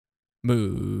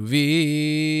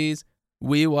movies.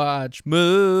 We watch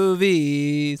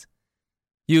movies.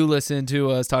 You listen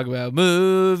to us talk about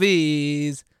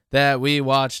movies that we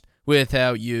watched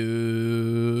without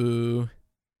you.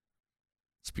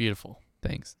 It's beautiful.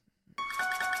 Thanks.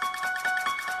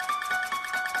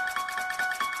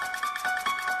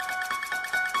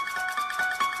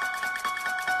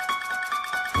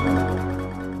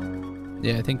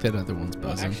 Yeah, I think that other one's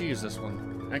buzzing. Actually, use this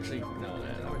one. Actually, no,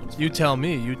 that other one's You fine. tell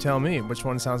me. You tell me. Which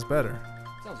one sounds better?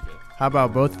 Sounds good. How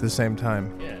about both at the same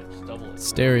time? Yeah, just double it.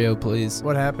 Stereo, please.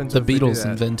 What happens The if we do Beatles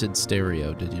that? invented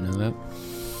stereo. Did you know that?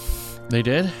 They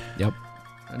did? Yep.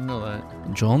 I didn't know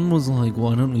that. John was like,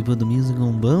 why don't we put the music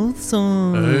on both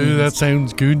songs? Oh, that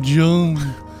sounds good, John.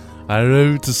 I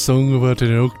wrote a song about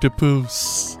an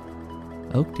octopus.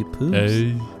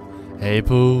 Octopus? Hey,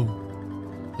 Paul.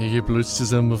 You get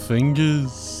blisters on my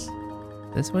fingers.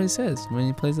 That's what he says when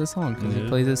he plays that song, because he Yes.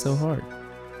 plays it so hard.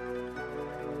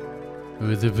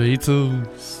 With the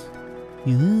Beatles.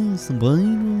 Yes, the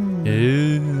Beatles.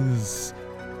 Yes.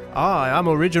 Ah, I'm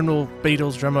original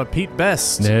Beatles drummer Pete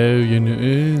Best. No, you know,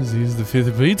 he's the fifth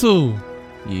Beatle.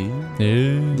 Yeah.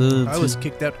 Yeah. I was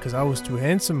kicked out because I was too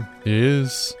handsome.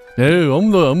 Yes. No,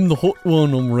 I'm the hot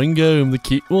one. I'm Ringo. I'm the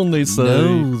cute one, they say.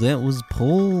 No, that was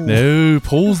Paul. No,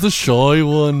 Paul's the shy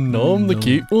one. I'm the No.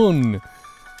 cute one.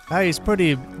 Hey, it's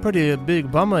pretty a big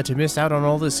bummer to miss out on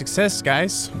all this success,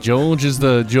 guys. George is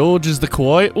the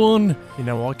quiet one. You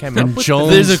know, I came And up with John-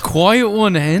 There's a quiet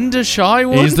one and a shy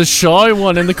one? He's the shy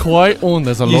one and the quiet one.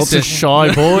 There's a lot said- of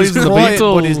shy boys He's in the quiet,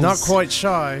 Beatles. but he's not quite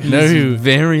shy. No. He's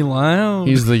very loud.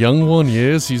 He's the young one.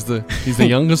 Yes, he's the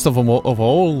youngest of them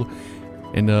all.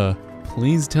 And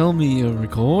Please tell me you're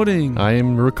recording. I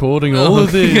am recording all of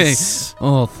Okay. this.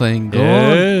 Oh, thank God.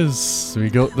 Yes, we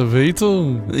got the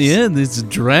Beatles. Yeah, there's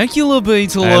Dracula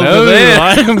Beetle Hello, over there.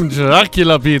 I am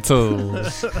Dracula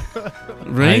Beatles.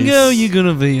 Ringo, Nice. you're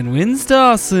gonna be in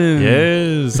Windstar soon.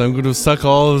 Yes, I'm going to suck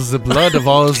all the blood of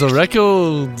all the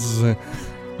records. The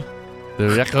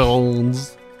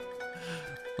records.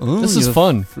 Oh, This is you're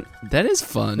fun. That is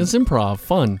fun. It's improv,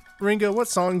 fun. Ringo, what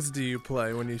songs do you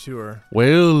play when you tour?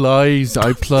 Well, I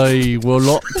play Well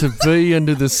Ought to Be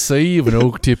Under the Sea of an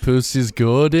Octopus's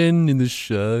Garden in the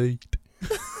Shade.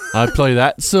 I play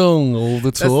that song all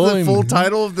the That's time. the full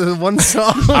title of the one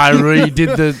song. I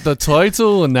redid the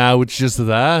title and now it's just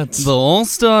that. The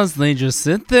All-Stars, they just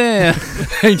sit there.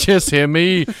 They just hear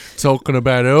me talking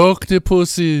about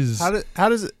octopuses. How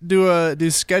does it do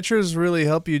Skechers really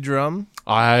help you drum?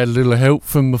 I had a little help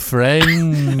from my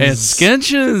friends. And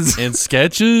sketches. And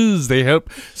sketches. They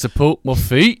help support my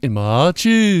feet and my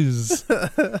arches.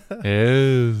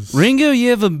 Yes. Ringo, you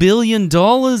have $1 billion.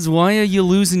 Why are you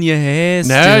losing your hair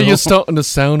Now still? you're starting to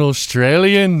sound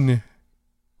Australian.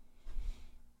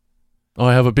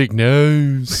 I have a big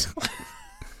nose.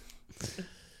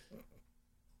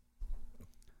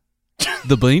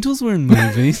 The Beatles were in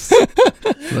movies.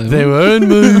 They were in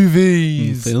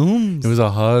movies. Films. It was a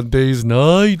hard day's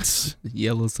night.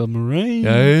 Yellow Submarine.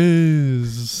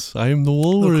 Yes. I am the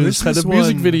walrus. Had a Christmas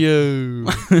music one. video.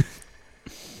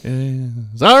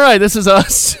 Yes. All right, this is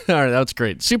us. All right, that's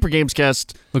great. Super Games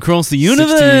Cast. Across the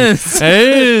universe.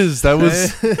 Yes, that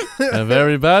was a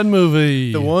very bad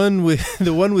movie. the one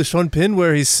with Sean Penn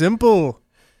where he's simple.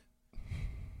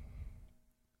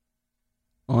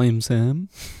 I am Sam.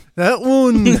 That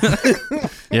one.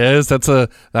 Yes, that's a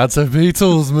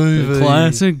Beatles movie. The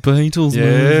classic Beatles movie.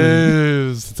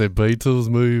 Yes, it's a Beatles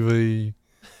movie.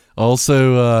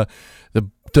 Also,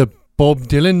 the Bob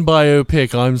Dylan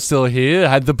biopic, I'm Still Here,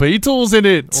 had the Beatles in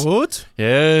it. What?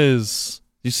 Yes.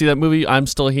 You see that movie, I'm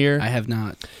Still Here? I have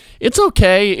not. It's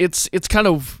okay. It's kind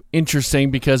of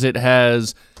interesting because it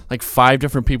has like 5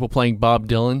 different people playing Bob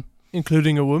Dylan,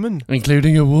 Including a woman.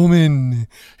 including a woman.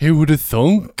 Who would have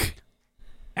thunk?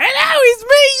 Hello, it's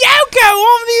me, Yoko.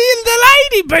 I'm the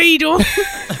Lady Beetle.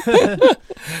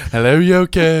 Hello,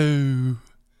 Yoko.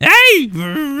 Hey,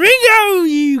 Ringo,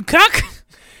 you cuck.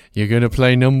 You're gonna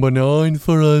play number 9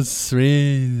 for us,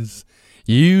 Riz.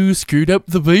 You screwed up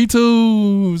the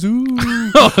Beatles. Ooh.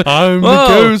 I'm the Whoa.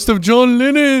 ghost of John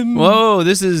Lennon. Whoa,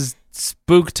 this is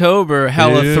Spooktober,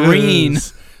 Halloween.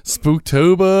 Yes.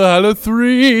 Spooktober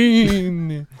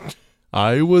Halloween.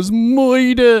 I was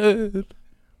murdered.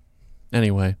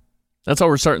 Anyway, that's how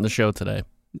we're starting the show today.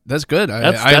 That's good.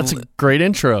 That's a great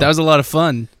intro. That was a lot of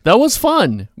fun. That was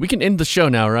fun. We can end the show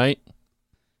now, right?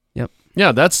 Yep.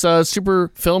 Yeah, that's Super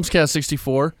Filmscast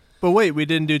 64. But wait, we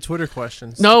didn't do Twitter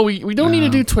questions. No, we don't need to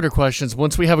No. do Twitter questions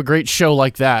once we have a great show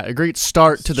like that. A great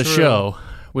start to the True. show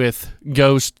with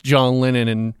Ghost, John Lennon,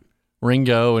 and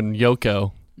Ringo and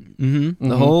Yoko. Mm-hmm.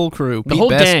 The whole crew. The whole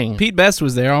gang. Pete Best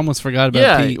was there. I almost forgot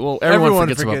about Pete. Well, everyone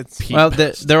forgets about Pete. Well,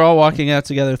 they're all walking out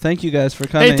together. Thank you guys for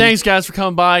coming. Hey, thanks guys for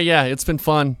coming by. Yeah, it's been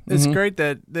fun. It's great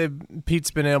that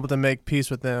Pete's been able to make peace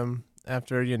with them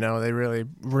after, they really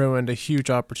ruined a huge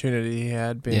opportunity he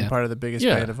had being part of the biggest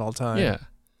band of all time. Yeah.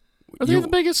 Are they the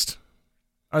biggest?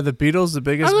 Are the Beatles the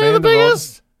biggest Are they band the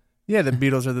biggest? of all? Yeah, the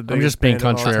Beatles are the biggest. I'm just being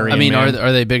band of all time. contrarian. I mean, man.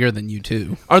 are they bigger than you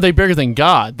two? Are they bigger than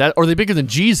God? Are they bigger than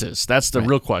Jesus? That's the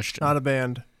real question. Not a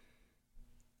band.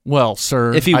 Well,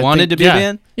 sir, If he I wanted think- to be a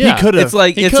band, yeah. He could have. it's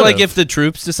like He could've. if the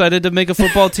Troops decided to make a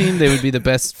football team, they would be the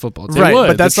best football team. Right, would,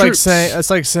 but that's the like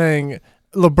troops. saying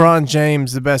LeBron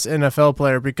James the best NFL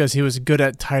player because he was good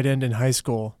at tight end in high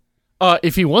school.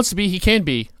 If he wants to be, he can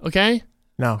be. Okay.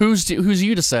 No, Who's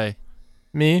you to say?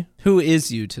 me. Who is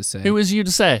you to say? Who is you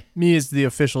to say? Me is the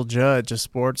official judge of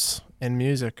sports and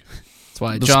music. That's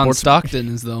why The John sports- Stockton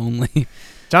is the only.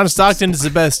 John Stockton is the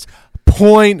best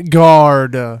point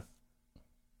guard.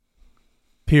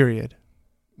 Period.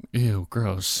 Ew,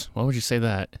 gross. Why would you say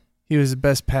that? He was the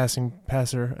best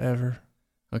passer ever.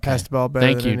 Okay. Passed the ball better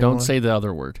Thank than you. anyone. Don't say the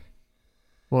other word.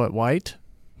 What, white?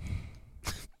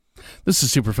 This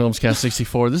is Super Films Cast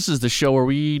 64. This is the show where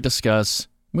we discuss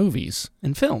movies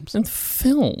in films. and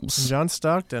films. John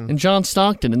Stockton. And John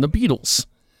Stockton and the Beatles.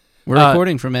 We're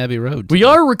recording from Abbey Road. We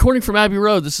are recording from Abbey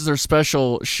Road. This is our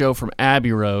special show from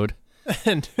Abbey Road.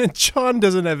 And John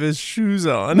doesn't have his shoes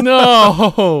on.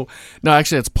 No. No,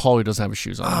 actually, it's Paul who doesn't have his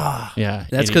shoes on. Yeah.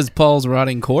 That's idiot. because Paul's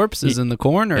rotting corpse is in the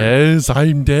corner. Yes,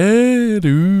 I'm dead.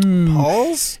 Ooh.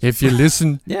 Paul's? If you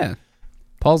listen. Yeah.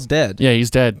 Paul's dead. Yeah,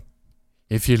 he's dead.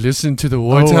 If you listen to the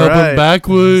White Oh, Album right.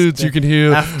 backwards, you can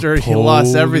hear. After he Paul lost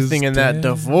is everything in that dead.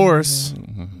 divorce,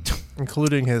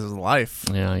 including his life.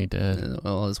 Yeah, he did.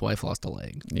 Well, his wife lost a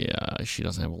leg. Yeah, she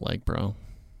doesn't have a leg, bro.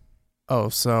 Oh,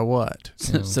 so what?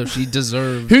 Yeah. So she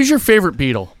deserved Who's your favorite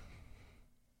Beatle?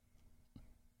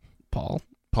 Paul.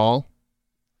 Paul?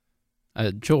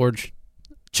 George.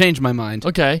 Changed my mind.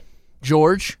 Okay.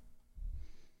 George?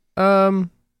 I'm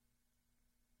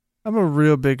a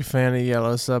real big fan of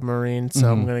Yellow Submarine,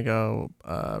 so I'm Mhm. gonna go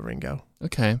Ringo.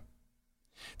 Okay.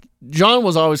 John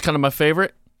was always kind of my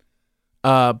favorite,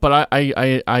 but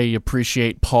I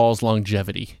appreciate Paul's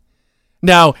longevity.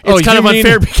 Now, it's kind of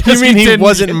unfair because you mean he didn't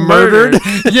wasn't get murdered?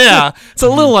 Yeah, it's a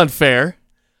little unfair,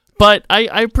 but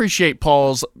I appreciate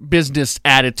Paul's business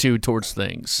attitude towards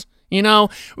things. You know,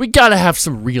 we got to have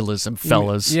some realism,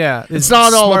 fellas. Yeah, It's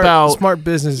not all about- smart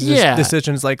business Yeah.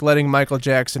 decisions like letting Michael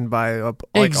Jackson buy up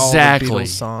like Exactly. all the Beatles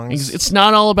songs. It's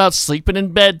not all about sleeping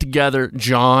in bed together,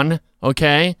 John,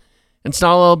 okay? It's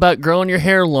not all about growing your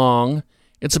hair long.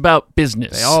 It's about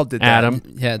business. They all did that. Adam.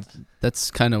 Yeah,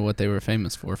 that's kind of what they were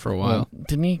famous for a while. Well,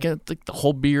 didn't he get the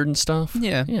whole beard and stuff?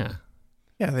 Yeah. Yeah.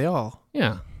 Yeah, they all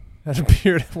Yeah. had a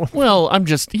beard at one. Well,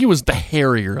 he was the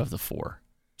hairier of the four.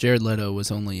 Jared Leto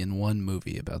was only in one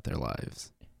movie about their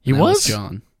lives. He And that was?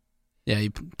 John. Yeah, he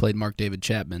played Mark David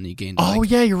Chapman. He gained Oh,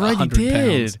 like yeah, you're right. He 100 did.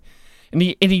 pounds. And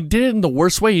he did it in the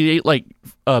worst way. He ate like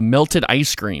melted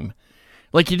ice cream.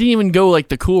 Like you didn't even go like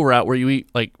the cool route where you eat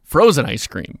like frozen ice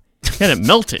cream. You had it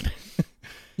melted.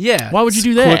 Yeah. Why would you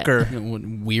do that? Quicker.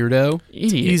 Weirdo.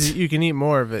 Idiot. Easy. You can eat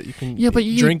more of it. You can but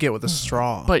you drink it with a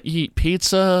straw. But you eat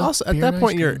pizza. also, at beer that and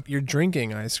point, ice cream. you're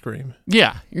drinking ice cream.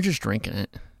 Yeah, you're just drinking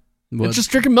it. What, It's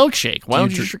just drinking milkshake. Why Do you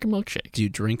don't you just drink a milkshake? do you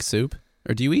drink soup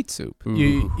or do you eat soup?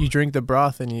 You drink the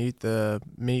broth and you eat the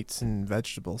meats and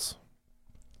vegetables.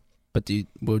 But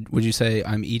would you say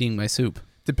I'm eating my soup?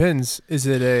 Depends. Is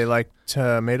it a like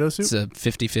tomato soup? It's a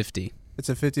 50-50. It's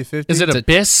a 50-50? Is it It's a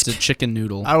bisque? It's a chicken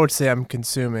noodle. I would say I'm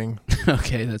consuming.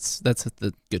 Okay, that's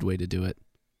the good way to do it.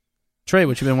 Trey,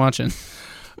 what you been watching?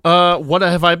 What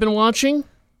have I been watching?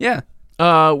 Yeah.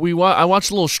 I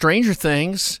watched a little Stranger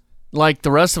Things, like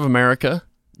the rest of America.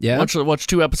 Yeah. Watched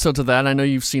 2 episodes of that. I know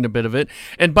you've seen a bit of it.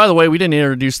 And by the way, we didn't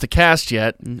introduce the cast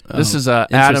yet. This is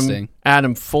interesting.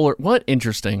 Adam Fuller. What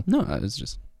interesting? No, I was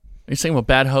just. Are you saying I'm a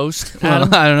bad host, Well,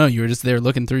 Adam? I don't know. You were just there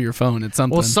looking through your phone at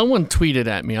something. Well, someone tweeted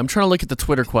at me. I'm trying to look at the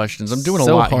Twitter questions. I'm doing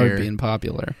so a lot hard here. being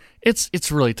popular.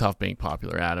 It's really tough being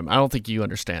popular, Adam. I don't think you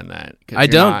understand that. I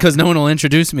don't, because no one will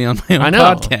introduce me on my own I know.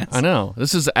 podcast. I know.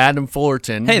 This is Adam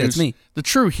Fullerton. Hey, that's who's me. the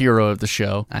true hero of the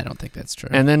show. I don't think that's true.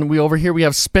 And then over here we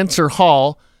have Spencer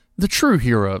Hall, the true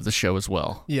hero of the show as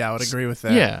well. Yeah, I would agree with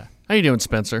that. Yeah. How you doing,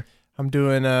 Spencer? I'm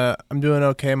doing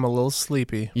okay. I'm a little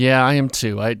sleepy. Yeah, I am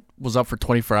too. I was up for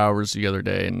 24 hours the other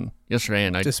day and yesterday,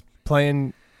 and I Just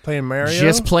playing Mario.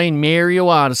 just playing Mario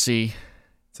Odyssey.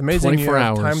 It's amazing you 24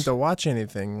 have time hours. to watch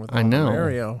anything with I know.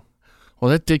 Mario.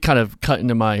 Well, that did kind of cut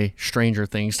into my Stranger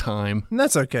Things time. And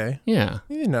that's okay. Yeah.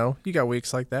 You know, you got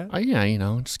weeks like that.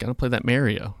 Yeah, just got to play that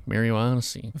Mario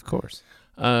Odyssey. of course.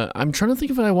 I'm trying to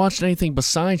think if I watched anything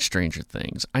besides Stranger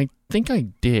Things. I think I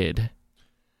did.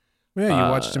 Yeah,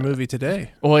 you watched a movie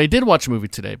today. Well, I did watch a movie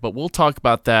today, but we'll talk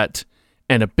about that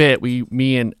in a bit.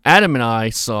 Me and Adam and I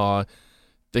saw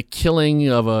The Killing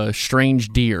of a Strange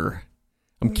Deer.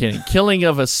 I'm kidding. Killing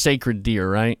of a Sacred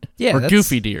Deer, right? Yeah. Or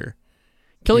Goofy Deer.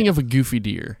 Killing of a Goofy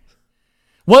Deer.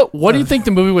 What do you think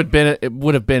the movie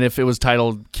would have been if it was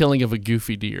titled Killing of a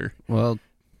Goofy Deer? Well,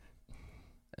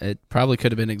 it probably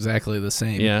could have been exactly the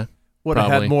same. Yeah. Would have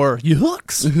had more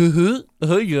yucks.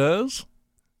 Yes.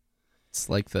 It's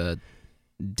like the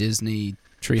Disney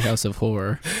Treehouse of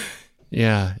Horror.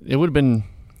 Yeah, it would have been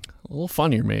a little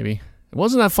funnier, maybe. It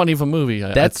wasn't that funny of a movie.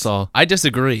 That's all. I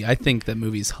disagree. I think that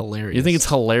movie's hilarious. You think it's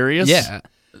hilarious? Yeah.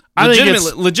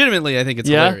 Legitimately, I think it's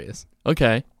hilarious.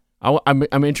 Okay.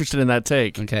 I'm interested in that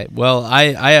take. Okay. Well,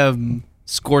 I have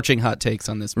scorching hot takes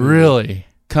on this movie. Really?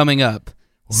 Coming up.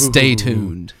 Stay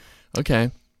tuned.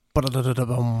 Okay.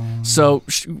 So,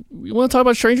 you want to talk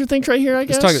about Stranger Things right here, I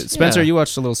guess? Let's talk. Spencer, you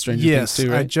watched a little Stranger Things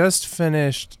too, right? I just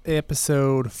finished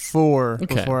episode 4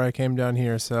 before I came down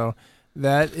here, so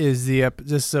that is the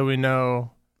just so we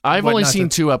know. I've only seen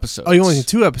 2 episodes. Oh, you only seen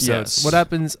 2 episodes? Yes. What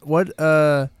happens? What's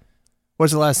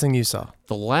the last thing you saw?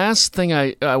 The last thing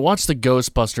I watched the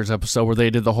Ghostbusters episode where they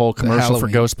did the whole commercial for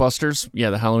Ghostbusters. Yeah,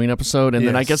 the Halloween episode. And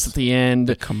then I guess at the end...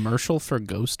 The commercial for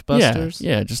Ghostbusters?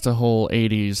 Yeah, just a whole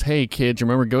 80s. Hey, kids, you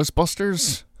remember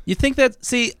Ghostbusters? You think that...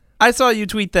 See, I saw you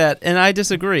tweet that, and I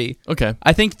disagree. Okay.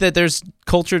 I think that there's...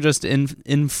 Culture just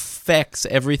infects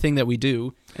everything that we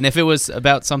do. And if it was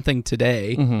about something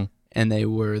today, and they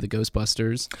were the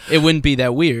Ghostbusters, it wouldn't be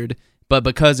that weird. But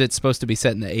because it's supposed to be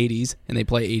set in the 80s, and they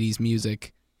play 80s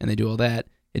music, and they do all that,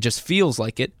 it just feels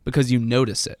like it because you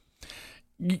notice it.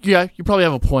 Yeah, you probably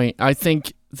have a point. I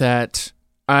think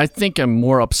I'm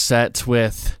more upset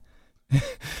with...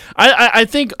 I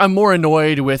think I'm more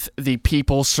annoyed with the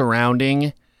people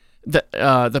surrounding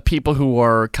the people who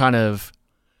are kind of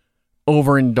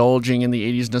overindulging in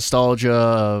the 80s nostalgia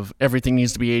of everything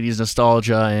needs to be 80s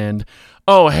nostalgia and,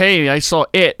 oh, hey, I saw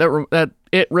it. That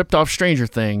it ripped off Stranger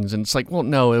Things. And it's like, well,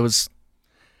 no, it was...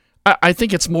 I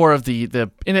think it's more of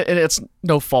and it's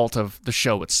no fault of the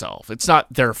show itself. It's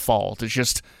not their fault. It's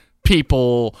just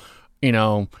people,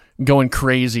 going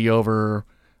crazy over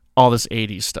all this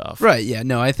 80s stuff. Right, yeah.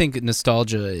 No, I think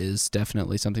nostalgia is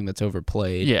definitely something that's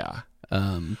overplayed. Yeah.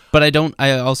 But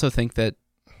I also think that...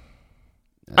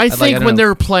 I think when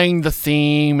they're playing the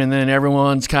theme and then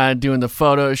everyone's kind of doing the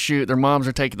photo shoot, their moms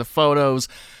are taking the photos,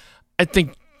 I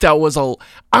think that was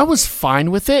I was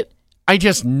fine with it. I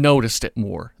just noticed it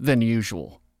more than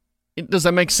usual. Does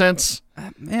that make sense?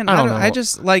 Man, I don't know. I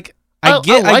just I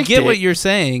get what you're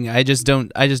saying. I just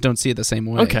don't see it the same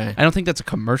way. Okay. I don't think that's a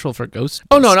commercial for Ghostbusters.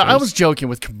 Oh no, I was joking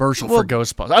with commercial for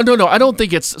Ghostbusters. No, I don't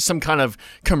think it's some kind of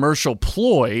commercial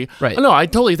ploy. Right. No, I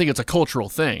totally think it's a cultural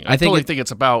thing. I totally think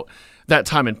it's about that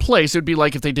time and place. It would be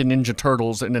like if they did Ninja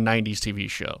Turtles in a 90s TV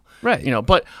show. Right.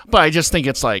 But I just think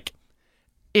it's like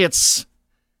it's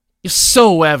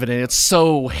so evident. It's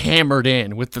so hammered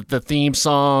in with the theme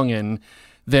song and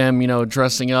them,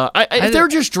 dressing up. If they're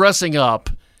just dressing up,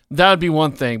 that would be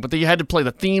one thing. But then you had to play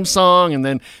the theme song, and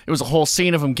then it was a whole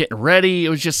scene of them getting ready. It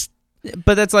was just...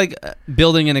 But that's like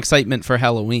building an excitement for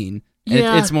Halloween.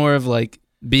 Yeah. It's more of like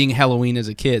being Halloween as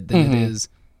a kid than it is,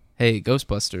 hey,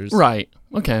 Ghostbusters. Right.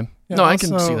 Okay. Yeah, no, I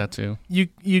can see that too.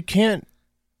 You can't...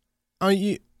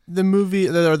 the movie,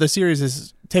 or the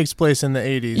series takes place in the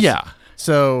 80s. Yeah.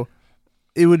 So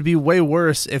it would be way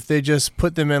worse if they just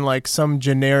put them in like some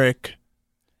generic...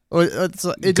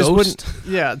 It just wouldn't.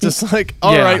 Yeah, just like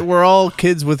all right, we're all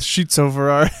kids with sheets over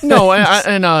our heads. No,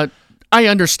 I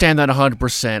understand that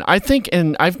 100%. I think,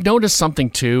 and I've noticed something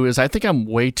too, is I think I'm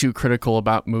way too critical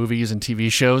about movies and TV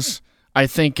shows. I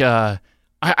think I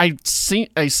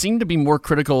seem to be more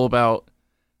critical about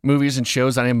movies and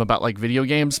shows than I am about like video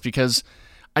games because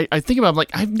I think about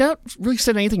like I've not really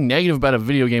said anything negative about a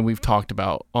video game we've talked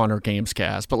about on our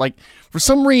Gamescast, but like for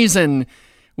some reason.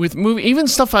 With even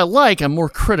stuff I like, I'm more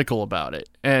critical about it.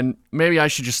 And maybe I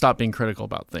should just stop being critical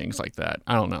about things like that.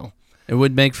 I don't know. It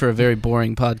would make for a very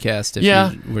boring podcast if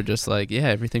you were just like, yeah,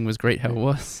 everything was great how it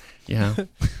was. Yeah.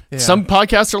 Some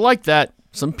podcasts are like that.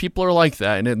 Some people are like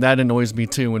that. And that annoys me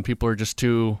too when people are just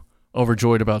too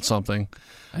overjoyed about something.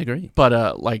 I agree.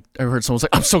 But like I heard someone say,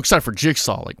 I'm so excited for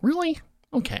Jigsaw. Like, really?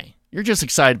 Okay. You're just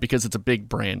excited because it's a big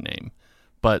brand name.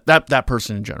 But that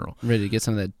person in general. Ready to get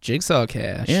some of that Jigsaw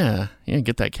cash. Yeah,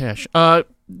 get that cash.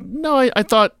 No, I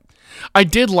thought... I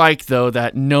did like, though,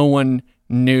 that no one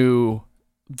knew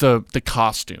the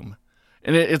costume.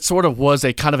 And it sort of was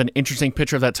a kind of an interesting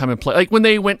picture of that time and place. Like when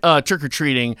they went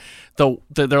trick-or-treating,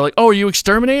 they're like, oh, are you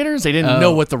exterminators? They didn't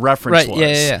know what the reference was.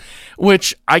 Yeah.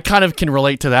 Which I kind of can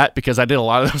relate to that because I did a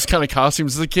lot of those kind of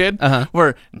costumes as a kid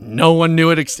where no one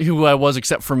knew who I was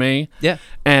except for me. Yeah.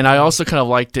 And I also kind of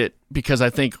liked it because I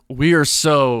think we are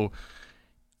so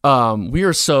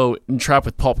entrapped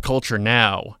with pop culture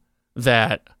now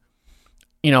that,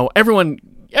 everyone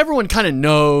kind of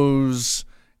knows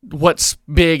what's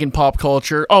big in pop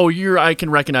culture. Oh, I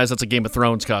can recognize that's a Game of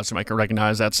Thrones costume. I can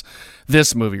recognize that's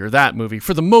this movie or that movie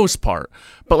for the most part.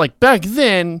 But like back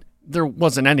then, there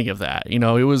wasn't any of that. It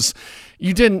was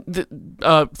something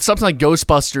like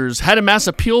Ghostbusters had a mass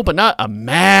appeal, but not a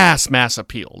mass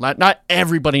appeal. Not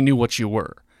everybody knew what you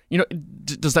were.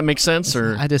 Does that make sense?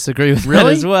 Or I disagree with that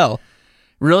as well.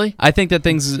 Really? I think that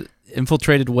things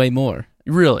infiltrated way more.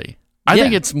 Really? I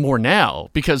think it's more now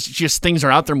because just things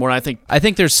are out there more. I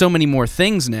think there's so many more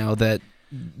things now that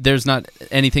there's not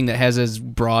anything that has as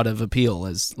broad of appeal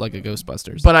as like a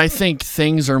Ghostbusters. But I think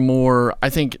things are more. I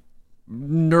think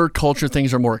nerd culture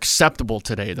things are more acceptable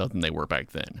today though than they were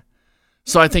back then.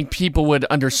 So I think people would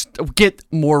get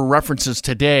more references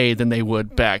today than they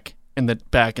would back in the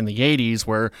 80s,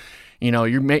 where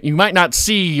you might not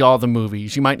see all the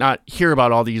movies, you might not hear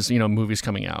about all these movies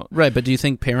coming out. Right, but do you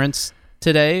think parents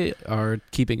today are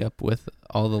keeping up with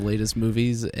all the latest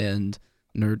movies and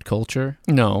nerd culture?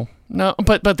 No,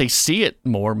 but they see it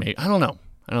more. Maybe I don't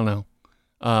know.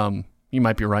 You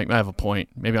might be right. I have a point.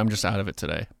 Maybe I'm just out of it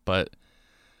today, but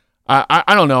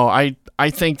I don't know. I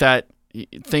think that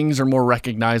things are more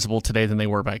recognizable today than they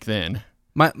were back then.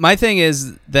 My thing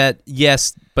is that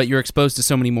yes, but you're exposed to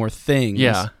so many more things.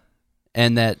 Yeah,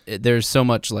 and that there's so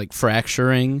much like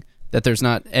fracturing that there's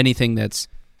not anything that's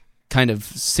kind of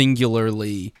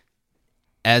singularly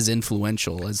as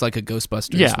influential as like a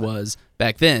Ghostbusters was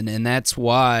back then, and that's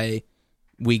why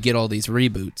we get all these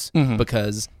reboots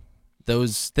because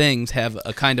those things have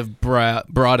a kind of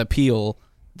broad appeal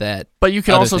that. But you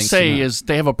can also say is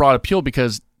they have a broad appeal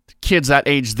because kids that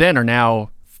age then are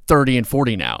now 30 and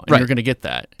 40 now, and you're going to get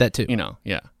that too.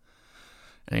 Yeah.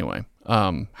 Anyway,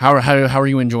 how are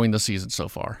you enjoying the season so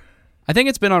far? I think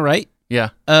it's been all right.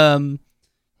 Yeah.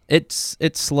 It's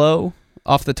slow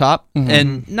off the top,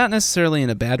 and not necessarily in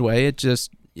a bad way. It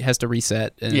just has to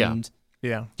reset and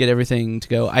get everything to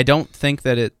go. I don't think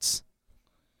that it's.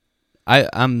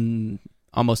 I'm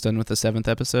almost done with the 7th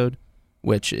episode,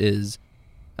 which is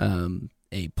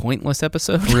a pointless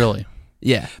episode. Really?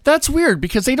 Yeah. That's weird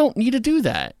because they don't need to do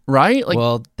that, right? Like,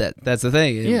 well, that's the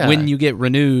thing. Yeah. When you get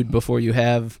renewed before you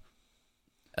have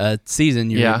a season,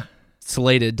 you're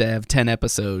slated to have 10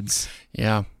 episodes.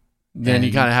 Yeah. Then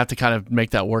you kind of have to kind of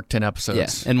make that work 10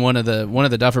 episodes. Yeah. And one of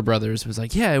the Duffer Brothers was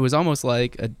like, yeah, it was almost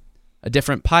like a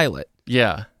different pilot.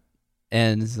 Yeah.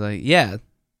 And it's like, yeah,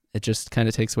 it just kind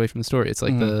of takes away from the story. It's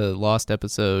like the Lost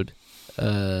episode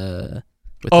with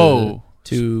the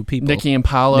two people, Nikki and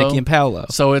Paolo.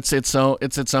 So it's its own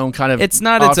kind of. It's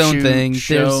not its own thing.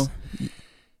 Show.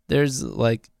 There's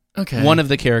like one of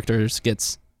the characters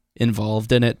gets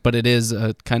involved in it, but it is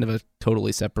a kind of a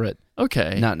totally separate.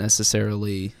 Okay. Not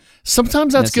necessarily.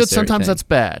 Sometimes that's good. Sometimes that's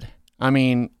bad. I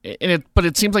mean, but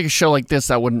it seems like a show like this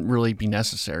that wouldn't really be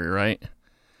necessary, right?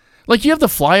 Like you have the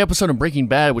Fly episode of Breaking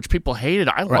Bad, which people hated.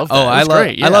 I love that. I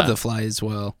love the Fly as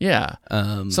well. Yeah.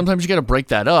 Sometimes you got to break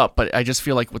that up, but I just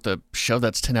feel like with the show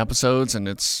that's 10 episodes and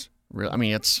it's real. I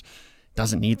mean, it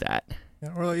doesn't need that.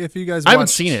 Yeah, or if you guys, I haven't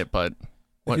seen it, but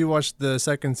if you watched the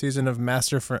 2nd season of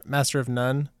Master of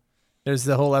None, there's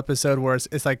the whole episode where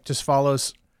it's like just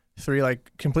follows 3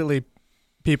 like completely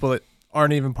people that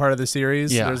aren't even part of the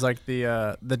series. Yeah. There's like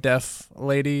the deaf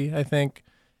lady, I think,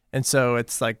 and so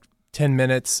it's like 10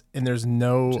 minutes and there's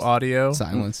no just audio.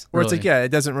 Silence. Where it's like, it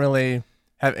doesn't really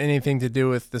have anything to do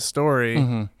with the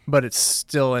story, but it's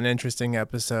still an interesting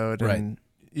episode and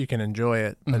you can enjoy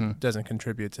it, but it doesn't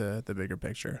contribute to the bigger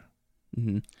picture.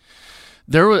 Mm-hmm.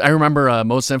 I remember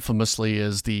most infamously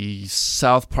is the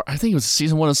South Park. I think it was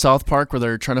season 1 of South Park where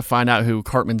they're trying to find out who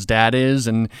Cartman's dad is,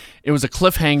 and it was a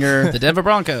cliffhanger. The Denver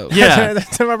Broncos. Yeah, the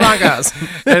Denver Broncos.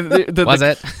 And was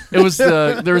it? It was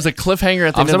there was a cliffhanger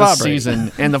at the end of the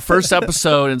season, and the first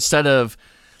episode, instead of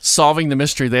solving the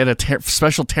mystery, they had a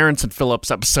special Terrence and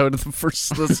Phillips episode of the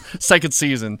 2nd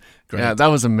season. Great. Yeah, that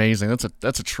was amazing.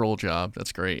 That's a troll job.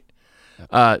 That's great.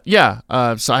 So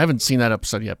I haven't seen that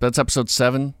episode yet, but that's episode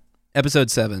 7.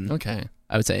 Episode 7. Okay.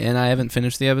 I would say, and I haven't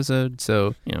finished the episode,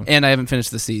 and I haven't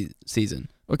finished the season.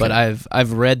 Okay. But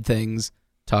I've read things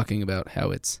talking about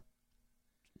how it's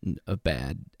a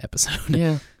bad episode.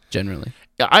 Yeah. Generally.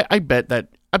 I bet that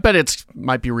I bet it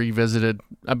might be revisited.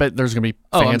 I bet there's going to be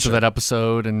fans of that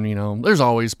episode, and there's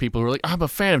always people who are like, I'm a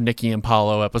fan of Nikki and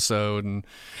Paulo episode, and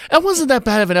it wasn't that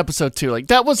bad of an episode too. Like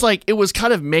that was it was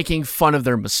kind of making fun of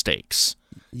their mistakes,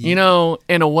 in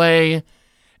a way.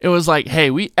 It was like,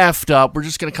 hey, we effed up. We're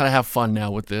just going to kind of have fun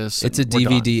now with this. It's a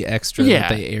DVD extra that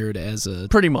they aired as a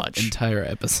pretty much entire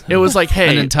episode. It was like, hey,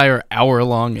 an entire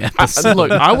hour-long episode.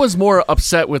 Look, I was more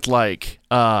upset with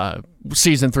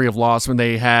season 3 of Lost when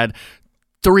they had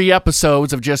 3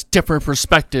 episodes of just different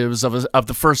perspectives of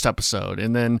the first episode,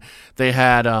 and then they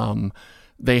had the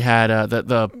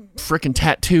freaking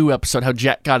tattoo episode, how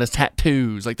Jack got his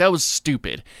tattoos. Like that was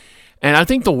stupid. And I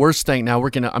think the worst thing, now I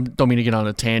don't mean to get on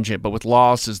a tangent, but with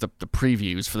Lost is the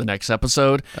previews for the next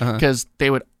episode, because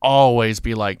they would always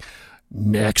be like,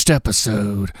 next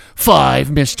episode,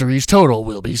 5 mysteries total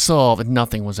will be solved, and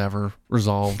nothing was ever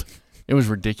resolved. It was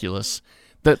ridiculous.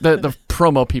 The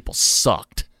promo people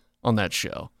sucked on that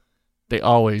show. They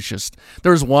always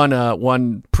there was one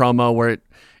promo where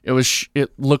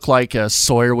it looked like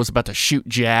Sawyer was about to shoot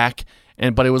Jack,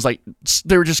 but it was like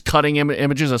they were just cutting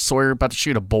images of Sawyer about to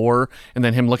shoot a boar, and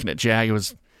then him looking at Jack. It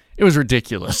was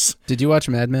ridiculous. Did you watch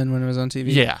Mad Men when it was on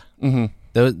TV? Yeah.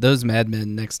 Mm-hmm. Those Mad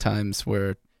Men next times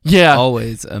were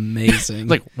always amazing.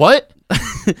 Like what?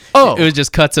 It was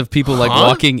just cuts of people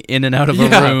walking in and out of a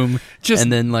room,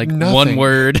 and then nothing. One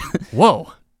word.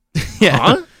 Whoa. Yeah.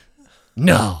 Huh?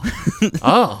 No.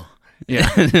 Oh. Yeah.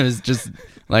 It was just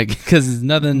because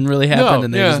nothing really happened,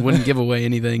 and they just wouldn't give away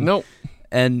anything. Nope.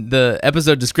 And the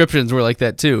episode descriptions were like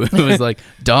that too. It was like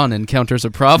Dawn encounters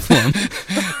a problem.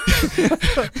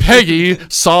 Peggy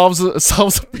resolves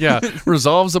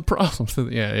a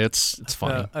problem. Yeah, it's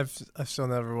funny. I've still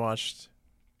never watched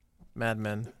Mad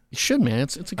Men. You should, man.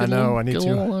 It's a good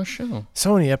little show.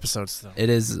 So many episodes though. It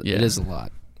is a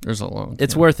lot. There's a long.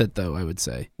 It's worth it though, I would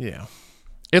say. Yeah.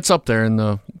 It's up there in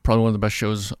probably one of the best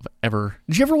shows ever.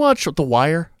 Did you ever watch The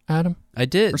Wire, Adam? I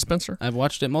did. Or Spencer? I've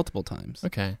watched it multiple times.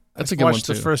 Okay. That's a good one too. I watched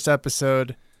the first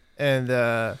episode, and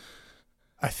I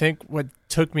think what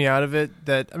took me out of it,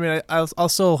 I'll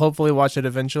still hopefully watch it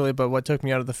eventually, but what took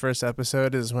me out of the first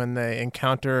episode is when they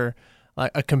encounter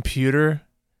a computer,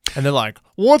 and they're like,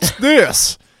 "What's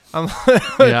this?" I'm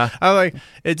like,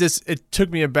 it took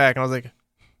me aback, and I was like,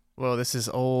 "Whoa, this is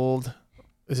old.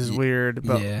 This is weird."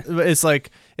 But it's like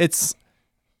it's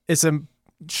a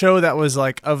show that was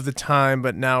of the time,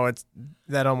 but now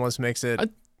that almost makes it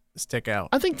stick out.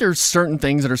 I think there's certain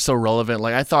things that are so relevant.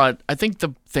 I think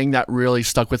the thing that really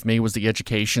stuck with me was the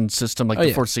education system,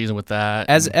 the fourth season with that.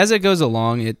 As it goes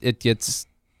along, it gets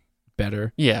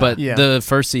better. Yeah. But the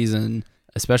first season,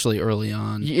 especially early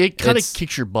on, it kind of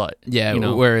kicks your butt. Yeah,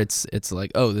 where it's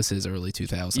like, oh, this is early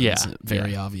 2000s,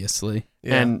 very obviously.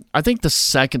 Yeah. And I think the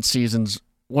second season's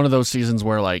one of those seasons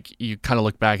where you kind of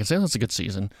look back and say, oh, that's a good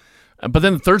season. But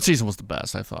then the third season was the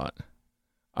best, I thought.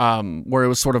 Where it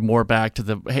was sort of more back to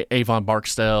the Avon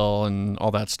Barksdale and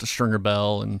all that stuff, Stringer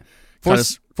Bell, and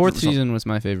fourth season was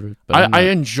my favorite. But I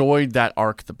enjoyed that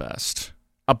arc the best.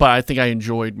 But I think I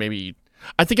enjoyed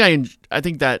I think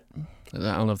that, I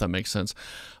don't know if that makes sense.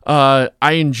 I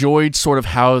enjoyed sort of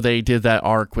how they did that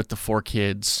arc with the 4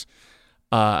 kids.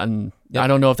 And I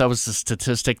don't know if that was the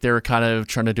statistic they were kind of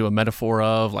trying to do a metaphor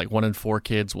of, 1 in 4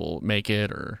 kids will make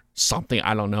it or something.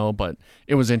 I don't know, but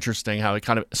it was interesting how it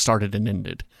kind of started and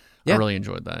ended. Yeah. I really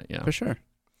enjoyed that. Yeah, for sure.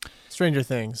 Stranger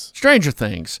Things.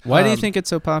 Why do you think it's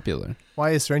so popular?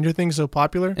 Why is Stranger Things so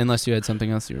popular? Unless you had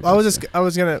something else you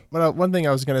were. One thing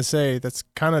I was gonna say that's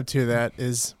kind of to that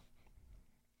is,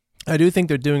 I do think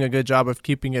they're doing a good job of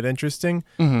keeping it interesting,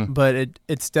 but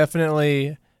it's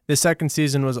definitely. The second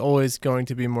season was always going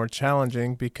to be more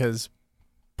challenging because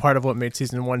part of what made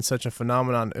season 1 such a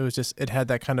phenomenon, it had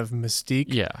that kind of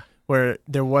mystique where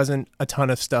there wasn't a ton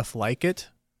of stuff like it.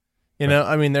 You know,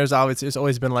 I mean, there's always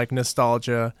been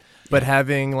nostalgia, but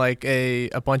having a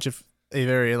bunch of a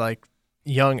very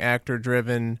young actor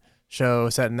driven show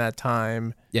set in that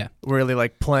time, really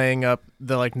playing up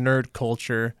the nerd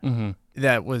culture,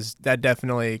 that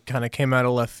definitely kind of came out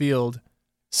of left field.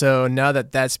 So now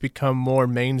that that's become more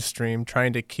mainstream,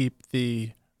 trying to keep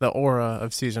the aura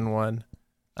of season 1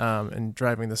 and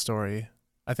driving the story,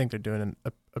 I think they're doing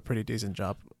a pretty decent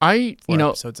job.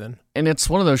 Episodes in, and it's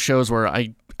one of those shows where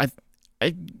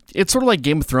it's sort of like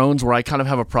Game of Thrones, where I kind of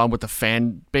have a problem with the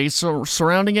fan base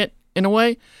surrounding it in a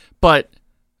way, but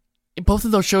both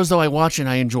of those shows, though, I watch and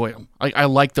I enjoy them. I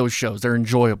like those shows. They're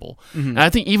enjoyable. And I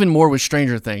think even more with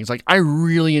Stranger Things. I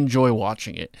really enjoy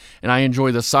watching it. And I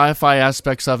enjoy the sci-fi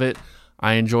aspects of it.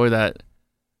 I enjoy that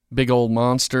big old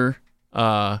monster,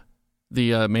 the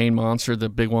main monster, the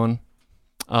big one.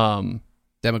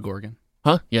 Demogorgon.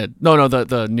 Huh? Yeah. No,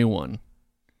 the new one.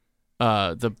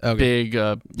 the Okay. big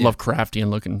Lovecraftian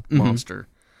looking monster.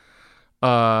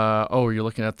 You're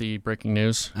looking at the breaking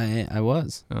news? I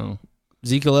was. Oh.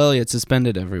 Ezekiel Elliott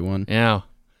suspended, everyone. Yeah.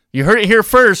 You heard it here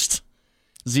first.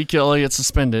 Ezekiel Elliott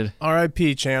suspended.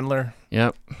 R.I.P. Chandler.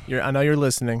 Yep. I know you're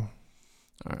listening.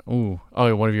 All right. Ooh.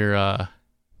 Oh, one of your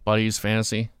buddies,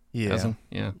 fantasy cousin?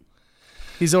 Yeah.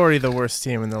 He's already the worst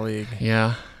team in the league.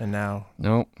 Yeah. And now.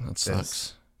 Nope. That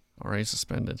sucks. Already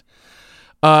suspended.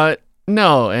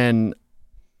 No, and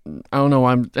I don't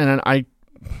know.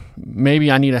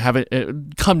 Maybe I need to have it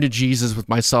come to Jesus with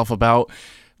myself about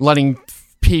letting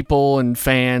people and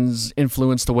fans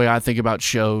influence the way I think about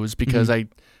shows, because I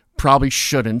probably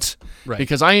shouldn't. Right.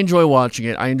 Because I enjoy watching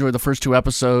it. I enjoyed the first 2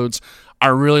 episodes. I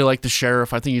really like the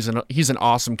sheriff. I think he's an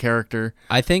awesome character.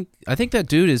 I think that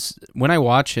dude is, when I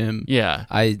watch him, Yeah.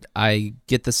 I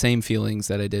get the same feelings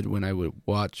that I did when I would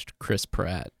watched Chris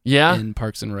Pratt Yeah. in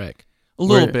Parks and Rec. A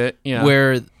little bit. Yeah.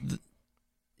 Where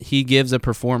he gives a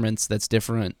performance that's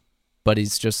different, but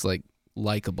he's just like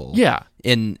likable. Yeah.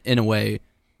 In a way,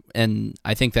 and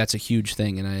I think that's a huge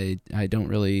thing, and I don't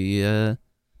really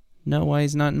know why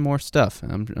he's not in more stuff.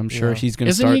 I'm sure he's going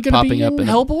to start Isn't he popping be up in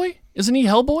Hellboy? Isn't he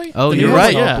Hellboy? Oh, He you're is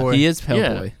right. Hellboy. He is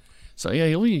Hellboy. Yeah. So yeah,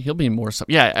 he'll be in more stuff.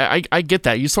 Yeah, I get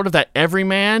that. He's sort of that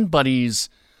everyman, but he's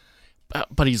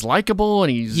likable,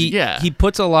 and He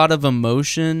puts a lot of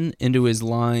emotion into his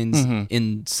lines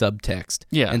in subtext.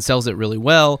 Yeah. And sells it really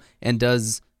well, and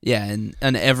does in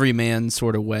an everyman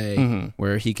sort of way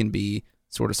where he can be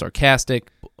sort of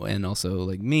sarcastic and also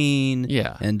like mean.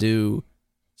 Yeah. And do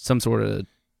some sort of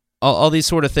all these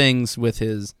sort of things with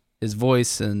his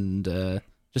voice and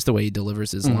just the way he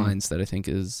delivers his lines that I think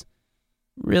is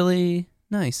really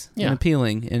nice and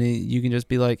appealing. And you can just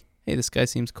be like, hey, this guy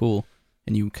seems cool.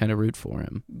 And you kind of root for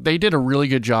him. They did a really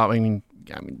good job. I mean,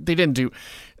 they didn't do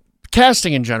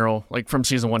casting in general, like from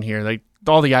season 1 here.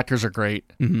 All the actors are great.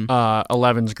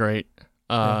 11's great.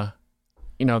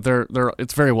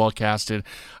 It's very well casted.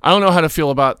 I don't know how to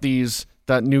feel about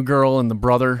that new girl and the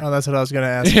brother. Oh, that's what I was going to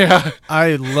ask. Yeah.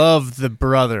 I love the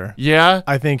brother. Yeah.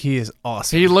 I think he is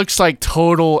awesome. He looks like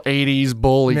total 80s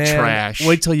bully Man, trash.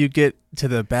 Wait till you get to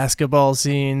the basketball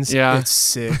scenes. Yeah. It's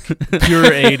sick.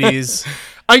 Pure 80s.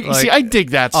 I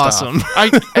dig that stuff. Awesome.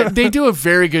 They do a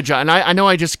very good job, and I know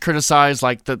I just criticized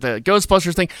like the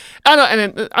Ghostbusters thing.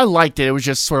 I liked it. It was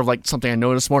just sort of like something I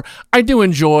noticed more. I do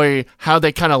enjoy how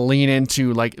they kind of lean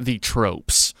into like the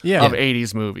tropes of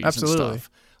 80s movies. Absolutely. And stuff.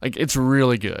 Like it's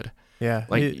really good. Yeah.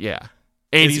 Like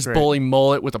 80s great. bully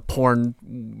mullet with a porn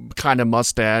kind of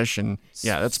mustache, and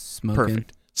that's Smoking.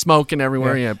 perfect. Smoking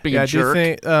everywhere, being a jerk.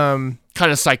 I do think,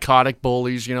 kind of psychotic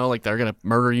bullies, like they're gonna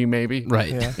murder you maybe.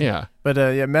 Right. Yeah. But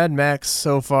Mad Max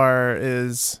so far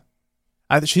is,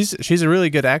 she's a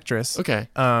really good actress. Okay.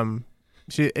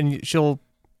 She'll,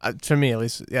 to me at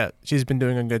least, she's been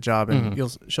doing a good job, and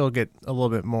she'll get a little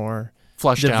bit more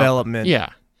Flushed out. development. Yeah.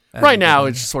 Right now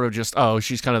it's sort of just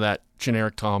she's kind of that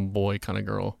generic tomboy kind of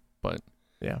girl, but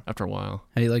after a while.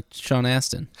 How do you like Sean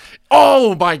Astin?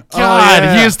 Oh my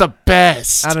God, he is the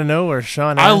best. Out of nowhere,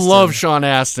 Sean I Astin. love Sean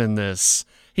Astin.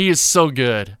 He is so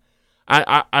good.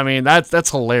 I mean that's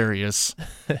hilarious.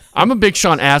 I'm a big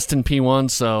Sean Astin P1,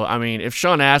 so I mean if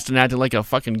Sean Astin acted like a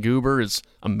fucking goober, is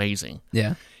amazing.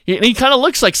 Yeah. He kind of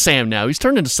looks like Sam now. He's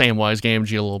turned into Samwise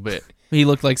Gamgee a little bit. He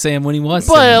looked like Sam when he was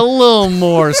But Sam. a little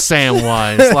more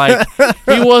Samwise. Like,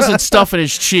 he wasn't stuffing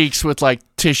his cheeks with, like,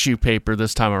 tissue paper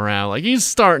this time around. Like, he's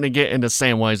starting to get into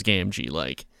Samwise Gamgee.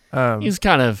 Like, he's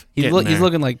kind of He's getting there.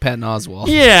 looking like Patton Oswalt.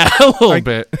 Yeah, a little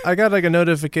bit. I got like a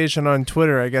notification on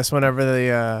Twitter, I guess, whenever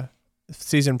the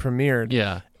season premiered.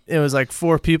 Yeah. It was like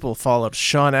 4 people followed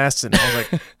Sean Astin. I was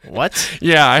like, what?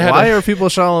 Yeah, Why are people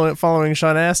following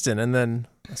Sean Astin? And then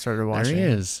I started watching. There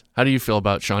he is. How do you feel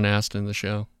about Sean Astin in the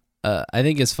show? I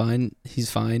think it's fine.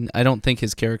 He's fine. I don't think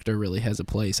his character really has a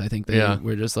place. I think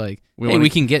we're just like, we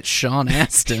can get Sean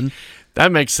Astin.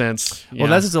 That makes sense. Yeah.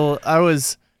 Well, that's still, I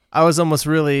was almost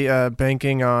really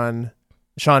banking on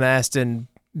Sean Astin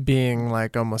being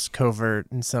like almost covert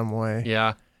in some way.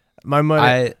 Yeah. My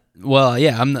money.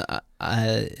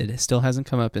 It still hasn't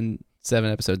come up in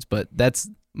 7 episodes, but that's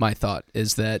my thought,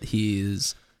 is that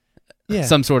he's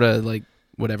some sort of like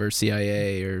whatever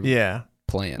CIA or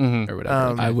plan or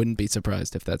whatever. I wouldn't be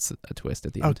surprised if that's a twist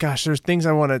at the end. Oh gosh, there's things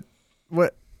I want to.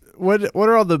 What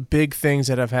are all the big things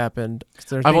that have happened?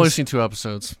 I've only seen 2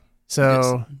 episodes.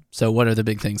 So what are the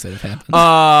big things that have happened?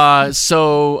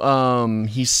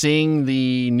 He's seeing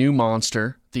the new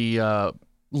monster, the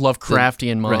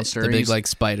Lovecraftian monster, right, the big like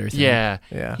spider thing. Yeah.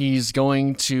 He's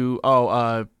going to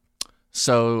all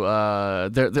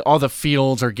the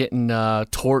fields are getting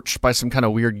torched by some kind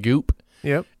of weird goop.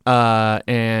 Yep.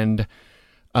 And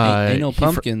Ain't no he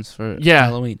pumpkins for Yeah,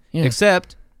 Halloween. yeah.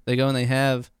 Except they go and they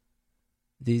have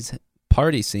these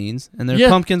party scenes, and there are Yeah.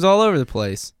 pumpkins all over the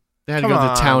place. They had to Come go to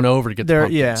the town on. over to get the They're-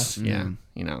 pumpkins. yeah. Yeah, Mm.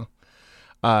 you know.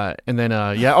 And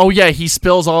then he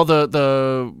spills all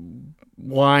the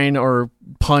wine or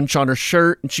punch on her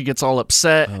shirt, and she gets all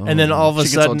upset. And then all of a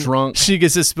She gets all sudden, drunk. she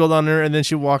gets it spilled on her, and then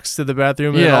she walks to the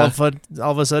bathroom, and Yeah.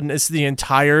 all of a sudden, it's the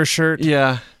entire shirt.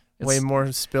 Yeah, Way It's- more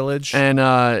spillage. and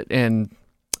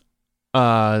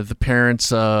the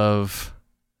parents of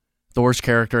the worst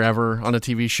character ever on a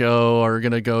TV show are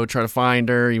gonna go try to find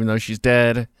her, even though she's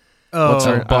dead. What's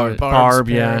her- Barb's Barb,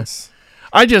 yeah. parents.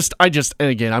 I just, and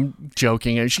again, I'm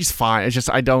joking, and she's fine. It's just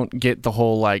I don't get the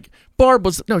whole like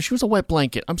she was a wet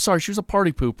blanket. I'm sorry, she was a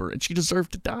party pooper, and she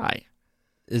deserved to die.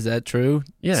 Is that true?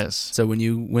 Yes, So when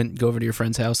you go over to your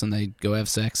friend's house and they go have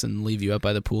sex and leave you out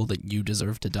by the pool, that you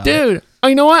deserve to die? dude.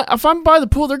 You know what? If I'm by the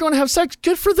pool, they're going to have sex.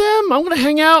 Good for them. I'm going to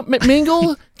hang out,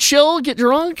 mingle, chill, get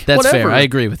drunk. That's whatever. fair. I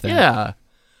agree with that. Yeah,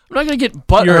 I'm not going to get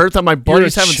butt You're- hurt that my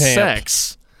buddy's you're a having champ.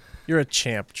 sex. You're a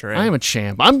champ, Trey. I am a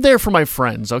champ. I'm there for my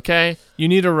friends. Okay. You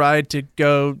need a ride to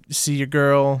go see your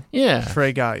girl. Yeah.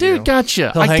 Trey got you. Dude,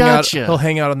 gotcha. He'll I hang out. gotcha. He'll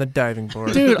hang out on the diving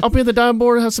board. Dude, I'll be at the diving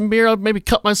board, have some beer. I'll maybe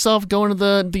cut myself, go into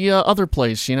the other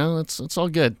place. You know, it's all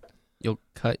good. You'll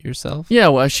cut yourself? Yeah,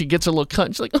 well, she gets a little cut,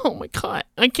 and she's like, "Oh my god,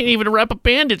 I can't even wrap a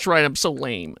bandage right. I'm so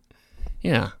lame."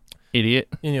 Yeah, idiot.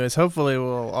 Anyways, hopefully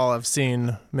we'll all have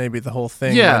seen maybe the whole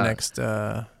thing. Yeah. The next.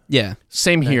 Yeah.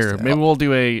 Same here. Next, Maybe we'll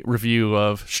do a review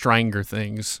of Stranger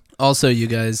Things. Also, you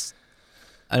guys,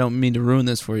 I don't mean to ruin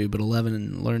this for you, but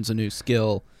Eleven learns a new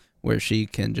skill where she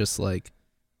can just like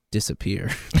disappear.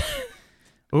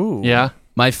 Ooh. Yeah.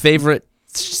 My favorite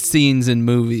scenes in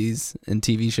movies and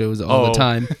TV shows all the Oh.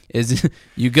 time is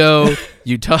you go,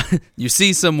 you talk, you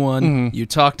see someone, Mhm. you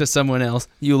talk to someone else,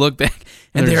 you look back,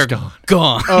 and They're they're just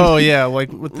gone. Oh yeah,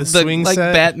 like with the swing like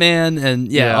set. Batman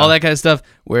and Yeah. all that kind of stuff.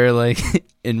 Where like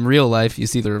in real life you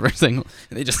see the reverse angle,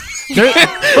 and they just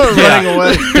running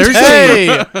away. There's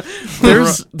Hey!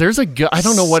 there's a I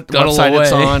don't know what Scuttle website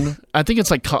it's away. on. I think it's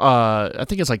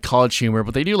like College Humor,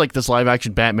 but they do like this live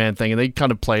action Batman thing, and they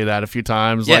kind of play that a few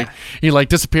times. Yeah. Like he like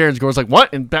disappears, goes like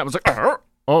what, and Batman's like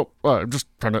I'm just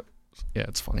trying to. Yeah,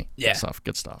 it's funny. Yeah.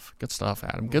 Good stuff,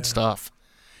 Adam. Good stuff.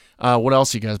 What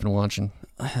else you guys been watching?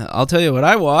 I'll tell you what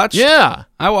I watched. Yeah.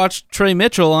 I watched Trey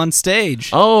Mitchell on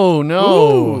stage. Oh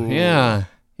no. Ooh.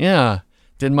 Yeah.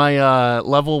 Did my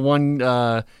level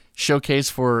 1 showcase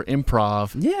for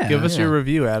improv. Yeah. Give us Yeah. your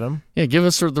review, Adam. Yeah, give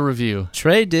us the review.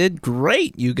 Trey did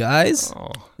great, you guys.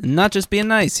 Oh, Not just being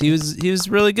nice. He was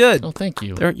really good. thank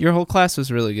you. Your whole class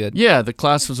was really good. Yeah, the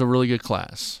class was a really good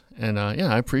class. And I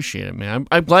appreciate it, man.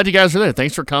 I'm glad you guys were there.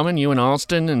 Thanks for coming. You and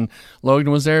Austin and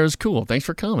Logan was there. It was cool. Thanks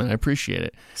for coming. I appreciate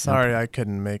it. Sorry I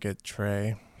couldn't make it,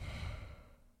 Trey.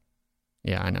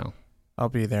 Yeah, I know. I'll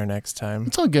be there next time.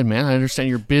 It's all good, man. I understand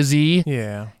you're busy.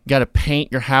 Yeah. Got to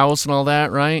paint your house and all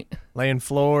that, right? Laying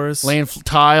floors. Laying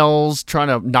tiles, trying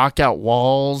to knock out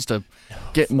walls to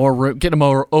get more room, get a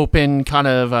more open kind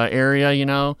of area, you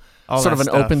know? all sort of that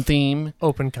an stuff. open theme.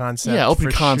 Open concept. Yeah, open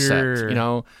for concept. sure. You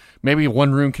know, maybe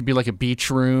one room could be like a beach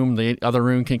room. The other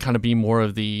room can kind of be more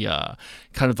of the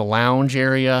kind of the lounge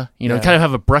area. You know, Yeah. kind of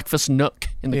have a breakfast nook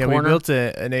in the Yeah, corner. we built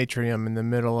an atrium in the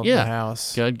middle of Yeah. the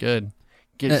house. Good.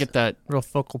 Get that. Real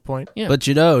focal point. Yeah. But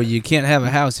you can't have a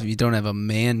house if you don't have a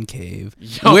man cave.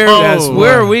 Yo!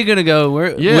 Where are we gonna go?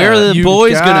 Where are the You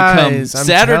boys gonna come? guys, I'm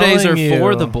Saturdays are telling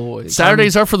for you. the boys.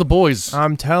 Saturdays are for the boys.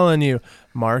 I'm telling you,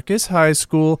 Marcus High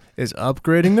School is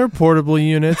upgrading their portable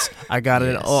units. I got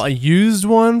a used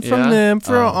one from Yeah? them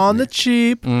for Oh, on the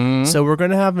cheap. Mhm. So we're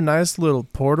gonna have a nice little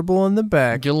portable in the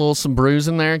back Get a little some brews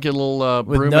in there. Get a little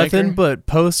with brew nothing maker. but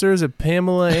posters of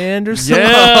Pamela Anderson,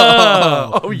 Yeah.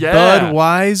 Oh yeah.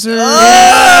 Budweiser,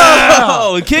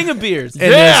 Oh, king of beers.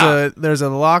 and Yeah. there's a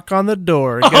lock on the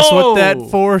door. Guess what that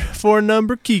Oh. four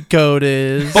number key code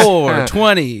is?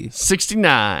 420.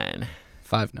 69.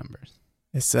 5 numbers.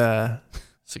 It's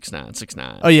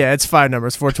 69. oh yeah, it's 5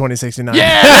 numbers. 42069.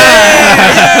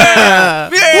 Yeah.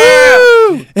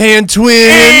 Woo! And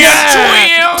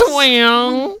twins.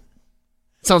 Twin.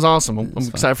 Sounds awesome. I'm It's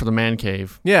excited for the man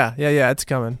cave. Yeah, it's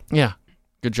coming. Yeah.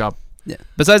 Good job. Yeah.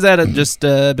 Besides that, I've just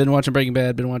been watching Breaking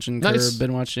Bad, been watching Nice. Curb,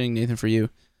 been watching Nathan For You.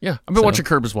 Yeah. I've been So- watching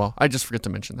Curb as well. I just forget to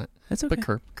mention that. That's okay. But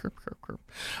Curb.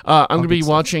 I'm going to be good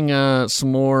stuff. watching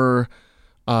some more.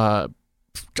 I'm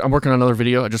working on another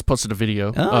video. I just posted a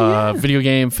video. Oh, yeah. Video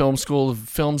game film school of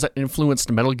films that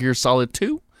influenced Metal Gear Solid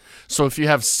 2. So if you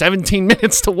have 17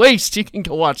 minutes to waste, you can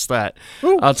go watch that.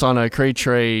 It's on Cray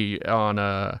Tray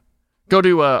on go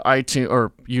to iTunes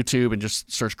or YouTube and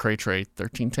just search Cray Tray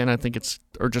 1310. I think it's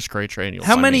or just Cray Tray. And you'll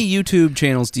How find many me. YouTube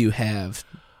channels do you have?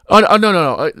 Oh,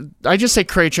 no. I just say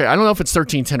Cray Tray. I don't know if it's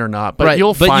 1310 or not, but right,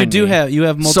 you'll but find you me.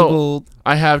 have multiple. So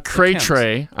I have Cray accounts.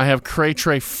 Tray. I have Cray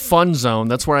Tray Fun Zone.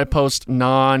 That's where I post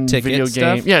non-video Ticket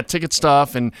game, stuff? ticket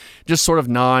stuff, and just sort of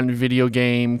non-video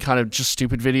game, kind of just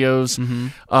stupid videos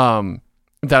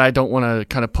that I don't want to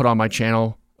kind of put on my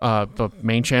channel, the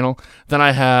main channel. Then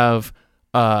I have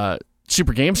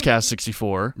Super Gamescast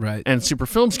 64 Right. and Super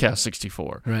Filmscast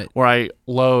 64, Right. where I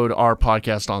load our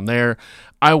podcast on there.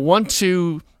 I want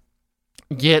to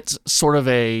get sort of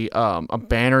a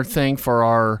banner thing for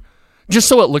our, just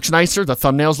so it looks nicer, the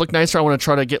thumbnails look nicer. I want to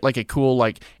try to get like a cool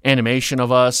like animation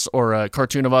of us or a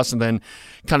cartoon of us, and then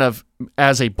kind of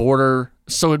as a border.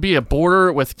 So it'd be a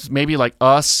border with maybe like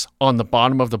us on the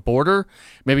bottom of the border,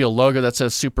 maybe a logo that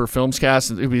says Super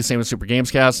Filmscast. It would be the same as Super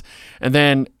Gamescast. And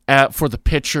then for the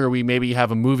picture, we maybe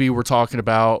have a movie we're talking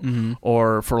about,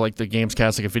 or for like the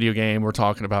Gamescast, like a video game we're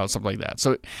talking about, something like that.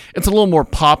 So it's a little more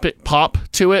pop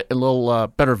to it, a little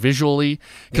better visually,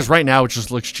 because right now it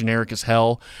just looks generic as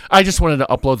hell. I just wanted to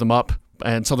upload them up,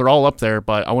 and so they're all up there,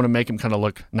 but I want to make them kind of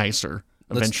look nicer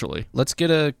eventually. Let's get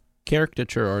a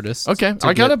caricature artist. Okay,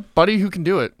 I got a buddy who can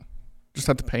do it. Just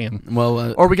have to pay him.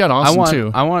 Well, Or we got Austin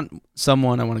too. I want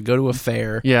someone. I want to go to a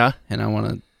fair. Yeah, And I want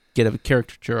to get a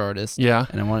caricature artist. yeah.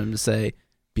 And I want him to say,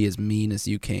 "Be as mean as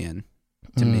you can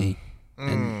to me,"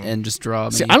 and just draw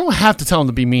me. See, I don't have to tell them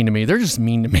to be mean to me. They're just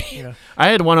mean to me. Yeah. I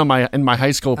had one in my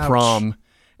high school Ouch. prom,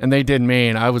 and they did me,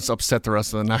 and I was upset the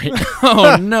rest of the night.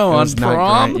 Oh no! It On was not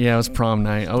prom, great. Yeah, it was prom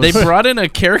night. I was, they brought in a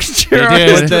caricature they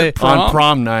artist did to on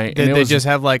prom night. Did and it they was, just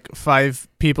have like 5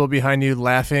 people behind you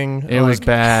laughing? It was like,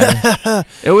 bad.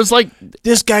 It was like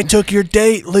This guy took your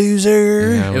date,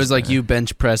 loser. yeah, It was like bad. you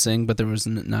bench pressing, but there was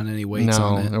not any weights No,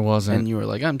 on it. there wasn't. And you were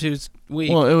like, "I'm too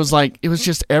weak." Well, it was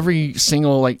just every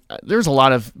single like. There's a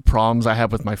lot of problems I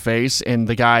have with my face, and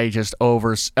the guy just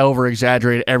over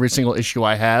exaggerated every single issue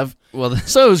I have. Well,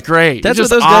 So it was great. that's It's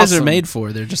what just those guys are awesome. made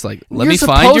for. They're just like, "Let You're me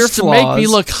find your supposed to flaws." make me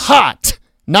look hot,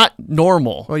 not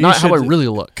normal, Well, you not how I should- really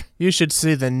look. You should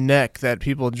see the neck that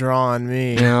people draw on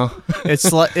me. You know,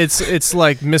 It's like it's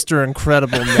like Mr.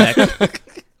 Incredible neck.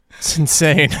 It's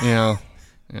insane. yeah.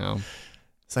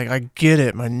 It's like, I get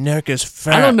it. My neck is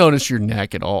fat. I don't notice your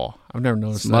neck at all. I've never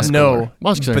noticed that. No,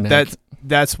 Muscular but neck.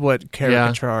 that's what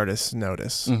caricature artists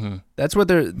notice. Mm-hmm. That's what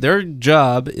their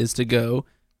job is, to go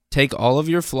take all of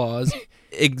your flaws,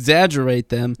 exaggerate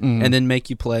them, and then make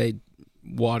you play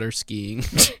water skiing.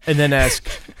 And then ask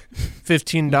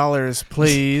 $15,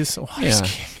 please. Water Yeah.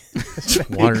 skiing.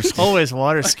 Water skiing. Always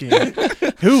water skiing.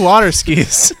 Who water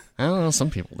skis? I don't know. Some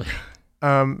people do.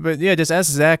 But yeah, just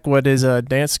ask Zach what his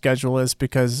dance schedule is,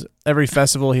 because every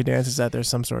festival he dances at, there's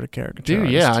some sort of caricature Dude,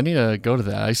 artist. yeah, I need to go to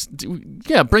that.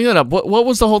 Yeah, bring that up. What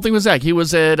was the whole thing with Zach? He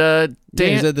was at Yeah, he's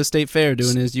dance. at the state fair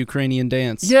doing his Ukrainian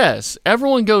dance. Yes,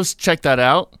 everyone goes check that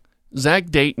out. Zach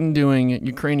Dayton doing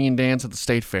Ukrainian dance at the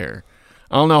state fair.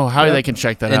 I don't know how they can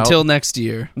check that out Until next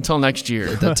year, until next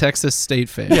year. the Texas State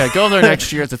Fair. Yeah, go there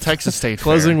next year at the Texas State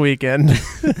Closing weekend.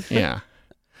 Fair. Yeah.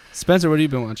 Spencer, what have you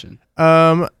been watching?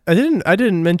 I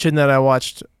didn't mention that I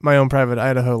watched My Own Private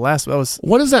Idaho last. That was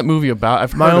What is that movie about?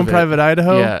 I've heard My Own of it. Private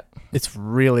Idaho. Yeah. It's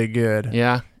really good.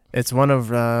 Yeah. It's one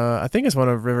of I think it's one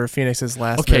of River Phoenix's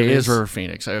last Okay, movies. it is River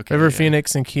Phoenix. Okay. River yeah.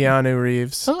 Phoenix and Keanu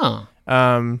Reeves. Oh.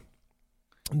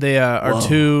 They are Whoa.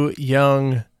 2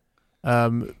 young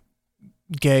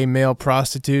gay male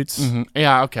prostitutes Mhm.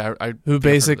 Yeah, okay. I who I've heard of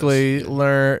basically this. Yeah.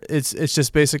 learn it's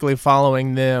just basically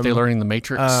following them. They learning the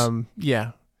Matrix.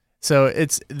 Yeah. So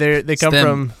they come them.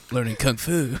 from Learning kung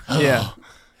fu. yeah.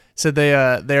 So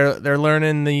they're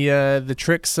learning the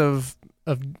tricks of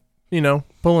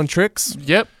pulling tricks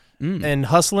Yep. and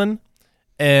hustling,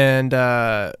 and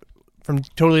from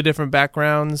totally different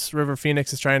backgrounds. River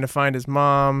Phoenix is trying to find his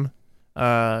mom.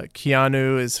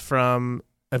 Keanu is from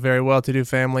a very well-to-do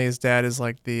family. His dad is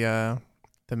like the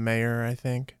mayor, I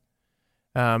think.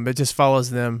 It just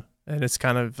follows them, and it's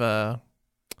kind of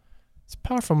it's a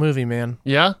powerful movie, man.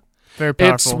 Yeah. Very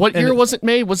powerful. It's what And year was it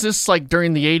made? Was this like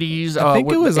during the 80s? I think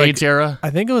it was the like- AIDS era. I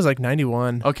think it was like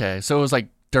 91. Okay, so it was like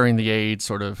during the AIDS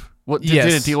sort of. What did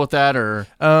Yes. it deal with that or?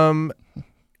 I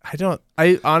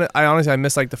honestly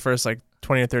missed like the first like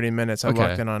 20 or 30 minutes. I Okay.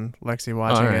 walked in on Lexi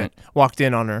watching Alright. it. Walked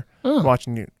in on her Oh.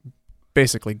 watching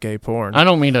basically gay porn. I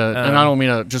don't mean to, and I don't mean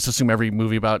to just assume every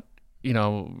movie about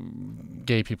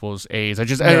gay people's AIDS. I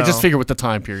just No. figure with the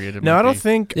time period. it No, might I don't be.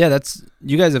 think. Yeah,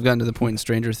 you guys have gotten to the point in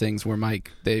Stranger Things where Mike,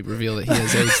 they reveal that he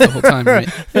has AIDS the whole time, right?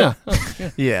 Yeah.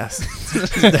 Yes.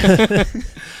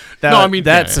 No, I mean,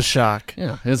 that's yeah. a shock.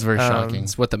 Yeah, it's very shocking.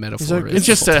 It's what the metaphor like- is. It's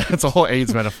just it's a whole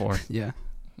AIDS metaphor. Yeah.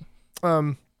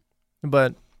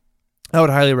 But I would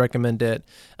highly recommend it.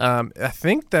 I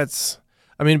think that's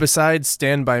I mean, besides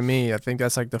Stand By Me, I think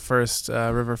that's like the first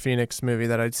River Phoenix movie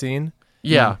that I'd seen.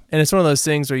 Yeah. And it's one of those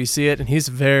things where you see it, and he's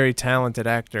a very talented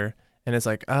actor, and it's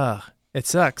like, it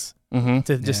sucks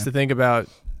to think about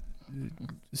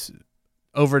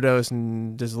overdose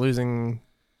and just losing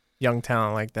young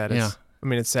talent like that. I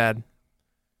mean, it's sad.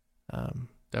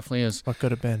 Definitely is. What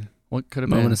could have been? What could have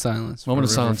Moment been? of silence. Moment of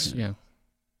for silence. River.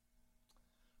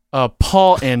 Yeah.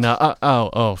 Paul and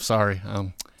sorry.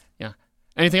 Yeah.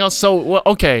 Anything else? So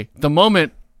okay, the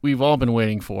moment we've all been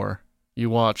waiting for. You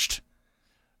watched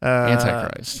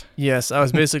Antichrist. Yes, I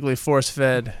was basically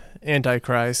force-fed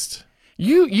Antichrist.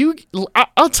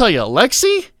 I'll tell you,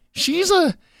 Lexi, she's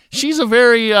a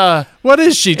very What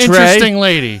is she, Trey? interesting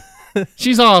lady.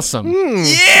 She's awesome.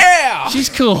 Yeah. She's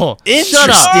cool. Interesting. Shut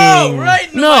up. Oh,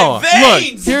 right in No, my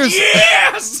veins. look, here's-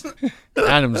 Yes.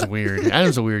 Adam's weird.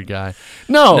 Adam's a weird guy.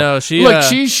 No, she, look,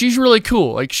 she's really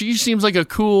cool. Like she seems like a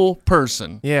cool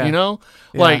person. Yeah. You know?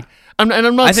 Yeah. Like I'm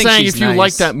not I think saying she's if you nice.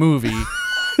 like that movie.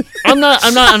 I'm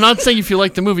not saying if you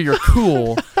like the movie you're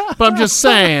cool, but I'm just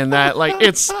saying that like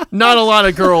it's not a lot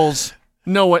of girls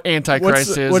know what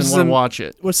Antichrist is and want to watch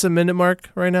it. What's the minute mark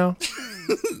right now?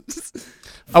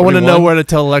 I want to know where to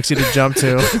tell Lexi to jump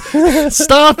to.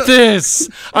 Stop this!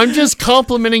 I'm just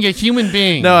complimenting a human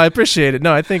being. No, I appreciate it.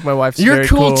 No, I think my wife's You're very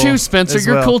cool too, Spencer. as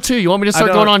You're well. cool too. You want me to start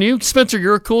don't- going on you? Spencer,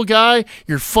 you're a cool guy.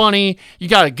 You're funny. You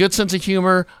got a good sense of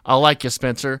humor. I like you,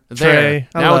 Spencer. There. Trey,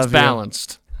 I Now it's love you.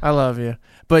 balanced. I love you.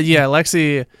 But yeah,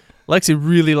 Lexi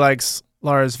really likes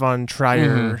Lars von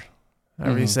Trier.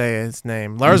 However you say his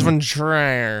name. Lars von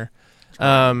Trier.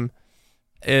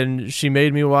 And she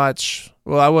made me watch,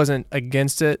 well, I wasn't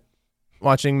against it,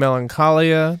 watching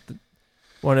Melancholia,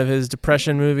 one of his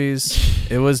depression movies.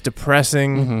 It was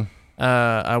depressing.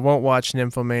 I won't watch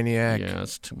Nymphomaniac. Yeah,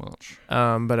 it's too much.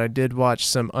 But I did watch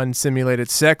some unsimulated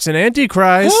sex in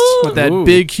Antichrist with that Ooh.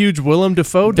 big, huge Willem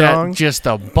Dafoe dong. That just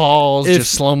the balls, If-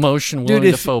 just slow motion Dude,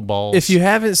 Willem Dafoe balls. If you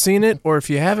haven't seen it or if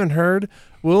you haven't heard,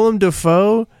 Willem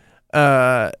Dafoe,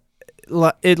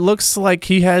 it looks like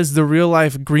he has the real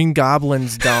life Green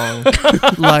Goblin's dong.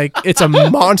 Like it's a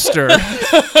monster.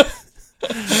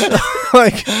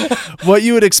 Like what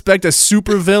you would expect a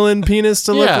supervillain penis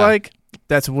to look Yeah. like.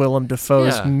 That's Willem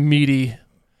Dafoe's Yeah. meaty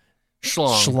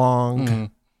schlong. schlong.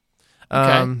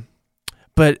 Okay.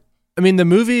 But I mean, the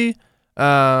movie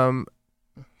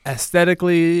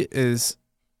aesthetically is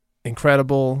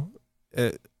incredible.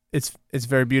 It's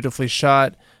very beautifully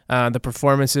shot. The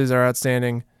performances are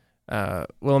outstanding.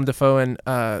 Willem Dafoe and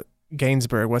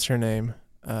Gainsbourg. What's her name?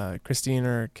 Christine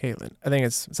or Caitlin? I think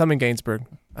it's something Gainsbourg.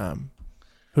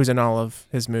 Who's in all of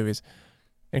his movies.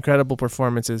 Incredible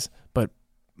performances, but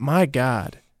my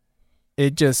God,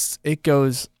 it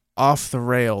goes off the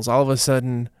rails. All of a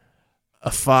sudden, a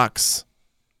fox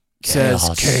says,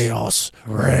 "Chaos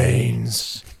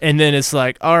reigns," and then it's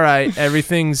like, all right,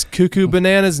 everything's cuckoo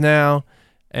bananas now,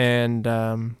 and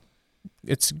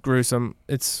it's gruesome.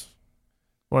 It's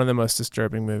one of the most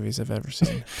disturbing movies I've ever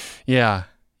seen. Yeah,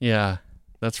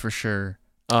 that's for sure.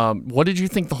 What did you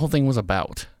think the whole thing was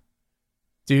about?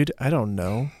 Dude, I don't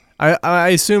know. I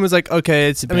assume it's like, okay,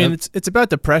 it's about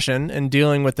depression and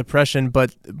dealing with depression,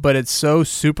 but it's so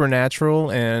supernatural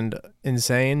and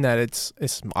insane that it's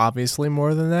obviously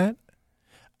more than that.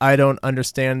 I don't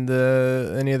understand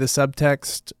any of the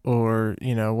subtext or,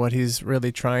 what he's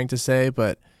really trying to say,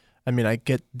 but I mean, I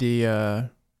get the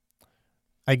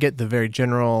very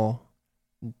general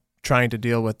trying to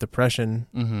deal with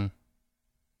depression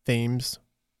themes.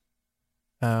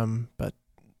 But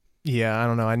yeah, I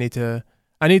don't know. I need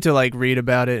to like read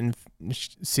about it and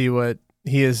see what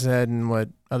he has said and what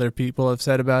other people have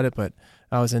said about it, but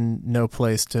I was in no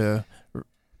place to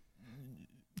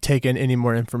take in any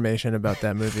more information about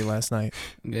that movie last night.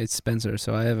 Okay, Spencer,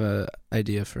 so I have a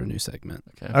idea for a new segment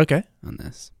Okay. on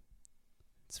this.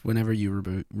 It's whenever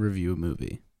you review a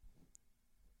movie.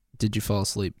 Did you fall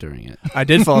asleep during it? I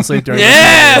did fall asleep during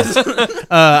Yes!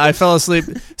 I fell asleep.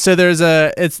 So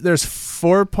there's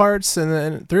 4 parts and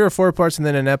then 3 or 4 parts and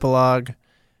then an epilogue.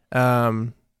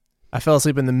 I fell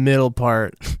asleep in the middle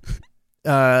part.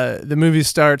 The movie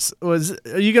starts.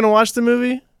 Are you gonna watch the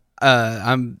movie?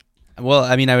 Well,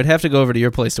 I mean, I would have to go over to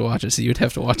your place to watch it, so you'd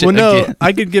have to watch it Well, no, again.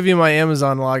 I could give you my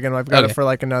Amazon login. I've got Okay. it for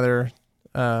like another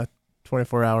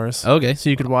 24 hours. Okay, So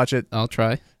you could watch it. I'll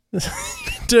try.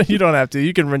 You don't have to.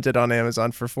 You can rent it on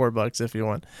Amazon for $4 if you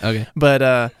want. Okay.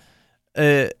 But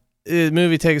the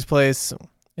movie takes place.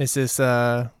 It's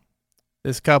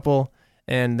this couple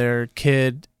and their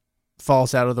kid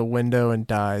falls out of the window and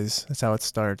dies. That's how it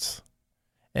starts.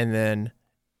 And then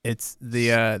it's the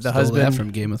Stole that husband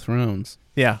from Game of Thrones.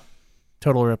 Yeah,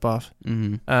 total ripoff.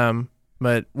 Mm-hmm.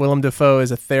 But Willem Dafoe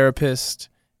is a therapist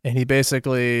and he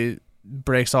basically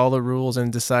breaks all the rules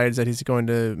and decides that he's going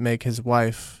to make his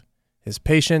wife his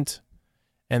patient,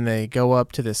 and they go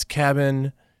up to this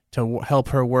cabin to help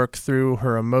her work through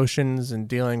her emotions and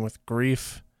dealing with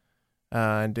grief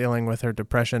and dealing with her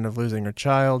depression of losing her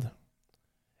child.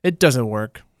 It doesn't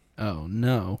work. Oh,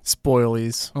 no.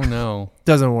 Spoilies. Oh no.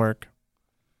 Doesn't work.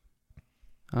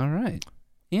 All right.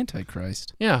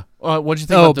 Antichrist. Yeah. What did you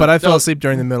think? Oh, about but I fell asleep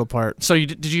during the middle part. So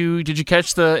did you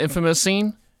catch the infamous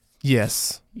scene?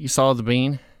 Yes. You saw the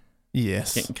bean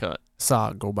Yes. getting cut.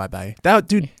 Saw it go bye-bye.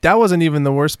 That wasn't even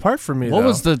the worst part for me, What though.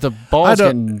 was the I balls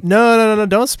don't, getting? no,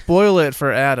 don't spoil it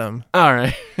for Adam. All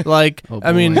right. Like, Oh,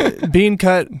 I mean, boy. bean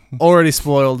cut already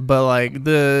spoiled, but like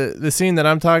the scene that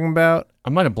I'm talking about, I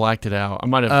might have blacked it out. I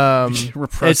might have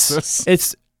repressed this.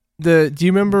 it's do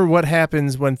you remember what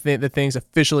happens when the things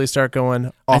officially start going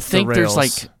off I the think rails? there's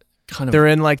like kind of. They're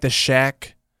in like the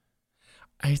shack.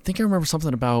 I think I remember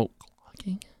something about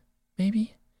clocking,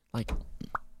 maybe like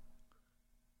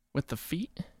with the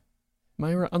feet. Am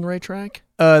I on the right track?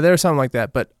 There's something like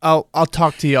that, but I'll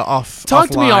talk to you offline. Talk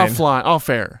to me offline. Off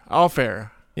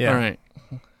air. Yeah. All right.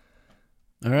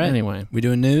 All right. Anyway, We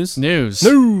doing news? news.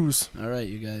 News. All right,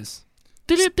 you guys.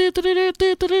 Box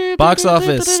Box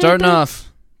office. Starting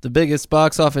off, the biggest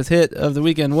box office hit of the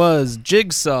weekend was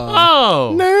Jigsaw.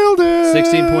 Oh. Nailed it.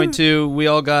 16.2. We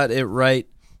all got it right.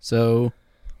 So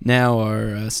now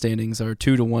our standings are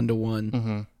 2-1 to 1.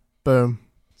 Mm-hmm. Boom.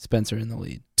 Spencer in the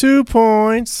lead. 2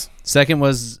 points Second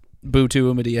was Boo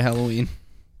 2 Medea Halloween.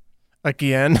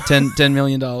 again. $10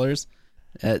 million.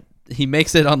 He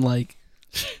makes it on like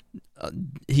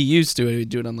he used to. He would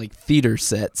do it on like theater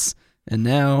sets, and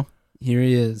now here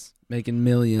he is making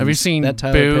millions. Have you seen that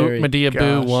Tyler Boo, Perry? Medea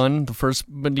Boo Gosh. 1, the first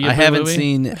Medea Boo I haven't movie?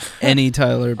 seen any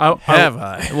Tyler. Have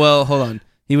I? Well, hold on.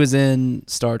 He was in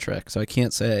Star Trek, so I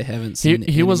can't say I haven't seen.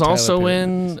 He any was Tyler also Perry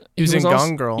in. movies. He was in also-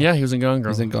 Gone Girl. Yeah, he was in Gone He Girl.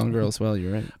 was in Gone Girl as well.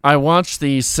 You're right. I watched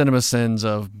the CinemaSins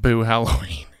of Boo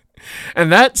Halloween,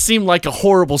 and that seemed like a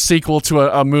horrible sequel to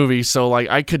a movie. So like,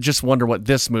 I could just wonder what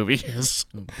this movie is.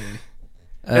 Oh, boy.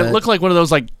 It looked like one of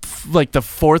those like the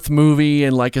fourth movie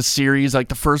in like a series. Like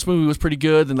the first movie was pretty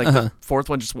good, and like the fourth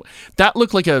one just that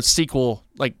looked like a sequel,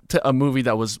 like to a movie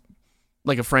that was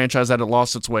like a franchise that had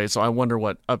lost its way. So I wonder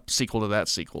what a sequel to that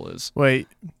sequel is. Wait,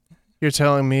 you're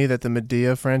telling me that the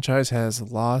Medea franchise has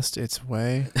lost its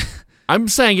way? I'm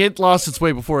saying it lost its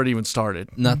way before it even started.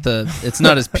 It's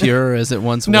not as pure as it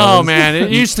once was. No, man,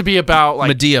 it used to be about like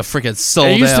Medea freaking sold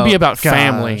out. it used to be about Gosh.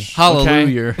 family. okay?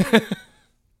 Hallelujah.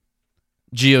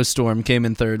 Geostorm came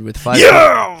in third with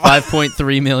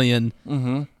 5.3 million.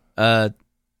 Mm-hmm.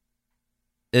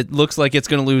 It looks like it's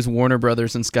going to lose Warner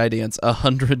Brothers and Skydance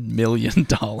 $100 million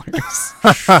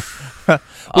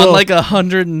on like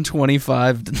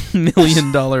 $125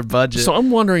 million budget. So I'm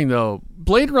wondering though,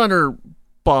 Blade Runner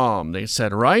bombed, they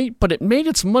said, right? But it made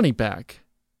its money back.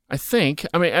 I think.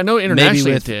 I mean, I know internationally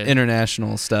Maybe it with did,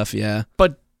 international stuff, yeah.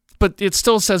 but it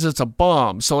still says it's a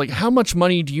bomb. So like, how much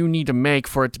money do you need to make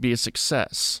for it to be a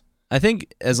success? I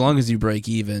think as long as you break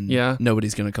even, Yeah.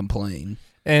 nobody's going to complain.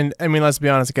 And I mean, let's be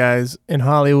honest, guys. In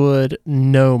Hollywood,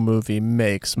 no movie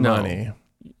makes No. money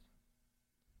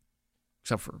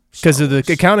Except for because Star of the Wars.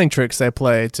 accounting tricks they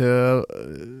play to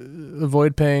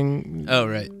avoid paying Oh,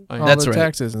 right. all That's the right.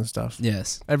 taxes and stuff.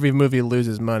 Yes. Every movie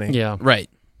loses money. Yeah. Right.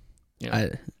 Yeah.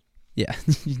 Yeah.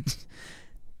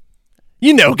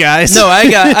 You know, guys. No,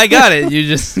 I got it. You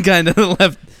just kind of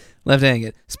left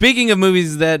hanging. Speaking of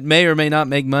movies that may or may not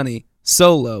make money,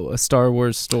 Solo, a Star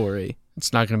Wars story.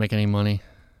 It's not going to make any money.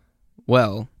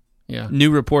 Well, Yeah. new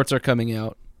reports are coming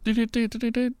out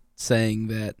Do-do-do-do-do-do. saying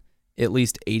that at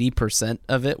least 80%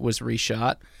 of it was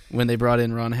reshot when they brought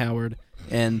in Ron Howard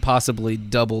and possibly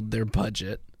doubled their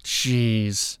budget.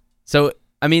 Jeez. So,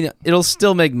 I mean, it'll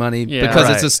still make money Yeah. because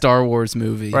it's Right. a Star Wars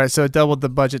movie. Right, so it doubled the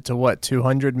budget to what,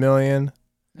 200 million?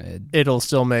 Uh, It'll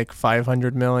still make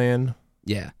 500 million.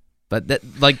 yeah. But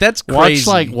that's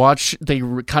crazy. Watch. They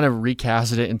kind of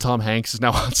recasted it, and Tom Hanks is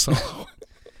now on Solo.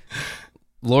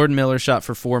 Lord Miller shot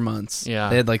for 4 months. Yeah.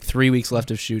 They had like 3 weeks left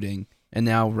of shooting, and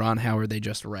now Ron Howard they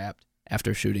just wrapped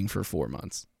after shooting for 4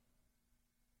 months.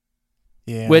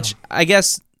 Yeah. Which I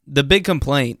guess the big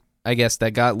complaint, I guess,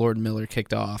 that got Lord Miller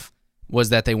kicked off was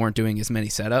that they weren't doing as many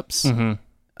setups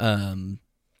Mm-hmm.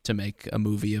 to make a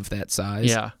movie of that size.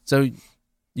 Yeah. So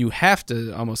you have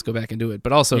to almost go back and do it.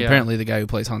 But also, Yeah. apparently, the guy who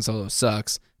plays Han Solo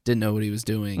sucks. Didn't know what he was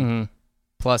doing. Mm-hmm.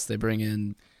 Plus, they bring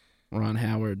in Ron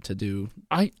Howard to do.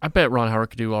 I bet Ron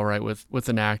Howard could do all right with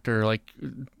an actor, like,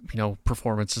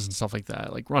 performances and stuff like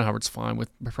that. Like, Ron Howard's fine with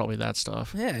probably that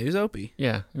stuff. Yeah, he was Opie.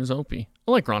 Yeah, he was Opie.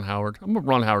 I like Ron Howard. I'm a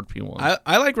Ron Howard P1.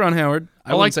 I like Ron Howard. I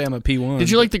wouldn't like- say I'm a P1. Did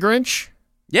you like The Grinch?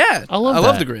 Yeah, I love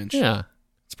love that. The Grinch. Yeah,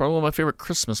 it's probably one of my favorite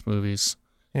Christmas movies.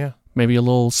 Yeah. Maybe a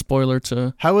little spoiler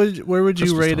to. Where would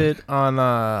you Christmas rate time.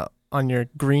 it on your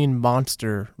Green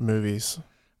Monster movies?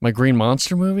 My Green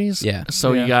Monster movies? Yeah.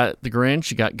 So Yeah. you got The Grinch,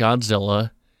 you got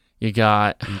Godzilla, you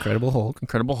got Incredible Hulk.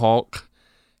 Incredible Hulk,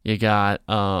 you got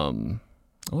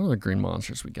what other green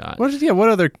monsters we got? What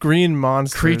other green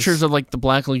monsters? Creatures of like the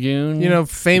Black Lagoon.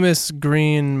 Famous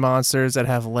green monsters that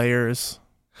have layers.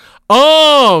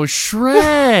 Oh,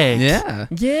 Shrek. Yeah.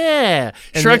 Yeah.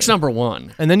 And Shrek's the- number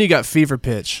 1. And then you got Fever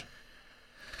Pitch,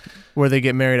 where they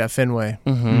get married at Fenway.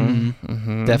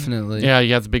 Definitely. Yeah, you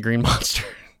got the big green monster.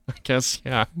 I guess,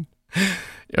 yeah.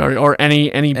 Or any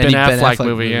Ben Ben Affleck, Affleck movie,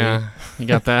 movie. yeah. You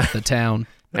got that. The Town.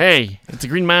 Hey, it's a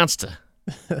green monster.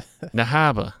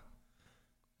 Nahaba.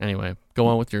 Anyway, go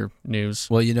on with your news.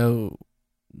 Well,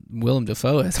 Willem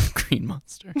Dafoe has a green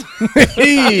monster.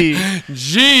 Hey,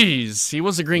 Jeez, he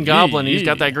was a green goblin. He's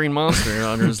got that green monster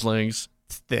under his legs.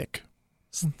 thick.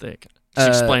 It's thick.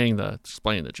 Just explaining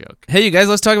the joke. Hey, you guys,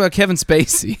 let's talk about Kevin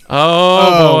Spacey.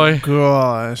 Oh, boy.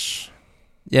 Gosh.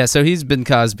 Yeah, so he's been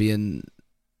Cosbying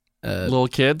Little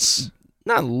kids,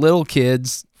 not little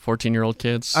kids. 14-year-old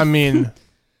kids. I mean,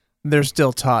 they're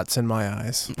still tots in my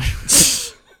eyes.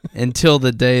 Until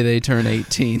the day they turn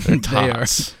 18. They are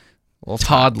Tots. Little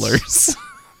toddlers.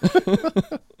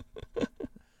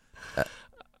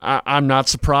 I'm not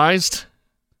surprised.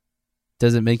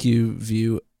 Does it make you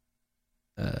view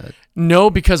No,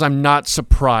 because I'm not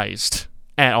surprised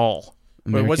at all.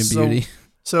 American what's Beauty?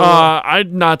 So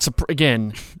I'm not surprised.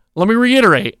 Again, let me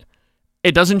reiterate.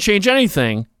 It doesn't change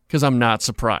anything because I'm not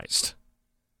surprised.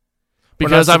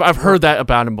 Because not I've heard that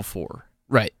about him before.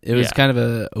 Right. It was Yeah. kind of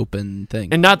a open thing.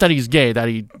 And not that he's gay, that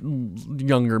he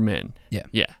younger men. Yeah.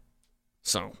 Yeah.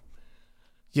 So.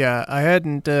 yeah,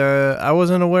 I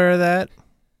wasn't aware of that.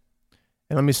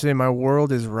 And let me say, my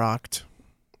world is rocked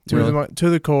Really? to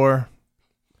the core.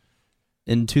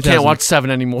 In 2000. Can't watch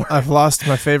 7 anymore. I've lost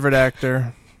my favorite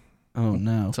actor. Oh,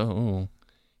 no. So, ooh.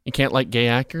 You can't like gay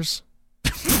actors?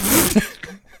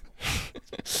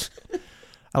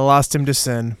 I lost him to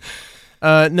sin.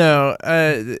 No,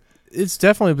 it's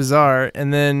definitely bizarre.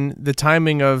 And then the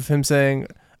timing of him saying,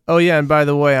 "Oh yeah, and by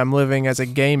the way, I'm living as a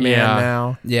gay man Yeah.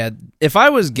 now." Yeah. If I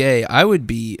was gay, I would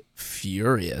be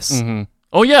furious. Mm-hmm.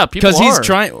 Oh, yeah, people Because he's are.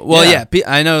 trying. Well, Yeah. yeah.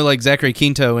 I know, like Zachary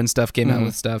Quinto and stuff came out Mhm.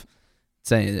 with stuff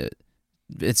saying it.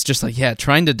 It's just like, yeah,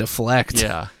 trying to deflect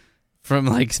Yeah. from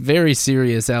like very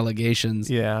serious allegations.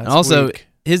 Yeah. And it's also, weak.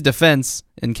 his defense,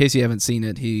 in case you haven't seen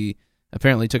it, he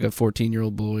apparently took a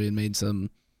 14-year-old boy and made some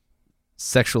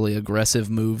sexually aggressive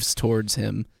moves towards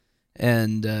him,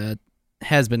 and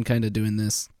has been kind of doing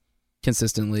this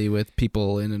consistently with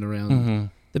people in and around Mm-hmm.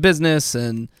 the business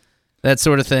and that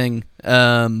sort of thing.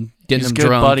 Getting He's them good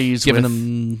drunk, buddies giving with-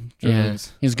 them Yeah.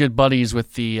 drugs. He's good buddies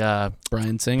with the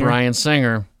Brian Singer. Bryan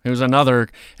Singer, who's another.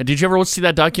 Did you ever see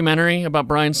that documentary about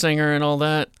Bryan Singer and all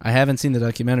that? I haven't seen the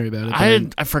documentary about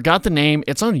it. I forgot the name.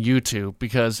 It's on YouTube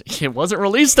because it wasn't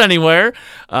released anywhere.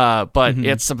 But Mhm.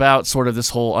 it's about sort of this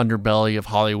whole underbelly of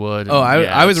Hollywood.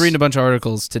 I was reading a bunch of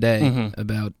articles today Mhm.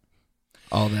 about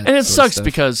all that. and it sort of sucks stuff.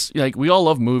 because like we all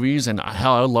love movies, and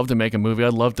hell, I would love to make a movie.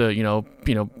 I'd love to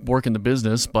work in the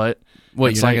business, but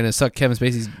What, it's you're like- not going to suck Kevin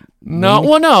Spacey's no, wing?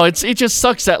 well, no, it just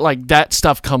sucks that like that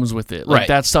stuff comes with it. Like Right.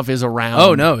 that stuff is around.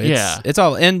 Oh no, it's, yeah, it's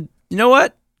all. And you know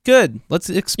what? Good. Let's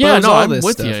expose yeah. No, all I'm this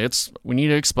with stuff. you. We need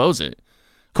to expose it.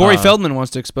 Corey Feldman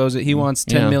wants to expose it. He wants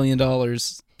 $10 yeah. million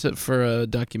for a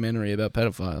documentary about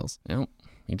pedophiles. Yep,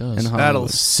 he does. And That'll Hollywood.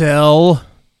 sell.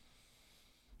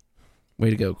 Way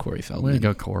to go, Corey Feldman. Way to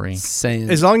go, Corey. Saying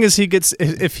As long as he gets,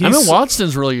 if Emma he's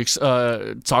Watson's really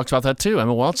talks about that too.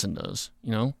 Emma Watson does.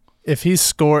 if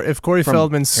Corey From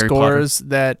Feldman Harry scores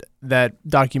that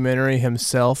documentary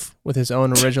himself with his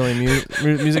own original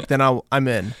music, then I'm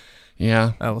in.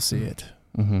 Yeah. I will see it.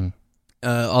 Mm-hmm.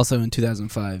 also in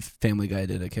 2005, Family Guy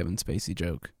did a Kevin Spacey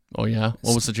joke. Oh yeah.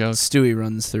 What was the joke? Stewie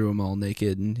runs through them all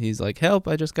naked, and he's like, "Help!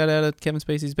 I just got out of Kevin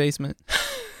Spacey's basement."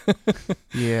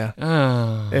 Yeah.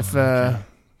 Oh,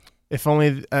 If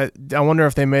only I wonder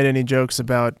if they made any jokes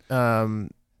about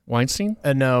Weinstein?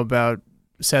 about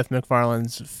Seth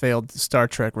MacFarlane's failed Star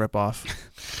Trek ripoff.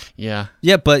 Yeah.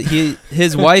 Yeah, but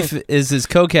his wife is his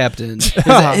co-captain,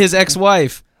 his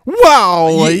ex-wife.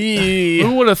 Wow.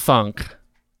 Who would have thunk?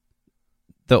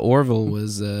 The Orville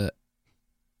was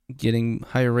getting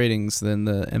higher ratings than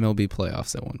the MLB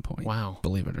playoffs at one point. Wow.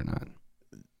 Believe it or not.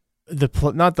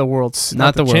 Not the World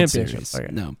Not the World Championship. Series. Okay.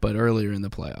 No, but earlier in the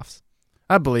playoffs.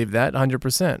 I believe that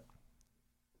 100%.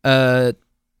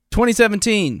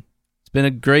 2017. It's been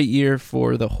a great year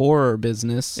for the horror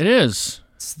business. It is.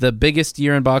 It's the biggest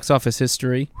year in box office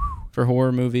history for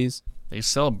horror movies. They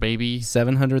sell, baby.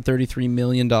 $733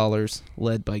 million,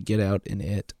 led by Get Out and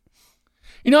It.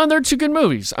 And they're two good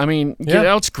movies. I mean, Get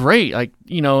Out's great. Like,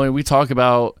 and we talk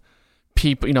about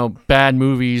people, bad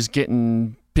movies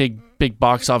getting big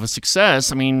box office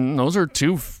success. I mean, those are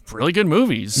two really good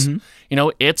movies. Mm-hmm.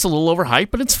 It's a little overhyped,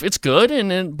 but it's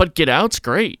good, but Get Out's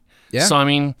great. Yeah. So I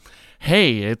mean,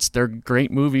 hey, they're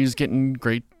great movies getting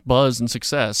great buzz and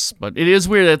success. But it is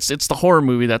weird. It's the horror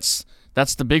movie that's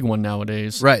the big one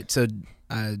nowadays. Right. So, do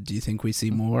you think we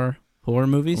see more horror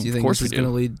movies? Do you think this is going to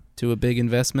lead to a big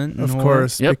investment in Of horror?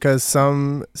 course, because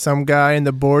some guy in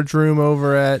the boardroom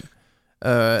over at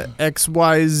XYZ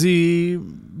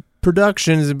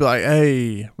Productions would be like,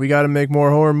 hey, we got to make more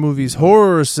horror movies.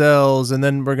 Horror sells, and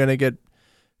then we're going to get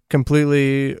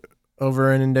completely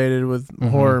over inundated with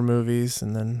horror movies,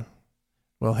 and then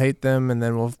we'll hate them, and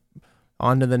then we'll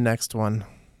on to the next one.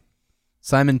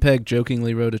 Simon Pegg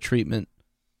jokingly wrote a treatment,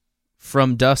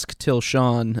 From Dusk Till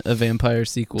Shaun, a vampire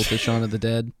sequel to Shaun of the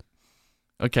Dead.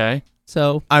 Okay.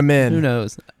 So I'm in. Who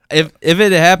knows? If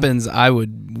it happens, I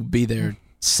would be there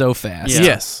so fast. Yeah.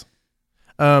 Yes.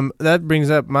 That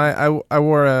brings up I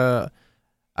wore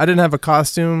I didn't have a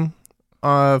costume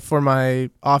for my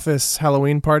office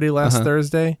Halloween party last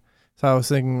Thursday. So I was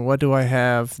thinking, what do I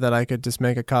have that I could just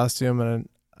make a costume? And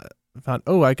I found,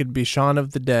 I could be Shaun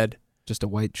of the Dead. Just a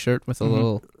white shirt with a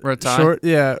little red tie. Short,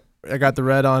 yeah. I got the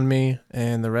red on me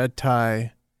and the red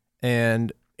tie,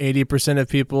 and 80% of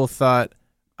people thought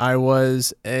I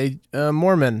was a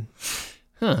Mormon.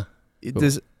 Huh.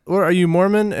 Or are you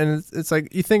Mormon? And it's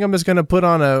like, you think I'm just gonna put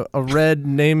on a red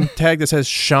name tag that says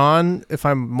Sean if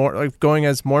I'm going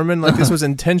as Mormon? Like this was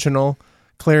intentional,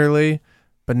 clearly,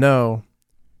 but no.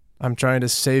 I'm trying to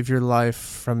save your life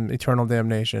from eternal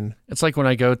damnation. It's like when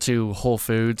I go to Whole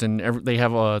Foods and they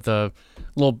have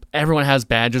everyone has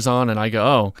badges on, and I go,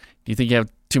 oh, do you think you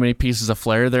have too many pieces of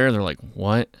flair there? And they're like,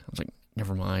 what? I was like,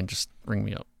 never mind, just ring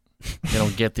me up. They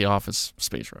don't get the Office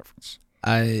Space reference.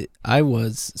 I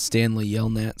was Stanley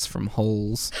Yelnats from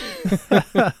Holes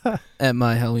at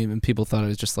my Halloween, and people thought I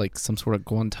was just like some sort of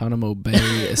Guantanamo Bay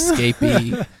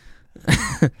escapee.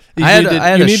 I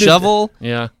had a shovel.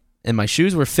 Yeah. And my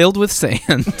shoes were filled with sand.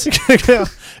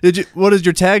 What did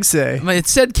your tag say? It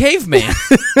said caveman.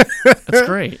 That's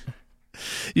great.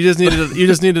 You just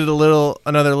needed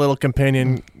another little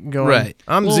companion going. Right.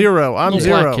 I'm zero.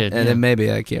 Black kid, and then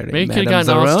maybe I carried maybe Madame could have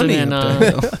gotten Austin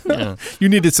Zeroni and You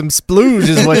needed some splooge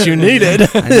is what you needed.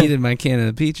 I needed my can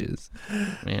of peaches.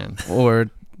 Man.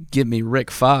 Or give me Rick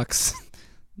Fox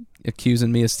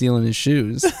accusing me of stealing his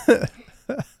shoes.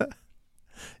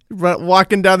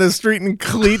 Walking down the street in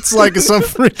cleats like some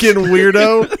freaking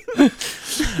weirdo.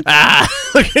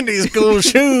 Look at these cool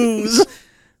shoes.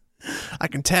 I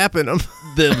can tap in them.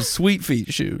 Them sweet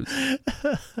feet shoes.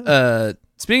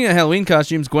 Speaking of Halloween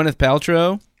costumes, Gwyneth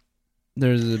Paltrow,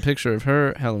 there's a picture of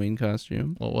her Halloween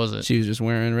costume. What was it? She was just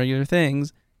wearing regular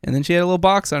things, and then she had a little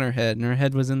box on her head, and her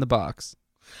head was in the box.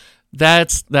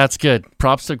 That's good.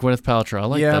 Props to Gwyneth Paltrow. I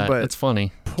like that. But it's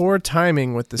funny. Poor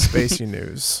timing with the Spacey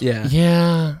news. Yeah.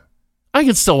 Yeah. I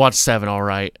can still watch Seven all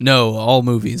right. No, all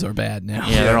movies are bad now.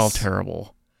 Yeah, they're all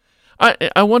terrible.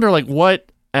 I wonder, like, what...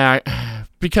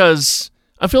 because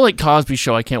I feel like Cosby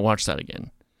Show, I can't watch that again.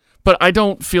 But I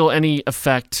don't feel any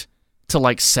effect to,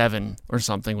 like, Seven or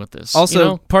something with this.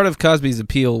 Also, part of Cosby's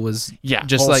appeal was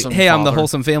just like, hey, I'm the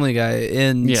wholesome family guy.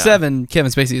 In Seven,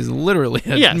 Kevin Spacey is literally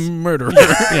a murderer.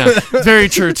 Yeah, very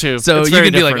true, too. So you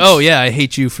can be like, oh, yeah, I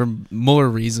hate you for more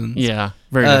reasons. Yeah,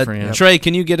 very different. Yeah. Trey,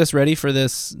 can you get us ready for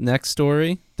this next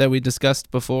story that we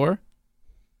discussed before?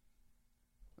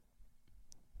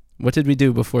 What did we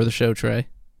do before the show, Trey?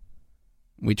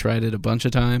 We tried it a bunch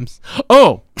of times.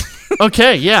 Oh,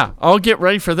 okay, yeah. I'll get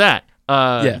ready for that.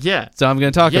 Yeah. So I'm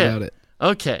going to talk about it.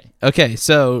 Okay,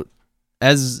 so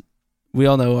as we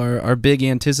all know, our big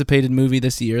anticipated movie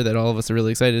this year that all of us are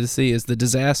really excited to see is The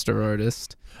Disaster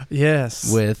Artist.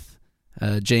 Yes. With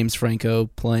James Franco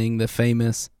playing the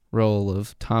famous role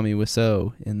of Tommy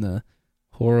Wiseau in the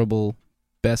horrible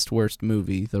best worst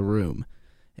movie, The Room.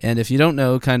 And if you don't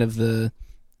know kind of the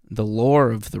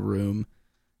lore of The Room,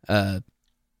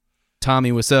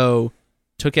 Tommy Wiseau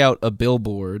took out a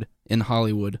billboard in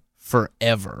Hollywood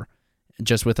forever,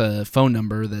 just with a phone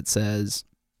number that says,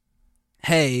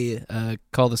 hey,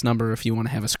 call this number if you want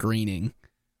to have a screening.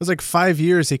 It was like 5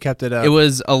 years he kept it up. It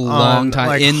was a long time.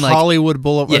 Like in Hollywood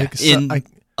Boulevard. Yeah, in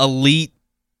elite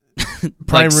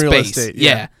prime like real space. estate.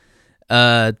 Yeah.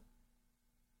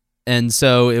 And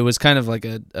so it was kind of like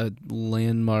a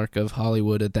landmark of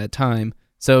Hollywood at that time.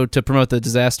 So to promote The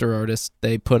Disaster Artist,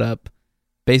 they put up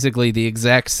basically the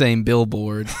exact same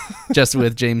billboard, just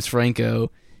with James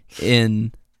Franco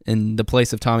in in the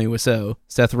place of Tommy Wiseau,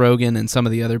 Seth Rogen and some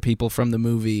of the other people from the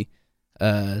movie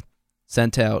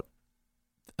sent out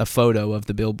a photo of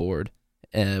the billboard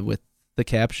with the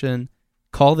caption,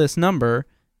 "Call this number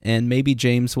and maybe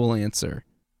James will answer."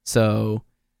 So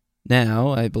now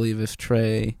I believe if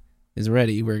Trey is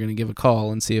ready, we're going to give a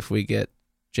call and see if we get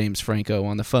James Franco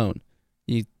on the phone.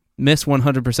 You miss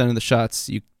 100% of the shots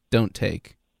you don't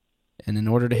take. And in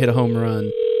order to hit a home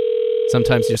run,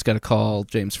 sometimes you just got to call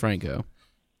James Franco.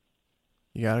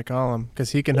 You got to call him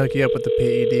because he can hook you up with the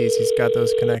PEDs. He's got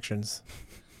those connections.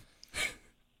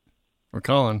 We're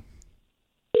calling.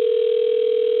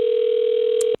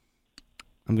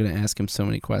 I'm going to ask him so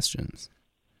many questions.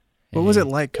 What was it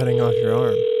like cutting off your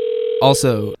arm?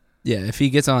 Also, yeah, if he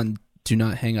gets on, do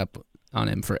not hang up on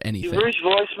him for anything. You've reached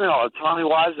voicemail of Tommy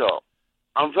Wiseau.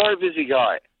 I'm a very busy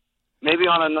guy. Maybe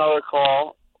on another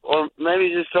call, or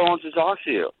maybe just don't want to talk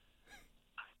to you.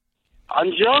 I'm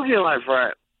joking, my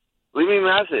friend. Leave me a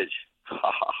message.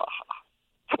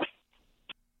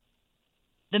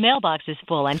 The mailbox is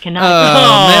full and cannot.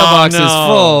 Mailbox no. is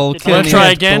full. Want to Can try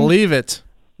you- again? Believe it.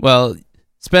 Well,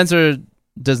 Spencer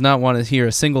does not want to hear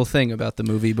a single thing about the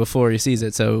movie before he sees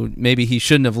it, so maybe he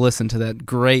shouldn't have listened to that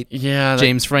great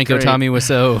James Franco, great. Tommy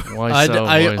Wiseau.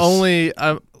 I only,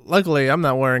 luckily, I'm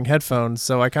not wearing headphones,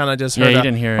 so I kind of just Yeah, heard you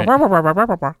didn't hear it.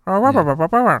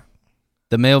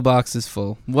 The mailbox is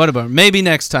full. What about maybe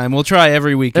next time? We'll try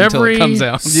every week until it comes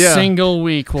out. Yeah. Single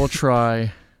week we'll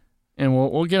try, and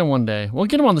we'll get him one day. We'll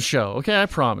get him on the show. Okay, I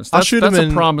promise. I'll That's, shoot that's him a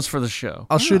in- promise for the show.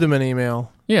 I'll shoot him an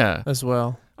email Yeah, as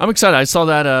well. I'm excited. I saw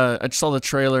that. I saw the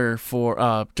trailer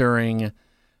for during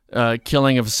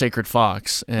Killing of a Sacred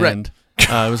Fox, and it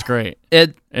was great.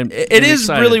 It And is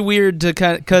excited. really weird to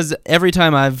kind of, because every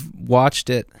time I've watched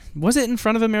it, was it in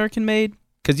front of American Made?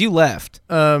 Because you left.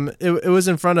 It was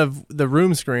in front of the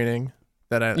room screening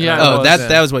that I. Yeah. I Oh, was in.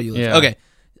 that was what you left. Yeah. Okay.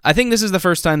 I think this is the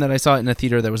first time that I saw it in a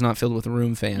theater that was not filled with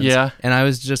Room fans. Yeah. And I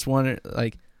was just wondering,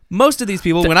 like, most of these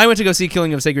people, when I went to go see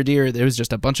Killing of a Sacred Deer, there was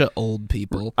just a bunch of old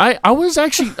people. I was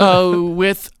actually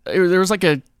with there was like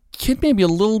a kid maybe a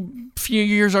little few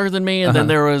years older than me, and then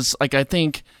there was like I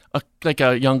think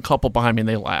a young couple behind me, and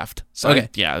they laughed. So Okay.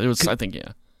 it was. I think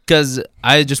yeah. Because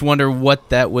I just wonder what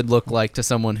that would look like to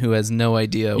someone who has no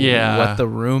idea Yeah. what the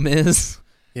Room is.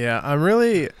 Yeah,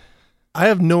 I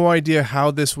have no idea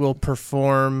how this will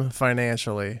perform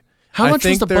financially. How much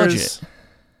was the budget?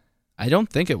 I don't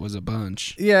think it was a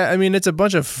bunch. Yeah, I mean, it's a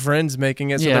bunch of friends making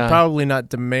it, so Yeah. they're probably not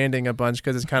demanding a bunch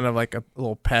because it's kind of like a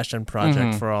little passion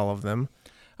project Mhm. for all of them.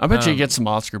 I bet you get some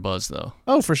Oscar buzz though.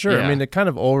 Oh, for sure. Yeah. I mean, it kind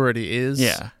of already is.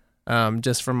 Yeah.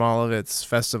 Just from all of its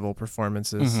festival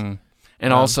performances. Mhm.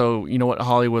 And also, you know what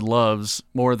Hollywood loves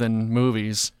more than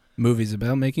movies? Movies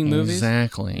about making movies?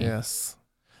 Exactly. Yes.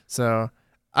 So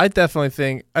I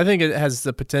think it has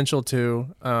the potential to,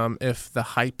 if the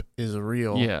hype is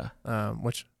real. Yeah.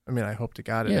 Which, I mean, I hope to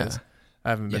God it Yeah. is. I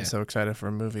haven't been Yeah. so excited for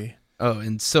a movie. Oh,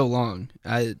 and so long.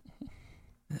 I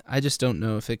just don't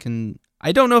know if it can.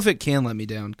 I don't know if it can let me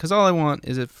down because all I want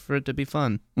is for it to be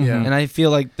fun. Yeah. Mhm. And I feel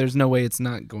like there's no way it's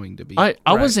not going to be. I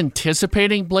was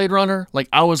anticipating Blade Runner. Like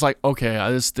I was like, okay,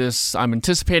 this I'm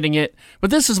anticipating it,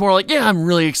 but this is more like, yeah, I'm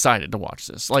really excited to watch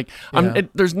this. Like, Yeah.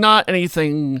 there's not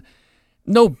anything,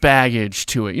 no baggage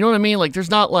to it. You know what I mean? Like, there's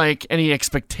not like any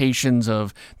expectations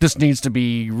of this needs to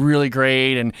be really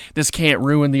great and this can't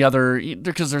ruin the other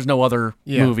because there's no other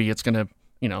Yeah. movie it's gonna,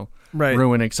 Right.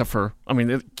 ruin except for. I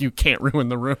mean, you can't ruin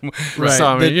the Room. Right. So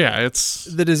I mean, The- it's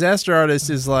The Disaster Artist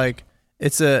is like,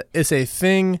 it's a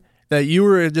thing that you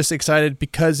were just excited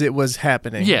because it was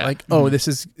happening. Yeah. Like, oh, this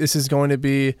is going to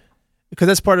be, because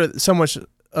that's part of so much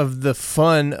of the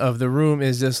fun of the Room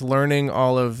is just learning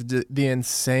all of the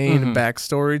insane Mhm.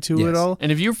 backstory to Yes. it all. And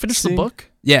have you finished the See? book?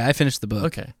 Yeah, I finished the book.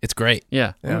 Okay. It's great.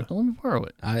 Yeah. Yeah. Let me borrow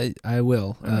it. I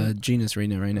will. Alright. Gina's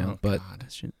reading it right now. Oh, but God.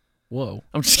 whoa.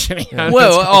 I'm just kidding.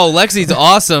 Whoa. Oh, Lexi's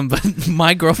awesome, but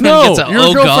my girlfriend No, gets a your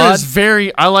oh girlfriend god. is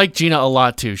very. I like Gina a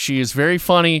lot too. She is very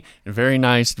funny and very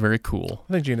nice, and very cool.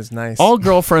 I think Gina's nice. All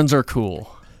girlfriends are cool.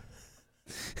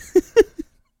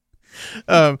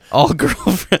 All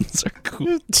girlfriends are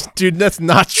cool. Dude, that's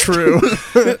not true.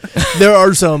 There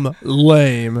are some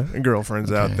lame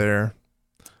girlfriends out Okay. there.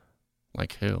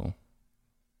 Like who?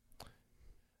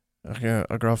 Okay,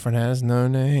 a girlfriend has no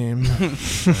name.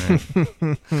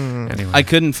 Anyway, I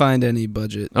couldn't find any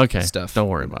budget okay. stuff. Don't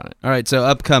worry about it. All right, so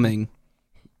upcoming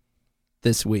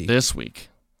this week. This week,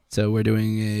 So we're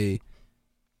doing a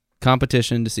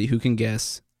competition to see who can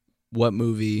guess what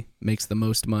movie makes the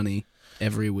most money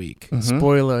every week. Mhm.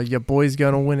 Spoiler, your boy's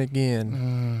gonna win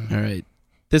again. All right.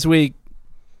 This week,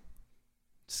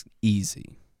 it's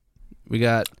easy. We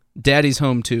got Daddy's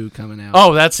Home 2 coming out.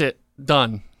 Oh, that's it.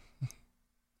 Done.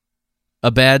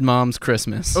 A Bad Mom's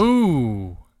Christmas.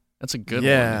 Ooh, that's a good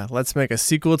Yeah, let's make a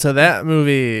sequel to that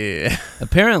movie.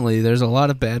 Apparently, there's a lot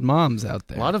of bad moms out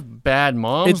there. one. A lot of bad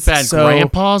moms, It's bad so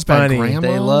grandpas, bad funny.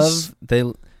 grandmas.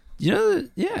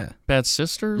 Yeah. bad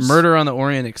sisters. Murder on the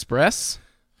Orient Express.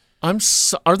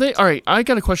 Are they all right? I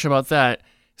got a question about that.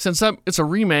 Since it's a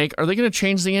remake, are they going to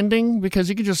change the ending? Because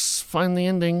you could just find the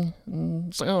ending. And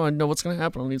it's like, oh, I know what's going to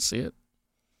happen. I need to see it.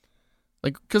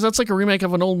 Like, because that's like a remake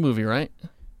of an old movie, right?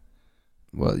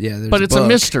 Well, yeah, there's But it's a book.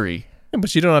 mystery.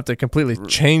 But you don't have to completely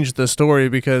change the story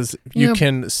because you Yeah,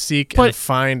 can seek but- and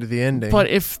find the ending. But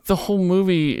if the whole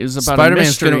movie is about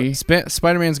Spider-Man's a mystery,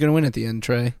 Spider-Man's gonna win at the end,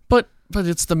 Trey. but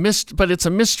it's but it's a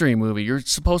mystery movie. You're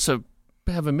supposed to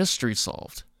have a mystery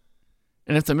solved.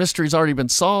 And if the mystery's already been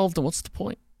solved, then what's the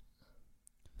point?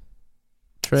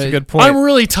 That's Trey. a good point. I'm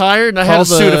really tired and I had Call a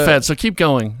Sudafed, the- so keep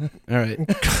going. All right.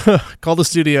 Call the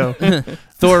studio.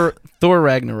 Thor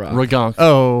Ragnarok. Ragonk.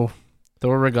 Oh,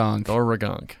 Thor Ragnarok Or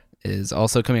Ragonk. is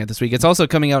also coming out this week. It's also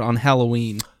coming out on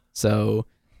Halloween. So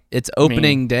its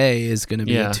opening day is going to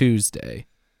be yeah. a Tuesday.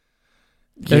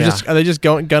 are they just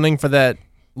gunning for that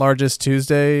largest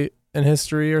Tuesday in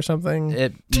history or something?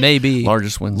 It may be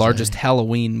Largest Wednesday. largest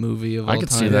Halloween movie of all I could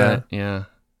time. see that. Yeah.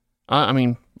 I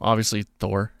mean, obviously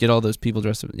Thor. Get all those people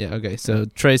dressed up. Yeah, okay. So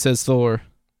Trey says Thor.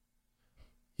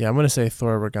 Yeah, I'm gonna say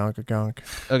Thor Ragonk.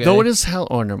 Okay. Though it is hell.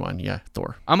 Oh, never mind. Yeah,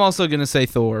 Thor. I'm also going to say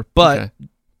Thor, but Okay.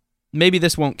 maybe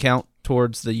this won't count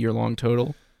towards the year-long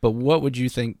total. But what would you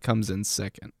think comes in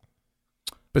second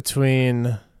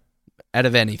Between out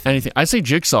of anything? Anything. I say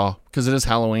Jigsaw because it is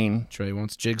Halloween. Trey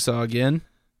wants Jigsaw again.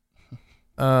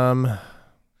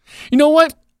 You know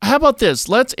what? How about this?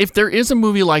 If there is a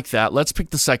movie like that, let's pick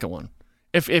the second one.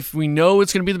 If we know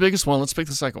it's going to be the biggest one, let's pick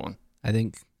the second one. I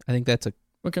think that's a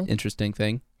Okay. interesting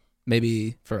thing.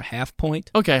 Maybe for a half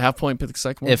point. Okay, half point. Pick the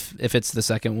second one. If it's the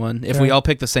second one. If Okay. we all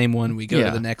pick the same one, we go Yeah.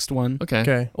 to the next one. Okay.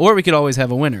 okay, Or we could always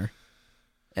have a winner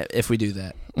if we do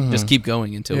that. Mhm. Just keep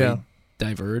going until Yeah. we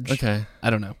diverge. Okay. I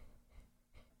don't know.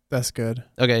 that's good.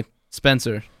 Okay,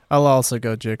 Spencer, I'll also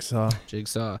go Jigsaw.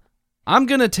 Jigsaw. I'm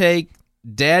going to take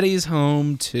Daddy's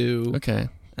Home 2, Okay.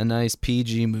 a nice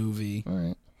PG movie All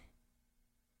right.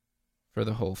 for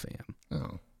the whole fam.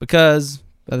 Oh. Because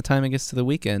by the time it gets to the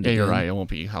weekend, Yeah, you're again, right. It won't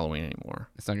be Halloween anymore.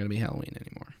 it's not going to be Halloween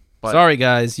anymore. But- Sorry,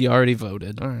 guys. You already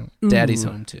voted. All right. Daddy's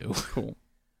Ooh. Home 2. Cool.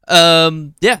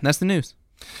 Yeah, that's the news.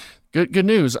 Good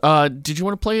news. Did you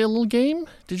want to play a little game?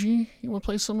 Did you want to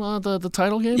play some the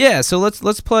title game? Yeah, so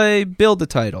let's play Build the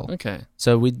Title. Okay.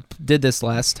 So we did this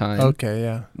last time. Okay,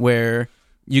 yeah. Where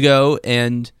you go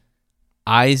and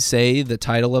I say the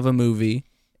title of a movie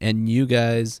and you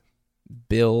guys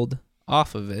build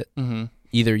off of it, Mm-hmm.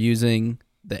 either using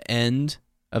the end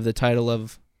of the title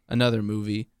of another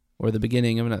movie or the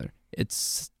beginning of another.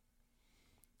 It's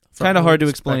kind of hard to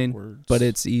explain, but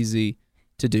it's easy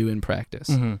to do in practice.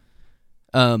 Mm-hmm.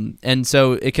 And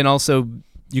so you can also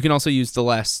use the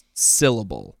last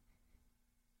syllable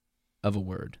of a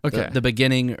word. Okay. The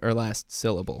beginning or last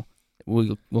syllable.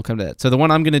 We'll come to that. So the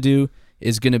one I'm going to do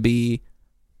is going to be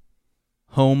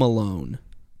Home Alone.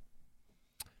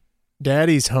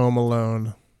 Daddy's Home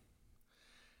Alone.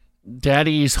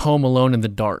 Daddy's Home Alone in the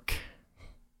Dark.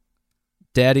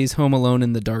 Daddy's Home Alone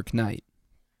in the Dark Night.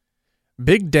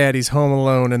 Big Daddy's Home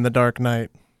Alone in the Dark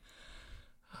Night.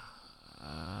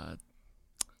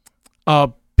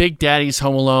 Big Daddy's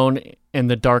Home Alone in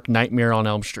the Dark Nightmare on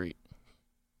Elm Street.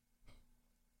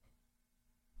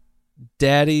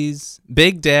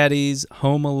 Big Daddy's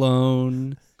Home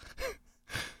Alone.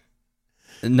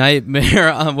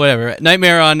 Nightmare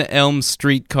on Elm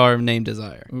Street Car Named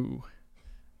Desire. Ooh.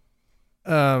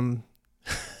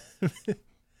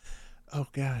 Oh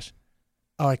gosh.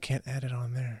 Oh, I can't add it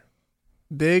on there.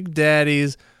 Big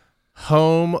Daddy's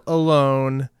Home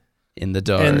Alone In the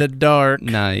Dark in the Dark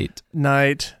Night.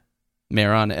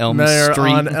 Nightmare on Elm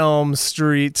Street. on Elm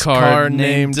Street. Car named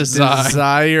named Desire.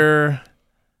 Desire.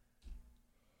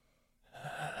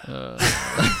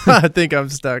 I think I'm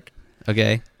stuck.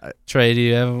 Okay. Trey, do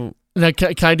you have... Now,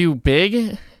 can I do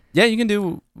big? Yeah, you can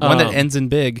do one that ends in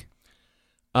big.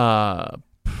 Oh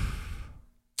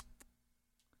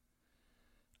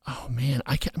man,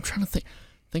 I'm trying to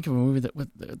think of a movie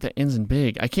that ends in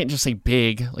big. I can't just say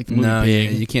big like the movie No,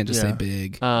 Big. yeah, you can't just say Yeah.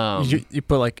 big. You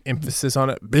put like emphasis on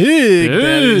it. Big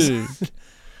Daddy's. Big.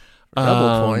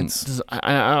 Double points.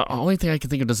 Only thing I can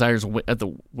think of Desire is at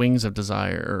the Wings of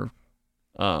Desire.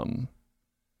 Oh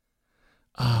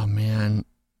man,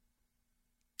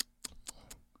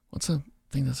 what's a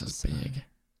thing that says big?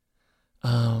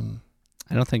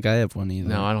 I don't think I have one either.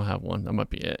 No, I don't have one. That might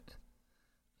be it.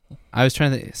 I was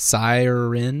trying to think.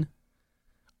 Siren.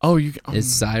 Oh, you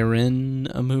Is Siren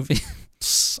a movie?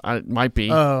 It might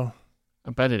be. Oh,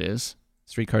 I bet it is.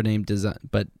 Streetcar named Desire,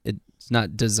 but it's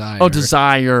not Desire. Oh,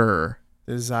 Desire.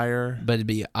 Desire. But it'd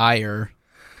be Ire.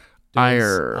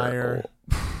 Ire.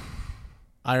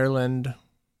 Ireland.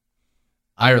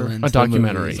 Ireland. A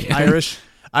documentary. The movie.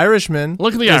 Irishman.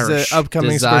 Look at the is Irish. an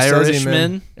upcoming Scorsese.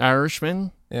 Irishman.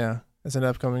 Irishman. Yeah, it's an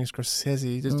upcoming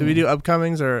Scorsese. Do we do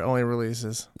upcomings or only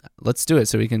releases? Let's do it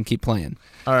so we can keep playing.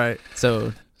 All right.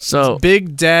 So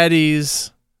Big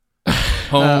Daddy's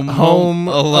Home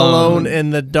Alone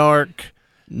in the Dark.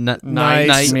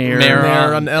 Nightmare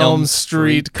on Elm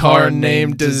Street. Car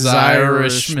named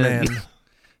Desirishman.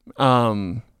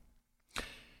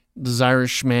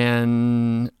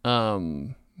 Desirishman.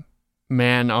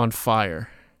 Man on Fire.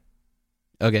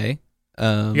 Okay.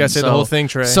 You gotta say the whole thing,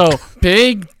 Trey. So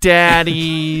Big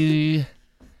Daddy.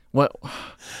 What?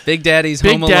 Big Daddy's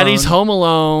Big Home Daddy's Alone.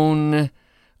 Home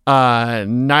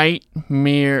Alone.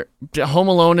 Nightmare. Home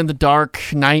Alone in the Dark.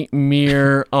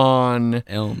 Nightmare on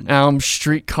Elm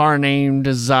Street. Car named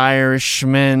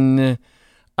Desirishman.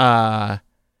 What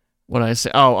did I say?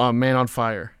 Oh, Man on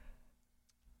Fire.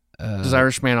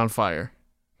 Desirous Man on Fire.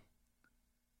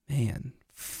 Man,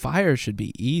 fire should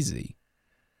be easy.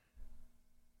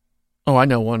 Oh, I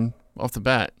know one off the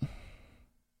bat.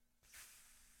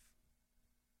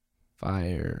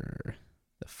 Fire.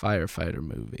 The firefighter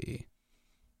movie.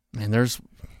 Man,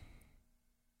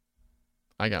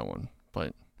 I got one,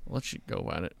 but I'll let you go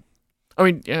at it. I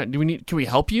mean, yeah, can we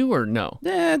help you or no?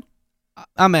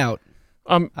 I'm out.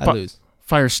 I lose.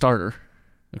 Firestarter.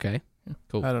 Okay.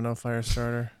 Cool. I don't know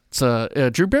Firestarter.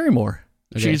 It's Drew Barrymore.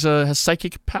 Okay. She's has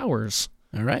psychic powers.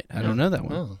 All right. I don't know that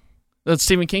one. Oh. That's a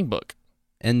Stephen King book.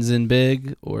 Ends in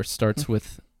big or starts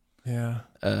with Yeah.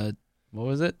 what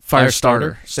was it?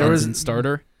 Firestarter. Starts in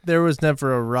starter. There was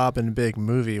never a Robin Big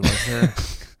movie, was there?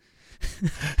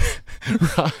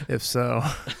 If so,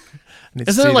 I need to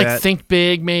Isn't there see like that. Think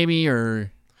Big maybe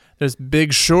or There's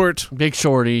Big Short, Big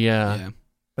Shorty? Yeah.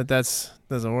 but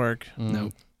doesn't work.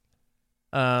 Nope.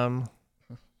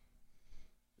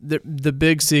 The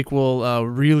big sequel,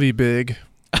 Really Big.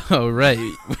 Oh right.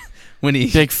 When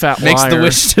he Big Fat makes the Liar.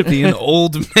 wish to be an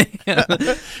old man.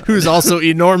 Who's also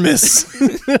enormous.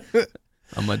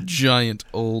 I'm a giant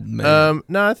old man.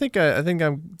 No, I think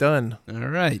I'm done. All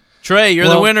right. Trey, you're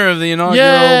the winner of the inaugural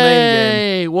main game.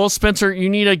 Yay! Well, Spencer, you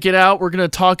need to get out. We're going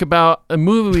to talk about a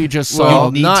movie we just saw.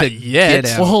 You need not to yet.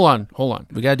 get out. Well, hold on.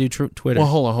 We got to do Twitter. Well,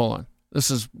 hold on. This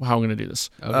is how I'm going to do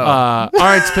this. Okay. All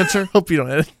right, Spencer. Hope you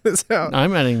don't edit this out.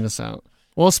 I'm editing this out.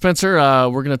 Well, Spencer,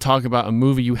 we're going to talk about a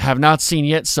movie you have not seen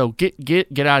yet, so get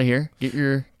out of here.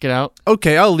 Get out.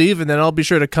 Okay, I'll leave and then I'll be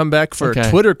sure to come back for Okay.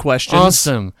 Twitter questions.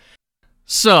 Awesome.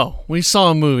 So, we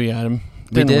saw a movie, Adam.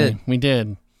 Didn't we? We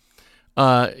did.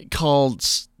 Called...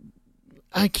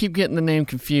 I keep getting the name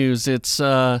confused. It's...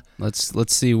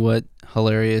 Let's see what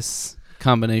hilarious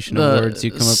combination of words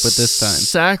you come up with this time.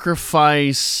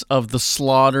 Sacrifice of the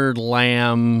Slaughtered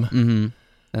Lamb, Mm-hmm.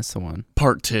 That's the one.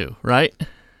 Part 2, right?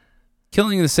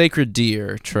 Killing the Sacred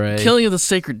Deer, Trey. Killing of the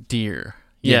Sacred Deer.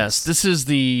 Yes. Yes, this is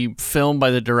the film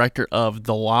by the director of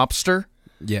The Lobster.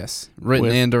 Yes. Written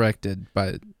With- and directed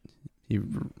by... He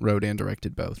wrote and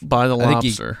directed both. By The I think he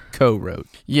Lobster. co-wrote.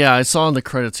 Yeah, I saw in the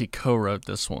credits he co-wrote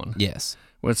this one Yes.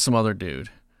 with some other dude.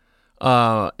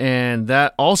 And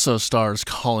that also stars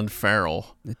Colin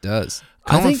Farrell. It does.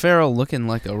 I Colin think- Farrell looking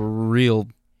like a real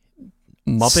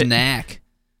Muppet. snack.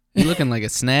 He's looking like a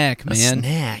snack, A man.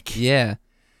 snack. Yeah.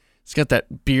 He's got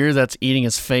that beard that's eating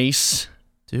his face.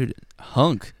 Dude,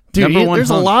 hunk. Dude, Number one there's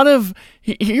hunk. a lot of...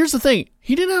 Here's the thing.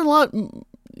 He didn't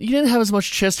have as much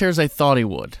chest hair as I thought he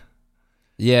would.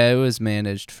 Yeah, it was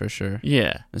managed for sure.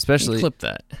 Yeah. Especially, Clip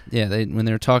that. yeah, when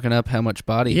they were talking up how much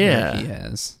body hair he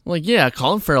has. Like, yeah,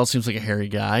 Colin Farrell seems like a hairy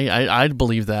guy. I'd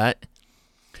believe that.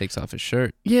 Takes off his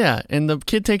shirt. Yeah, and the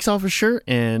kid takes off his shirt,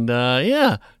 and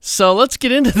yeah. So let's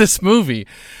get into this movie.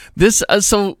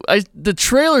 The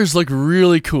trailers look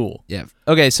really cool. Yeah.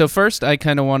 Okay, so first I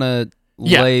kind of want to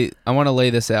lay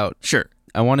this out. Sure.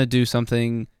 I want to do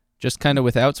something just kind of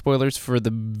without spoilers for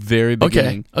the very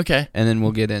beginning. Okay. And then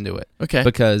we'll get into it. Okay.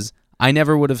 Because I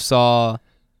never would have saw...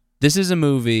 This is a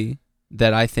movie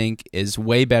that I think is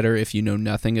way better if you know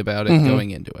nothing about it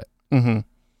going into it. Mm-hmm.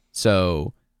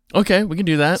 So... Okay, we can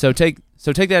do that. So take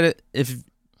that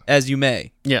as you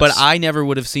may. Yes. But I never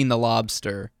would have seen The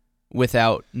Lobster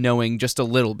without knowing just a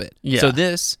little bit. Yeah. So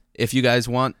this, if you guys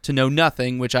want to know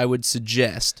nothing, which I would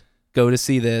suggest, go to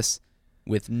see this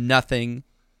with nothing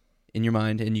in your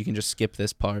mind, and you can just skip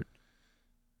this part.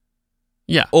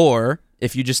 Yeah. Or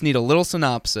if you just need a little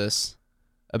synopsis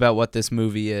about what this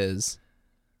movie is.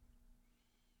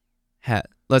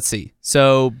 Let's see.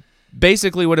 So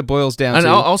basically what it boils down And to.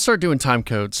 I'll start doing time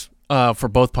codes for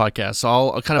both podcasts. So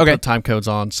I'll kind of Okay. put time codes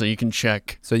on so you can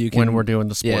check so you can when we're doing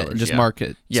the spoilers. Yeah, just mark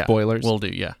it Yeah, spoilers. We'll do,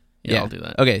 yeah. Yeah, I'll do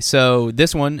that. Okay, so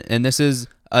this one, and this is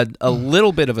a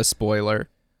little bit of a spoiler.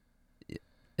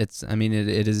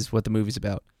 It is what the movie's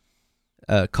about.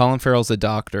 Colin Farrell's a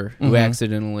doctor who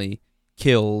accidentally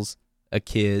kills a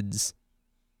kid's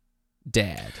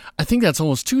dad. I think that's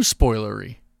almost too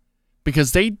spoilery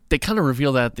because they kind of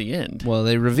reveal that at the end. Well,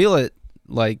 they reveal it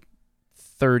like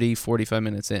 30, 45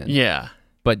 minutes in. Yeah.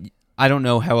 But I don't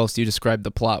know how else you describe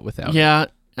the plot without it. Yeah.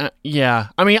 Yeah.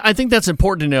 I mean, I think that's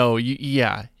important to know.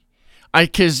 Yeah.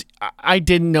 Because I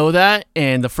didn't know that,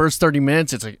 and the first 30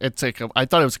 minutes, I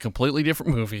thought it was a completely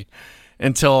different movie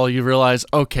until you realize,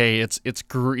 okay, it's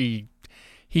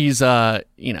he's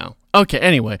okay.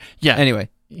 Anyway, yeah. Anyway,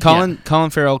 Colin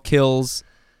Farrell kills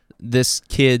this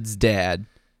kid's dad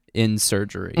in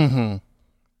surgery. Mm-hmm.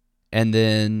 And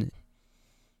then,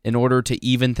 in order to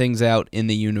even things out in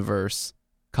the universe,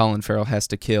 Colin Farrell has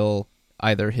to kill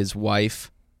either his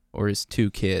wife or his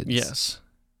 2 kids. Yes.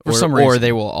 For some reason. Or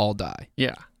they will all die.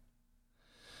 Yeah.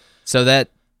 So that's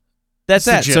the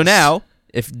that. So gist. now,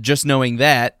 if just knowing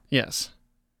that, Yes.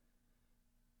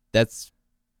 that's,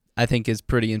 I think, is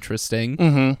pretty interesting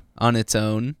Mm-hmm. on its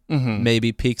own. Mm-hmm.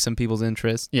 Maybe pique some people's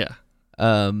interest. Yeah.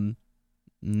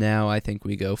 Now I think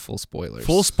we go full spoilers.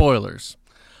 Full spoilers.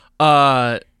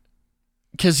 Because,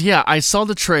 yeah, I saw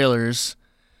the trailers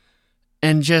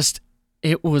and just,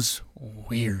 it was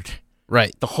weird.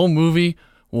 Right. The whole movie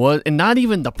was, and not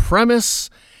even the premise,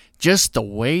 just the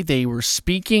way they were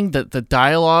speaking, the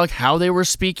dialogue, how they were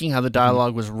speaking, how the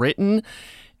dialogue was written.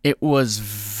 It was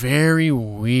very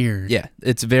weird. Yeah,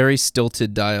 it's very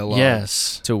stilted dialogue.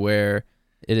 Yes. To where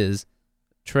it is,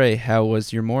 Trey, how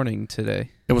was your morning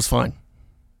today? It was fine.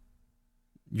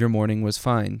 Your morning was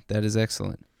fine. That is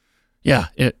excellent. Yeah,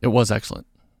 it was excellent.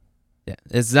 Yeah.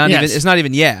 It's not Yes. even it's not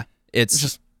even yeah. It's It's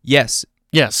just, yes.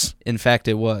 yes. In fact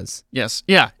it was. Yes.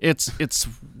 Yeah, it's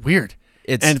weird.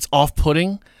 It's And it's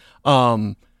off-putting.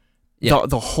 Yeah.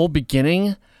 The whole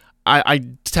beginning, I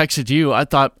texted you. I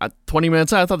thought 20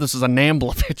 minutes out, I thought this was a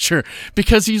NAMBLA picture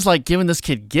because he's like giving this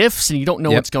kid gifts and you don't know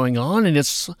Yep. what's going on, and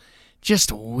it's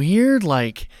just weird.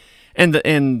 Like, and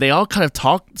they all kind of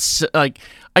talk like,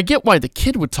 I get why the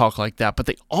kid would talk like that, but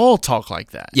they all talk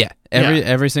like that. yeah.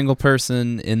 Every single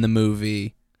person in the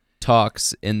movie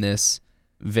talks in this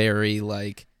very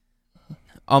like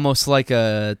almost like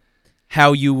a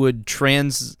how you would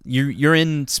you're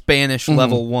in Spanish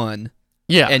level 1.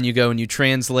 Yeah. And you go and you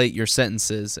translate your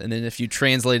sentences, and then if you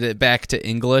translate it back to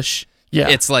English, Yeah.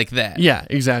 it's like that. Yeah,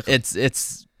 exactly.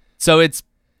 It's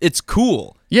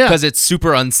cool. Yeah. Because it's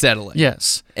super unsettling.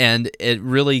 Yes. And it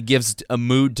really gives a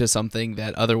mood to something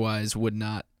that otherwise would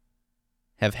not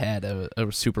have had a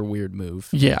super weird move.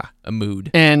 Yeah. A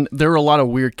mood. And there were a lot of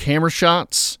weird camera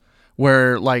shots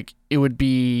where like it would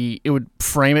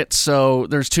frame it so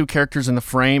there's 2 characters in the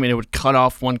frame and it would cut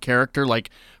off one character like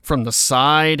from the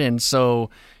side, and so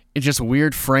it's just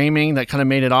weird framing that kind of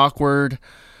made it awkward.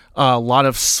 A lot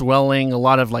of swelling, a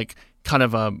lot of like kind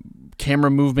of a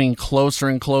camera moving closer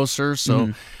and closer,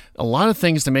 so a lot of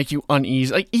things to make you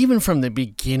uneasy. Like even from the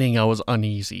beginning I was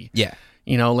uneasy. Yeah.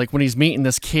 You know, like when he's meeting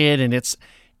this kid and it's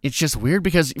just weird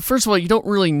because first of all, you don't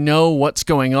really know what's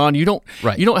going on. You don't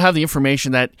have the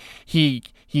information that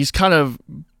he's kind of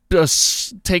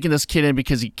just taking this kid in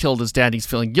because he killed his dad. He's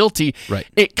feeling guilty. Right.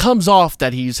 It comes off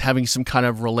that he's having some kind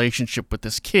of relationship with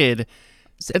this kid.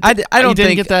 I don't didn't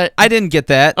think get that. I didn't get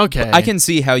that. Okay. I can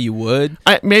see how you would.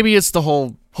 Maybe it's the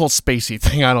whole spacey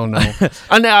thing. I don't know.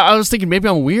 I was thinking maybe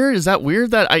I'm weird. Is that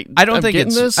weird that I'm think getting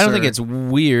it's this? I don't think it's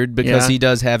weird because Yeah. he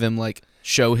does have him like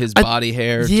show his body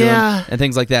hair to yeah. him and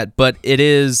things like that. But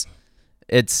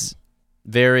it's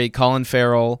very Colin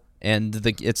Farrell, and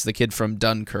it's the kid from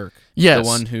Dunkirk. Yes. The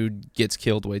one who gets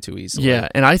killed way too easily. Yeah,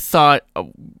 and I thought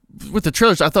with the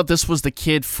trailers, I thought this was the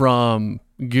kid from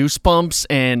Goosebumps,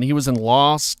 and he was in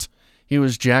Lost. He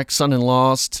was Jack's son in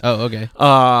Lost. Oh, okay.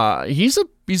 He's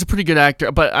a pretty good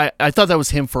actor, but I thought that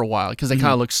was him for a while because they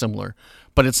kind of look similar,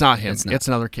 but it's not him. It's not. It's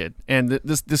another kid, and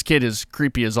this kid is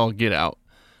creepy as all get out.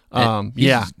 He's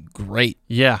Yeah, great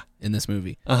yeah, in this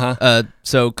movie. uh-huh.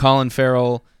 So Colin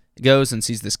Farrell goes and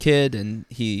sees this kid, and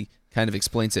he kind of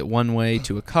explains it one way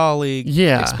to a colleague.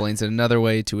 Yeah. Explains it another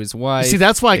way to his wife. See,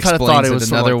 that's why I kind of thought it was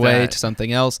sort of another like way that. to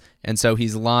something else, and so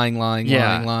he's lying,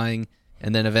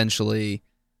 and then eventually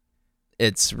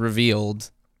it's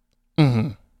revealed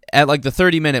at like the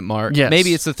 30-minute mark. Yes.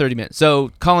 Maybe it's the 30-minute.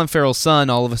 So Colin Farrell's son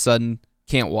all of a sudden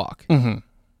can't walk,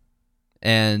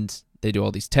 and they do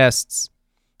all these tests.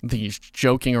 I think he's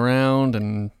joking around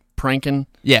and pranking.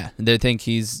 Yeah, they think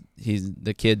he's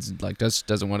the kid's like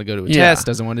doesn't want to go to a Yeah. test,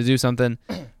 doesn't want to do something,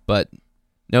 but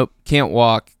nope, can't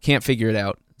walk, can't figure it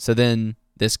out. So then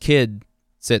this kid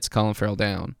sits Colin Farrell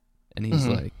down, and he's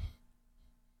Mhm. like,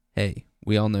 "Hey,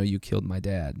 we all know you killed my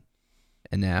dad,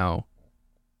 and now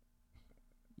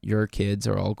your kids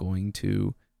are all going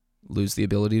to lose the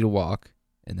ability to walk,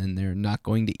 and then they're not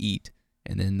going to eat,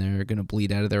 and then they're going to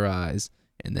bleed out of their eyes,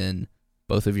 and then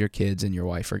both of your kids and your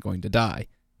wife are going to die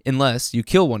unless you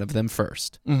kill one of them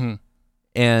first." Mm-hmm.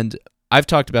 And I've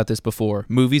talked about this before.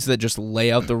 Movies that just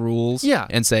lay out the rules Yeah.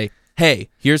 and say, "Hey,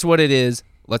 here's what it is.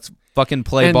 Let's fucking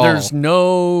play And ball." there's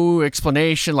no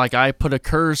explanation like I put a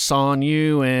curse on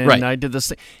you and Right. I did this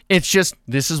thing. It's just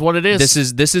this is what it is. This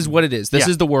is what it is. This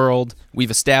Yeah. is the world.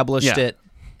 We've established Yeah. it,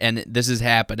 and this is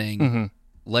happening. Mm-hmm.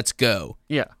 Let's go.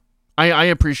 Yeah. I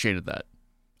appreciated that.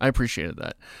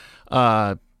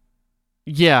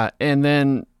 Yeah, and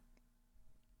then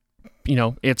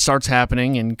it starts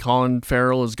happening and Colin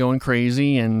Farrell is going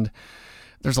crazy and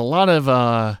there's a lot of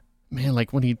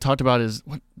like when he talked about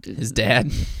His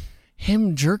dad.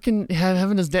 him jerking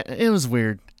having his dad, it was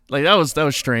weird. Like that was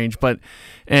strange,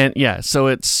 so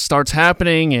it starts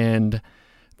happening and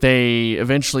they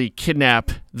eventually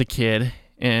kidnap the kid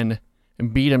and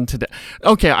beat him to death.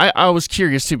 Okay, I was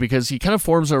curious too because he kind of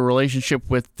forms a relationship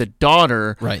with the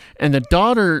daughter. Right. And the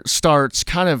daughter starts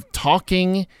kind of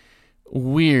talking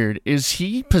weird. Is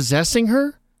he possessing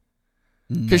her?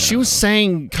 Because she was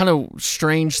saying kind of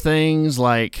strange things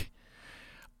like,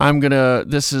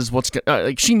 this is what's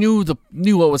like she knew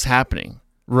what was happening.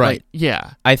 Right. Like,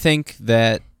 yeah. I think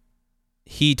that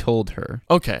he told her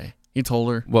Okay. He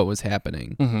told her. what was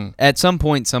happening. Mm-hmm. At some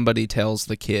point, somebody tells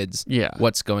the kids Yeah.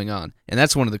 what's going on, and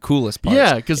that's one of the coolest parts.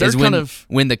 Yeah, 'cause they're is when, kind of-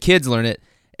 when the kids learn it.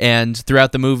 And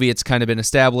throughout the movie, it's kind of been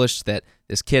established that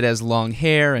this kid has long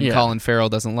hair, and Yeah. Colin Farrell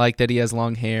doesn't like that he has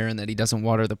long hair, and that he doesn't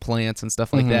water the plants and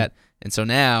stuff like Mhm. that. And so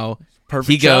now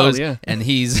Perfect he goes child, yeah. and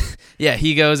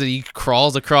he goes and he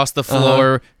crawls across the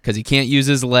floor because he can't use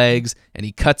his legs, and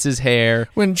he cuts his hair.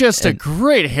 When just a And-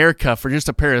 great haircut for just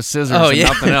a pair of scissors Oh and yeah,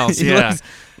 nothing else. He Yeah.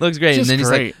 looks great. Just and then he's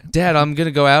great. like, "Dad, I'm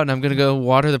gonna go out and I'm gonna go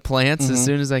water the plants as Mhm.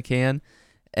 soon as I can,"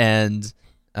 and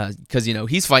because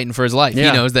he's fighting for his life.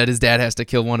 Yeah. He knows that his dad has to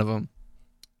kill one of them.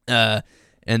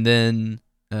 And then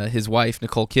his wife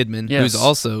Nicole Kidman, Yes. who's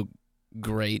also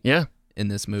great Yeah. in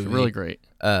this movie, Really great.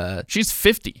 Uh, She's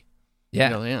 50.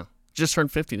 yeah, Yeah. Just turned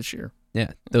 50 this year.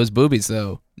 yeah. Those boobies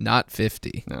though, not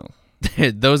 50. No.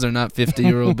 Those are not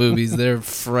 50-year-old boobies. They're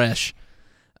fresh.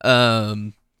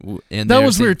 And That they're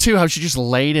was see- weird too. How she just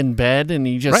laid in bed and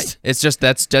he just Right. It's just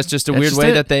that's just a That's weird just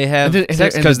way it. that they have and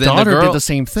sex his because then daughter the girl did the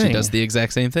same thing. She does the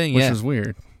exact same thing. which Yeah, was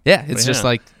weird. yeah. It's just Yeah.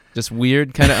 like just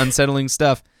weird, kind of unsettling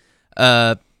stuff.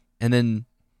 And then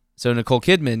so Nicole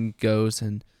Kidman goes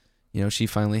and she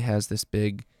finally has this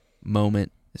big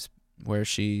moment where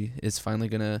she is finally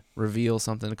gonna reveal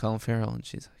something to Colin Farrell, and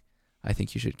she's like, "I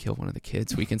think you should kill one of the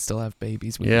kids. We can still have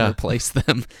babies. We Yeah. can replace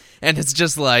them." And it's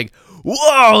just like,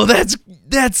 whoa, that's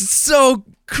so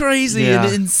crazy Yeah.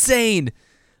 and insane.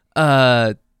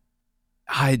 I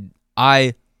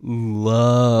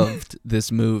loved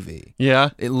this movie. Yeah.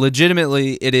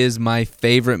 Legitimately, it is my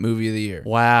favorite movie of the year.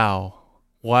 Wow.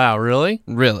 Really?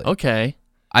 Really. Okay.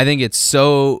 I think it's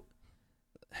so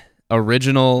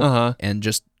original Uh-huh. and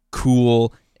just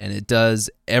cool, and it does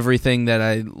everything that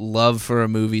I love for a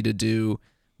movie to do,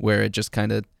 where it just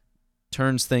kind of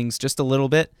turns things just a little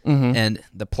bit, Mm-hmm. and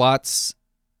the plot's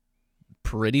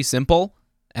pretty simple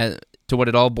to what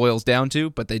it all boils down to,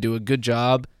 but they do a good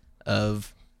job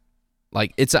of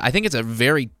like I think it's a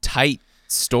very tight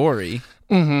story.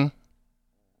 Mm-hmm.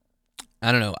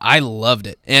 I don't know. I loved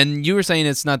it. And you were saying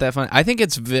it's not that fun. I think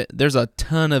there's a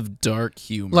ton of dark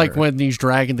humor. Like when he's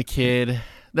dragging the kid.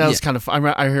 That was Yeah. kind of fun.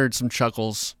 I heard some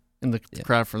chuckles in the Yeah.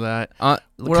 crowd for that. kind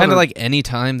What of other- like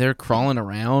anytime they're crawling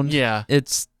around. Yeah.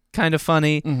 It's kind of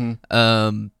funny.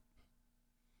 Mm-hmm.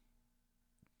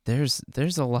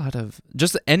 There's a lot of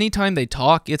just anytime they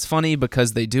talk, it's funny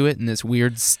because they do it in this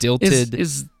weird stilted.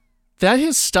 Is that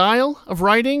his style of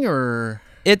writing or?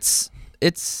 It's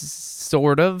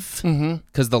sort of Mm-hmm.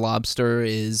 because The Lobster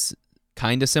is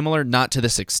kind of similar, not to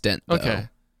this extent though. Okay.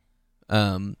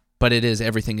 But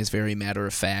everything is very matter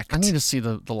of fact. I need to see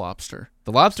the Lobster.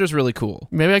 The Lobster's really cool.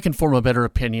 Maybe I can form a better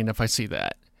opinion if I see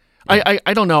that. Yeah.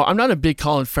 I don't know. I'm not a big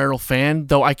Colin Farrell fan,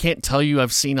 though I can't tell you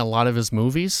I've seen a lot of his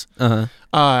movies.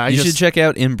 Uh-huh. You should check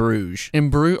out In Bruges. In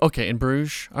Bruges. Okay, In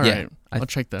Bruges. All Yeah, right. I'll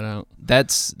check that out.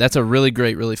 That's a really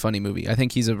great, really funny movie. I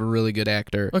think he's a really good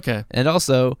actor. Okay. And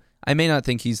also, I may not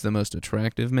think he's the most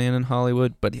attractive man in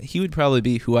Hollywood, but he would probably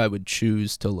be who I would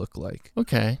choose to look like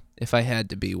Okay. if I had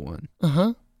to be one.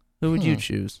 Uh-huh. Who would you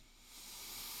choose?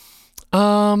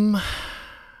 If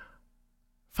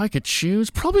I could choose,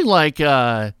 probably like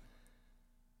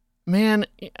man,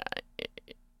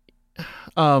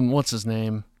 what's his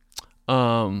name?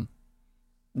 Deadpool,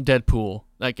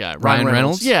 that guy, Ryan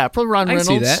Reynolds? Yeah, probably Ryan I can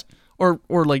Reynolds. see that. Or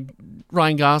like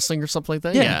Ryan Gosling or something like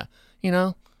that. Yeah.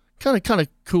 Yeah. Kind of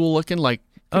cool looking, like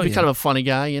could be kind of a funny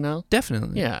guy,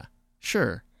 Definitely. Yeah.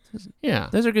 Sure. Yeah.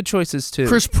 Those are good choices too.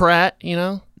 Chris Pratt,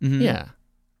 Mhm. Yeah.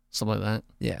 Something like that.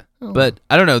 Yeah. Oh. But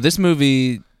I don't know. This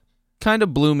movie kind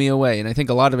of blew me away, and I think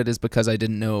a lot of it is because I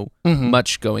didn't know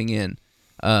much going in.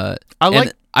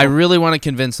 I really want to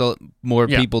convince more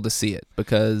people to see it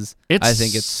because I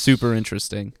think it's super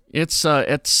interesting. It's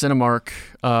at Cinemark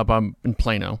in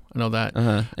Plano. I know that.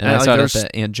 And I saw it at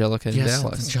the Angelica in Yes,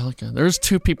 Dallas. Angelica. There's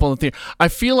 2 people in the theater. I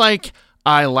feel like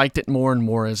I liked it more and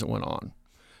more as it went on,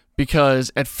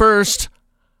 because at first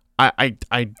I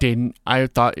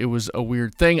thought it was a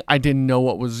weird thing. I didn't know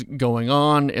what was going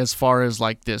on as far as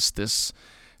like this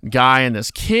guy and this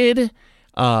kid.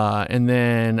 And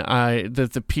then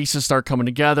the pieces start coming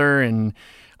together, and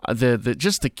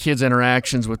the kids'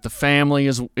 interactions with the family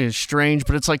is strange,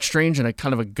 but it's like strange in a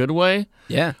kind of a good way.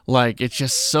 Yeah. Like it's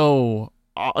just so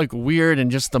like weird, and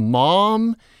just the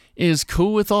mom is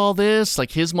cool with all this,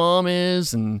 like his mom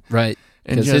is, and right.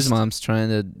 Because his mom's trying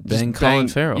to bang Colin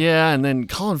Farrell. Yeah, and then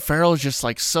Colin Farrell is just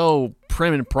like so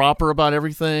prim and proper about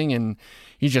everything, and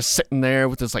he's just sitting there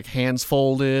with his like hands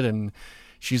folded, and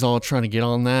she's all trying to get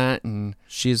on that, and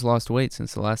she's lost weight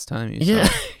since the last time you saw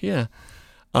her. Yeah.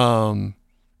 I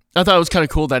thought it was kind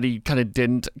of cool that he kind of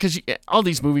didn't, because all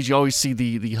these movies you always see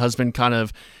the husband kind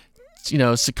of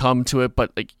succumb to it,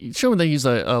 but like showing that he's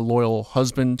a loyal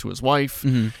husband to his wife,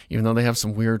 even though they have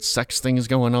some weird sex things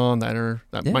going on that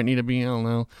might need to be, I don't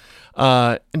know.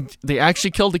 And they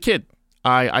actually killed the kid.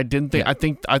 I didn't think.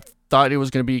 I thought it was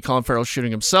going to be Colin Farrell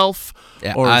shooting himself.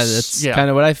 Yeah, that's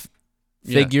kind of what I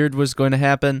figured was going to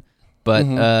happen,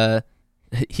 but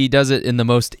he does it in the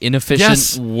most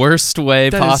inefficient, worst way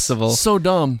possible. So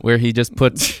dumb. Where he just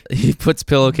puts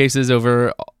pillowcases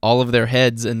over all of their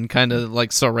heads and kind of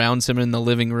like surrounds him in the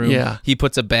living room. Yeah. He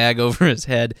puts a bag over his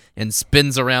head and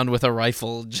spins around with a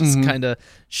rifle, just kind of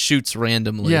shoots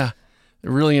randomly. Yeah,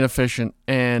 really inefficient,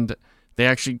 and they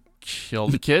actually kill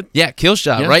the kid. Yeah, kill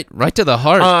shot, right to the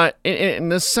heart. And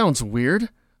this sounds weird,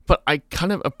 but I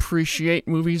kind of appreciate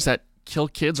movies that kill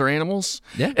kids or animals.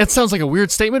 Yeah, it sounds like a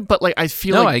weird statement, but like I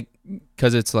feel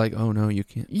because it's like, oh no, you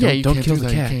can't. Yeah, you don't can't kill do the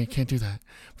that. cat. You can't do that.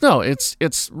 No, it's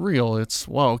real. It's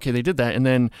wow. Okay, they did that, and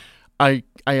then I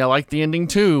like the ending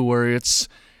too, where it's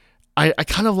I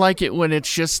kind of like it when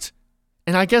it's just,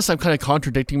 and I guess I'm kind of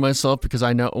contradicting myself because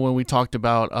I know when we talked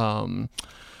about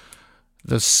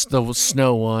the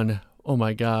snow one. Oh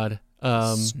my god.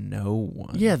 Snow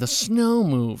one. Yeah, the snow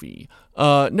movie.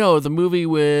 No, the movie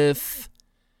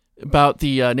about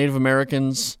the Native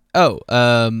Americans. Oh,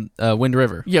 Wind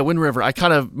River. Yeah, Wind River.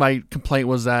 My complaint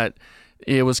was that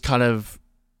it was kind of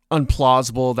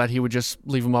unplausible that he would just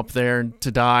leave him up there to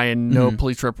die and no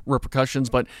police repercussions.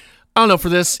 But I don't know, for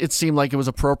this, it seemed like it was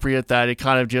appropriate that it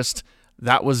kind of just,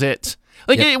 that was it.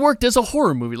 Like it worked as a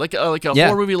horror movie, like a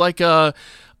horror movie, like a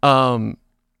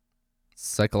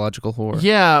psychological horror.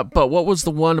 Yeah, but what was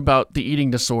the one about the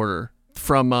eating disorder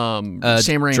from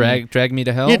Sam Raimi? Drag Me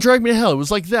to Hell? Yeah, Drag Me to Hell. It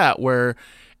was like that, where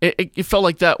it felt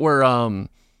like that, where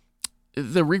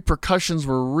the repercussions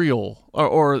were real,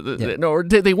 or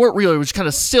they weren't real. It was kind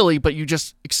of silly, but you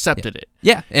just accepted it.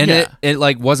 Yeah, and it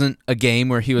like wasn't a game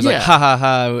where he was like, ha ha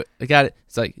ha, I got it.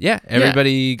 It's like,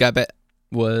 everybody got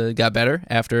better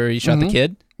after he shot the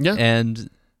kid. Yeah, and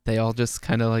they all just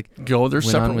kind of like go their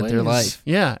separate ways. Their life.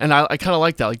 Yeah, and I kind of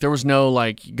like that. Like there was no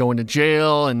like going to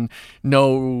jail, and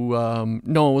no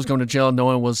one was going to jail. No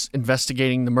one was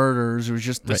investigating the murders. It was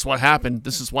just this is what happened.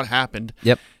 This is what happened.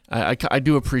 Yep. I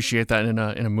do appreciate that in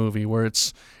a movie where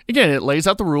it's, again, it lays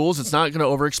out the rules. It's not going to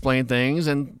over-explain things,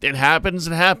 and it happens,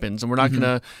 and we're not going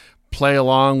to play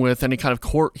along with any kind of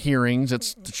court hearings.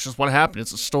 It's just what happened.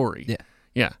 It's a story. Yeah.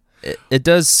 Yeah. It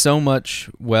does so much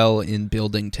well in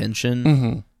building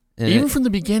tension. Even from the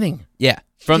beginning. Yeah.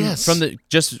 From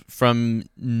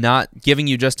not giving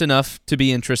you just enough to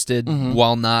be interested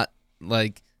while not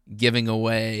like giving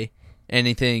away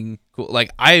anything cool.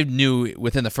 Like I knew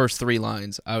within the first 3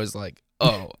 lines, I was like,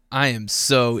 oh, I am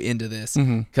so into this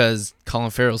because Colin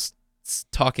Farrell's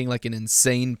talking like an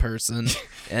insane person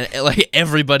and like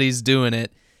everybody's doing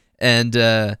it. And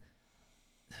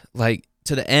like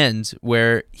to the end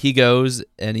where he goes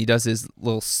and he does his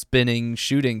little spinning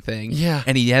shooting thing. Yeah.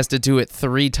 And he has to do it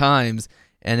 3 times.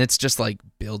 and it's just like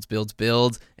builds,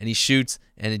 and he shoots,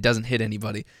 and it doesn't hit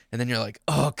anybody. And then you're like,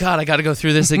 oh, God, I got to go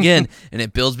through this again. And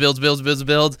it builds,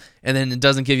 and then it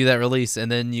doesn't give you that release.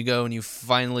 And then you go and you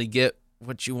finally get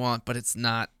what you want, but it's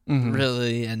not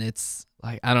really, and it's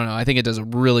like, I don't know. I think it does a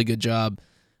really good job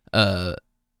of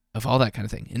all that kind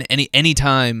of thing. And any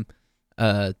time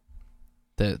the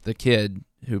kid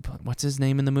who, what's his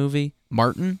name in the movie?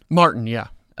 Martin, yeah.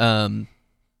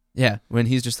 Yeah, when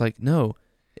he's just like, no,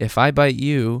 if I bite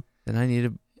you, then I need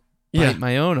to bite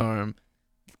my own arm.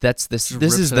 This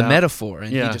is the metaphor,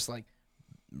 and he just like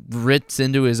rips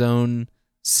into his own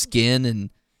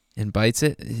skin and bites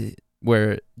it.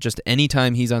 Where just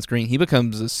anytime he's on screen, he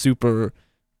becomes a super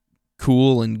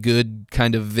cool and good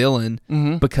kind of villain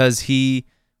because he,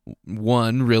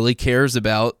 one, really cares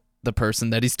about the person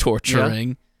that he's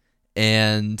torturing.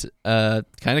 And kind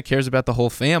of cares about the whole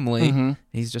family.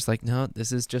 He's just like, no,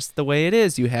 this is just the way it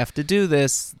is. You have to do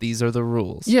this. These are the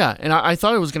rules. Yeah, and I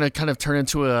thought it was going to kind of turn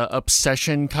into a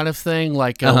obsession kind of thing,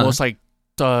 like almost like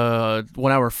 1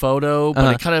 Hour Photo,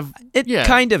 but it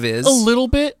kind of is. A little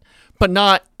bit, but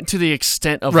not to the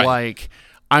extent of like,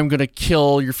 I'm going to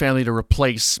kill your family to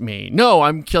replace me. No,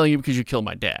 I'm killing you because you killed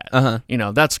my dad. You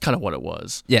know, that's kind of what it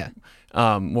was. Yeah.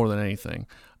 More than anything.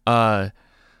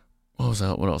 What was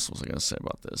that? What else was I going to say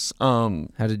about this? How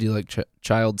did you like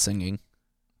child singing?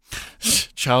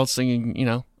 Child singing, you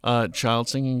know, child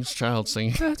singing is child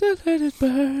singing. Let it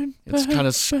burn, it's kind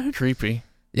of creepy.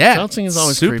 Yeah. Child singing is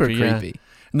always super creepy. Yeah.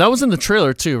 And that was in the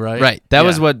trailer too, right? Right. That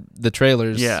was what the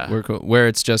trailers were, where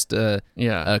it's just a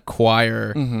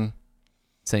choir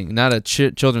singing, not a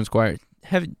children's choir.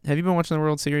 Have you been watching the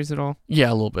World Series at all?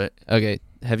 Yeah, a little bit. Okay.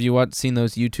 Have you seen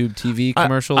those YouTube TV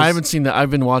commercials? I haven't seen that. I've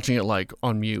been watching it like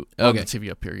on mute on the TV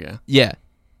up here, yeah. Yeah.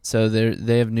 So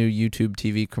they have new YouTube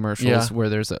TV commercials where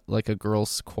there's a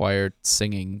girls' choir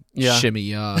singing Shimmy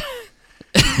Ya.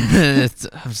 I'm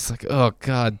just like, oh,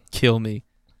 God, kill me.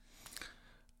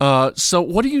 So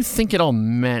what do you think it all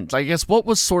meant? I guess what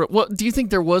do you think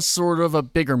there was sort of a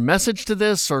bigger message to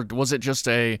this, or was it just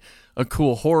a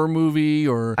cool horror movie?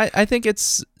 Or I think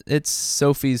it's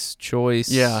Sophie's choice.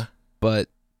 Yeah. But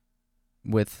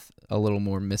with a little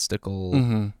more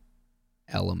mystical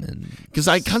element. Because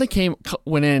I kind of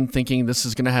went in thinking this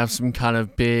is going to have some kind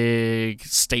of big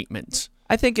statement.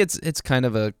 I think it's kind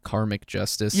of a karmic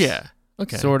justice. Yeah.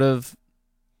 Okay. Sort of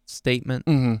statement.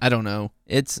 I don't know.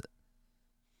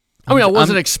 I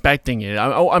wasn't expecting it.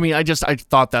 I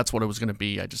thought that's what it was going to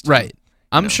be. Right.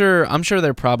 I'm sure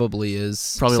there probably is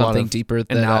something deeper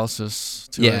than analysis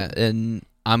to it. Yeah, and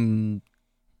I'm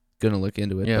gonna look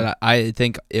into it, but I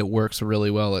think it works really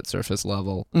well at surface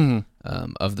level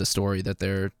of the story that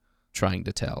they're trying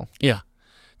to tell. Yeah.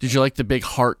 Did you like the big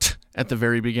heart at the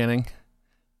very beginning?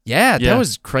 Yeah, that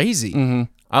was crazy.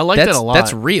 I liked that a lot.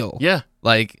 That's real. Yeah.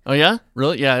 Like, oh yeah,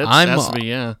 really? Yeah, it has to be.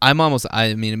 Yeah. I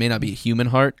mean, it may not be a human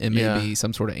heart. It may be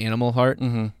some sort of animal heart,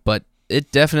 but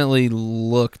it definitely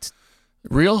looked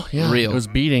real. Yeah, real. It was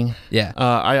beating. Yeah.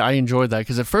 I enjoyed that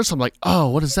because at first I'm like, oh,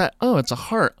 what is that? Oh, it's a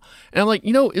heart, and I'm like,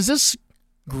 is this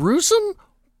gruesome?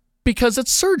 Because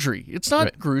it's surgery. It's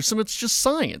not gruesome. It's just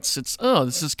science.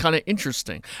 This is kind of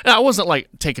interesting. And I wasn't like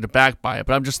taken aback by it,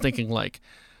 but I'm just thinking like,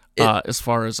 as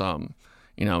far as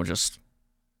just.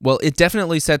 Well, it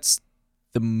definitely sets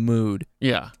the mood.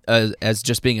 Yeah. As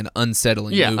just being an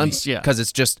unsettling movie. Because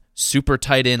it's just super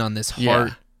tight in on this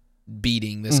heart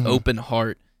beating, this open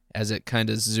heart as it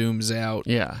kind of zooms out.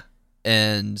 Yeah.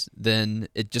 And then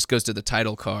it just goes to the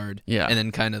title card. Yeah. And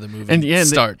then kind of the movie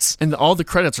starts. And all the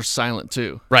credits are silent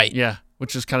too. Right. Yeah.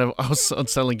 Which is kind of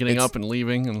unsettling, getting up and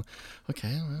leaving. And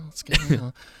okay, well, let's get it.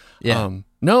 Yeah.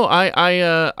 No,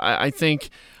 I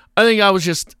think I was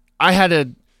just,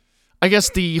 I guess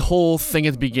the whole thing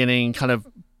at the beginning kind of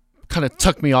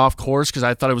took me off course because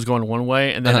I thought it was going one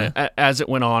way, and then as it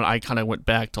went on, I kind of went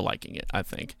back to liking it, I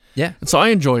think. Yeah. And so I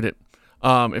enjoyed it.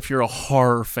 If you're a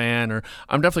horror fan, or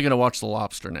I'm definitely going to watch The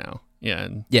Lobster now. Yeah.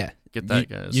 And get that,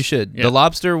 guys. You should. Yeah. The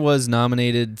Lobster was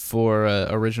nominated for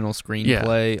original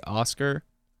screenplay Oscar.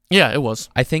 Yeah, it was.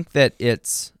 I think that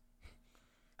it's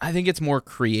more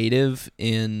creative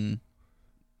in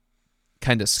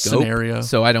kind of scope scenario.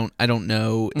 So I don't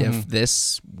know if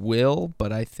this will,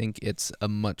 but I think it's a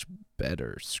much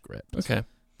better script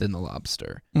than The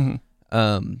Lobster.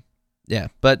 Yeah,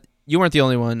 but you weren't the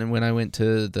only one. And when I went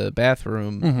to the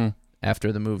bathroom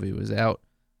after the movie was out,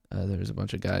 there was a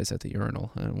bunch of guys at the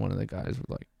urinal, and one of the guys was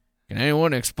like, "Can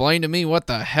anyone explain to me what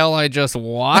the hell I just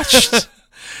watched?"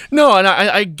 No, and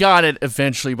I got it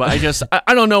eventually, but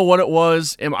I don't know what it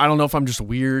was. I don't know if I'm just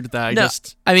weird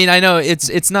that I mean, I know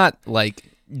it's not like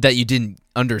that you didn't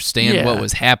understand Yeah. what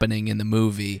was happening in the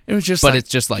movie. It was just, But like, it's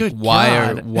just like, good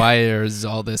why God. is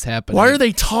all this happening? Why are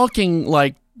they talking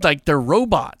like they're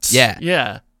robots? Yeah.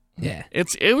 Yeah. Yeah, It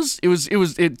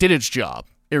did its job.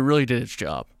 It really did its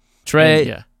job. Trey. And,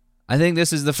 yeah. I think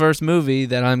this is the first movie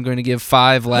that I'm going to give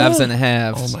 5 laughs and a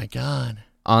half Oh my God.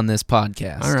 on this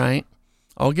podcast. All right.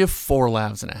 I'll give 4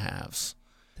 laughs and a halves.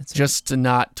 That's Just to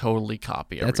not totally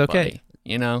copy everybody. That's okay.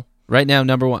 You know? Right now,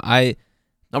 number one.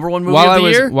 Number 1 movie While of the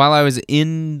year? I was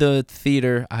in the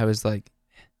theater, I was like,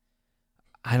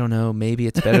 I don't know, maybe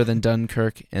it's better than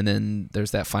Dunkirk. And then there's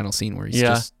that final scene where he's Yeah.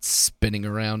 just spinning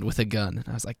around with a gun. And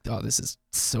I was like, oh, this is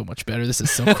so much better. This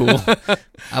is so cool.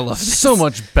 I love this. So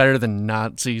much better than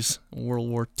Nazis in World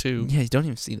War II. Yeah, you don't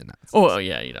even see the Nazis. Oh,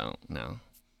 yeah, you don't. No.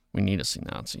 We need to see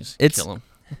Nazis. It's- Kill them.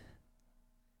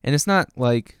 And it's not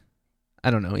like, I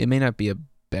don't know, it may not be a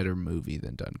better movie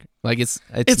than Dunkirk. Like it's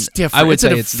different. I would it's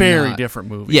say a it's very not. different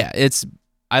movie. Yeah,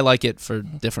 I like it for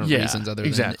different Yeah, reasons other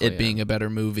exactly, than it being a better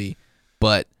movie.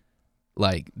 But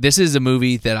like this is a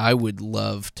movie that I would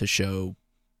love to show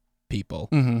people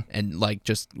Mm-hmm. and like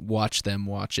just watch them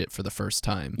watch it for the first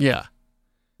time. Yeah.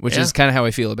 Which Yeah. is kind of how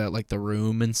I feel about like The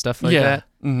Room and stuff like yeah. that.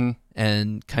 Mm-hmm.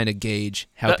 And kind of gauge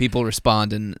how That- people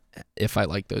respond and if I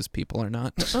like those people or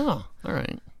not. Oh, all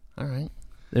right. All right.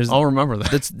 There's I'll remember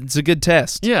that. it's a good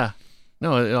test. Yeah.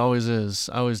 No, it always is.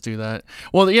 I always do that.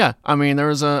 Well, yeah. I mean, I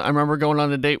remember going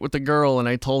on a date with a girl and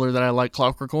I told her that I liked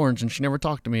Clockwork Orange and she never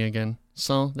talked to me again.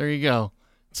 So there you go.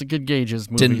 It's a good gauge as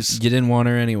movies. You didn't want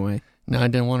her anyway. No, I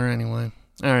didn't want her anyway.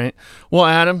 All right. Well,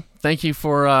 Adam, thank you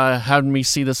for having me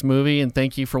see this movie and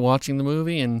thank you for watching the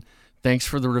movie and thanks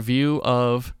for the review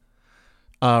of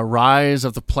Rise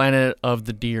of the Planet of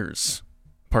the Deers,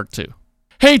 Part 2.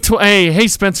 Hey,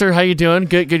 Spencer, how you doing?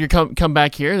 Good. You come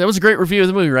back here. That was a great review of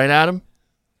the movie, right, Adam?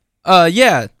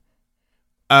 Yeah,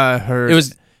 I heard it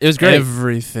was great.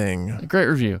 everything. A great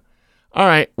review. All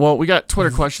right. Well, we got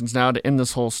Twitter questions now to end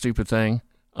this whole stupid thing.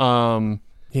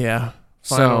 Yeah,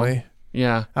 So- finally.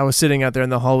 Yeah, I was sitting out there in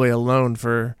the hallway alone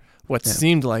for what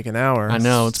seemed like an hour. I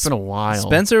know it's been a while.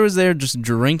 Spencer was there just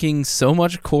drinking so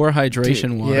much core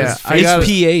hydration water. yeah, His I got-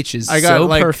 pH is I got, so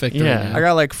like- perfect. yeah. right now. I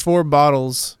got like 4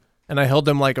 bottles, and I held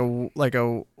them like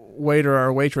a waiter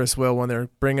or waitress will when they're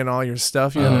bringing all your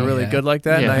stuff. You know, Oh, they're really yeah. good like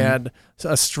that. And Yeah. I had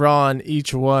a straw in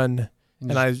each one,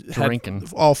 and I drinking.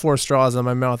 had all 4 straws in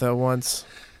my mouth at once.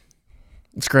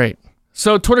 It's great.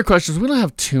 So Twitter questions. We don't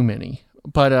have too many,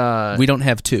 but we don't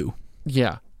have 2.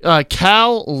 yeah.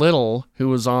 Cal Little, who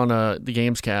was on the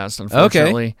Gamescast,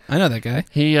 unfortunately, I know that guy.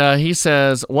 he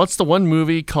says, "What's that one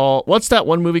movie called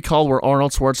where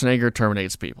Arnold Schwarzenegger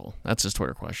terminates people?" That's his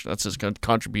Twitter question. That's his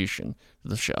contribution to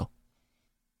the show.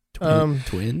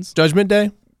 Twins. Judgment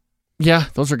Day. Yeah,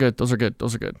 those are good.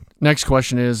 Next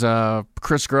question is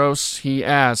Chris Gross. He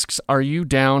asks, "Are you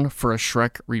down for a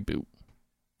Shrek reboot?"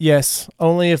 Yes,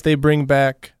 only if they bring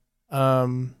back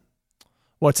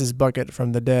what's his bucket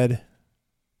from the dead.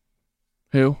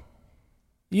 Who?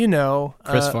 You know,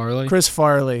 Chris Farley. Chris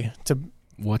Farley to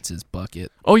What's his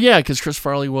bucket? Oh yeah, because Chris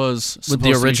Farley was With supposed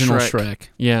the to be original Shrek. Shrek.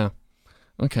 Yeah.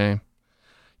 Okay.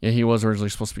 Yeah, he was originally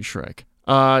supposed to be Shrek.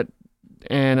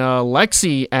 And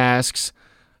Lexi asks,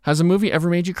 "Has a movie ever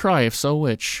made you cry? If so,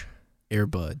 which?" Air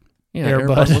Bud. Yeah, Air Air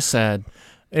Bud. Bud was sad.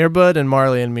 Air Bud and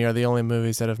Marley and Me are the only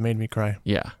movies that have made me cry.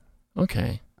 Yeah.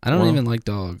 Okay. I don't Well- even like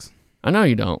dogs. I know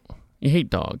you don't. You hate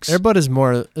dogs. Air Bud is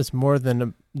more. It's more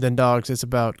than dogs. It's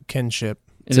about kinship.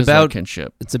 It's It's about about-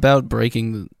 kinship. It's about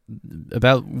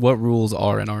about what rules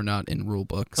are and are not in rule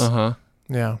books. Uh-huh.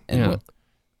 Yeah. And Yeah.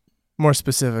 More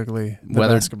specifically, the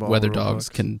whether basketball rule dogs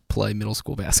book. can play middle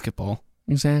school basketball.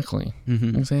 Exactly.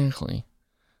 Mm-hmm. Exactly.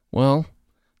 Well,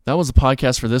 that was the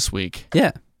podcast for this week.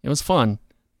 Yeah. It was fun.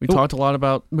 We Cool. talked a lot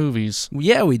about movies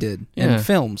Yeah, we did. Yeah. And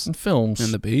films. and films.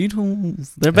 And the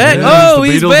Beatles. They're back. Yes, Oh,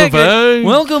 the he's Beatles back. are back.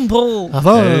 Welcome, Paul.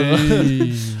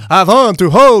 Hey. I want to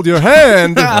hold your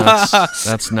hand.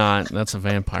 That's a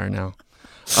vampire now.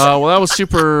 Well, that was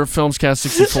Super Filmscast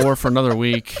 64 for another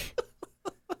week.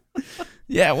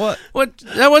 Yeah, what? What?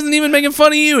 That wasn't even making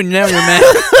fun of you, and now you're mad.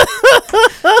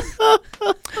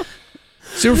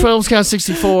 Super Filmscast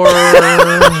 64.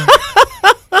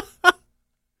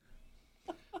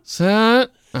 Set.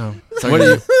 Oh, sorry. What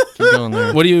are you- Keep going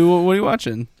there. What are you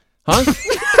watching? Huh?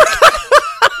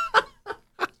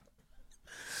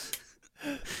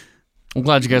 I'm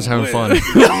glad you guys are having fun.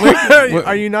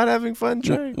 Are you not having fun,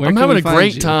 Trey? Where I'm can having we a find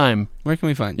great you? time. Where can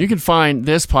we find You can find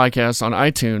this podcast on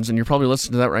iTunes, and you're probably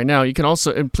listening to that right now. You can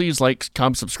also, and please like,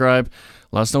 comment, subscribe.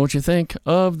 Let us know what you think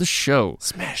of the show.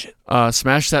 Smash it.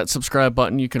 Smash that subscribe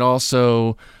button. You can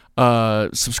also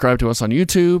subscribe to us on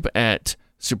YouTube at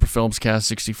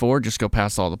SuperFilmsCast64. Just go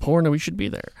past all the porn and we should be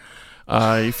there.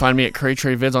 You find me at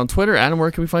CrayTreyVids on Twitter. Adam,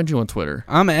 where can we find you on Twitter?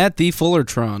 I'm at the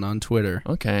Fullertron on Twitter.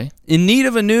 Okay. In need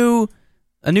of a new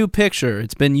picture.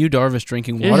 It's been you, Darvish,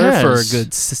 drinking water for a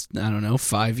good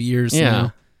 5 years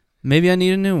now. Maybe I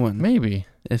need a new one. Maybe.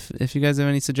 If you guys have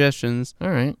any suggestions.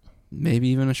 All right. Maybe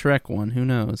even a Shrek one. Who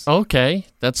knows? Okay,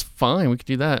 that's fine. We could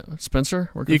do that. Spencer,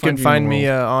 where can You can find me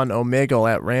on on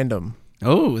Omegle at random.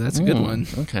 Oh, that's a good one.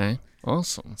 Okay,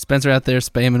 awesome. Spencer out there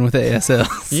spamming with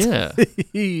ASLs. Yeah.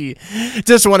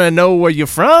 Just want to know where you're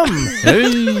from.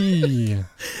 Hey.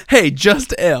 Hey,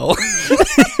 just L.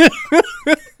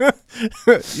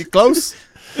 You close?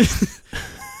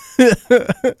 All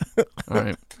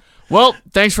right. Well,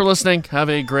 thanks for listening. Have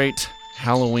a great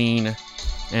Halloween,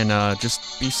 and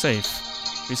just be safe.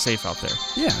 Be safe out there.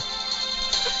 Yeah.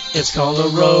 It's called a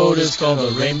road, it's called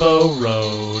a Rainbow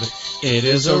Road. It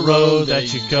is a road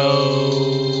that you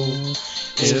go.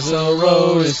 It is a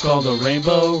road, it's called a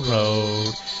Rainbow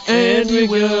Road. And you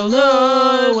will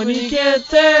know when you get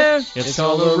there. It's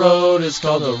called a road, it's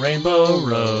called a Rainbow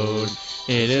Road.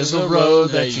 It is a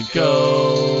road that you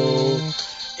go.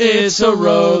 It's a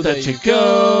road that you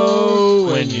go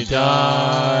when you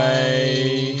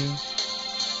die.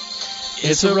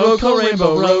 It's a road called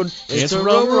Rainbow Road. It's a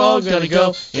road we're all gonna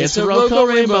go. It's a road called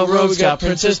Rainbow Road. It's got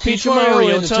Princess Peach,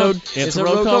 Mario, and Toad. It's a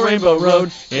road called Rainbow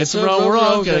Road. It's a road we're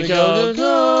all gonna go.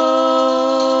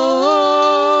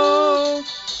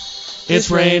 It's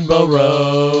Rainbow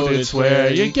Road. It's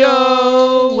where you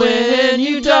go when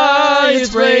you die.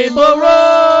 It's Rainbow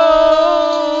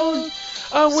Road.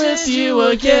 I'm with you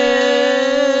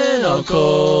again,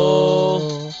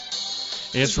 Uncle.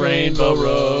 It's Rainbow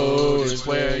Road, it's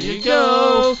where you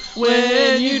go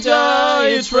when you die.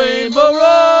 It's Rainbow Road.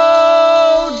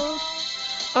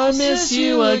 I miss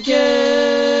you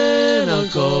again,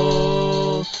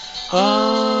 Uncle.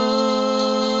 Oh,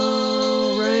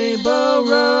 Rainbow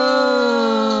Road.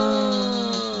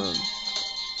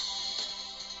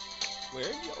 Where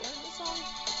did you learn the song?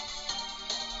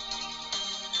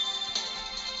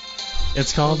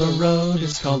 It's called a road,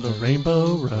 it's called a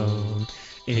Rainbow Road.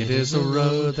 It is a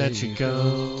road that you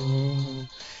go.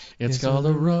 It's called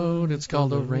a road, it's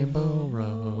called a Rainbow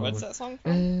Road. What's that song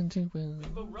from? And you will.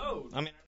 Rainbow Road. I mean.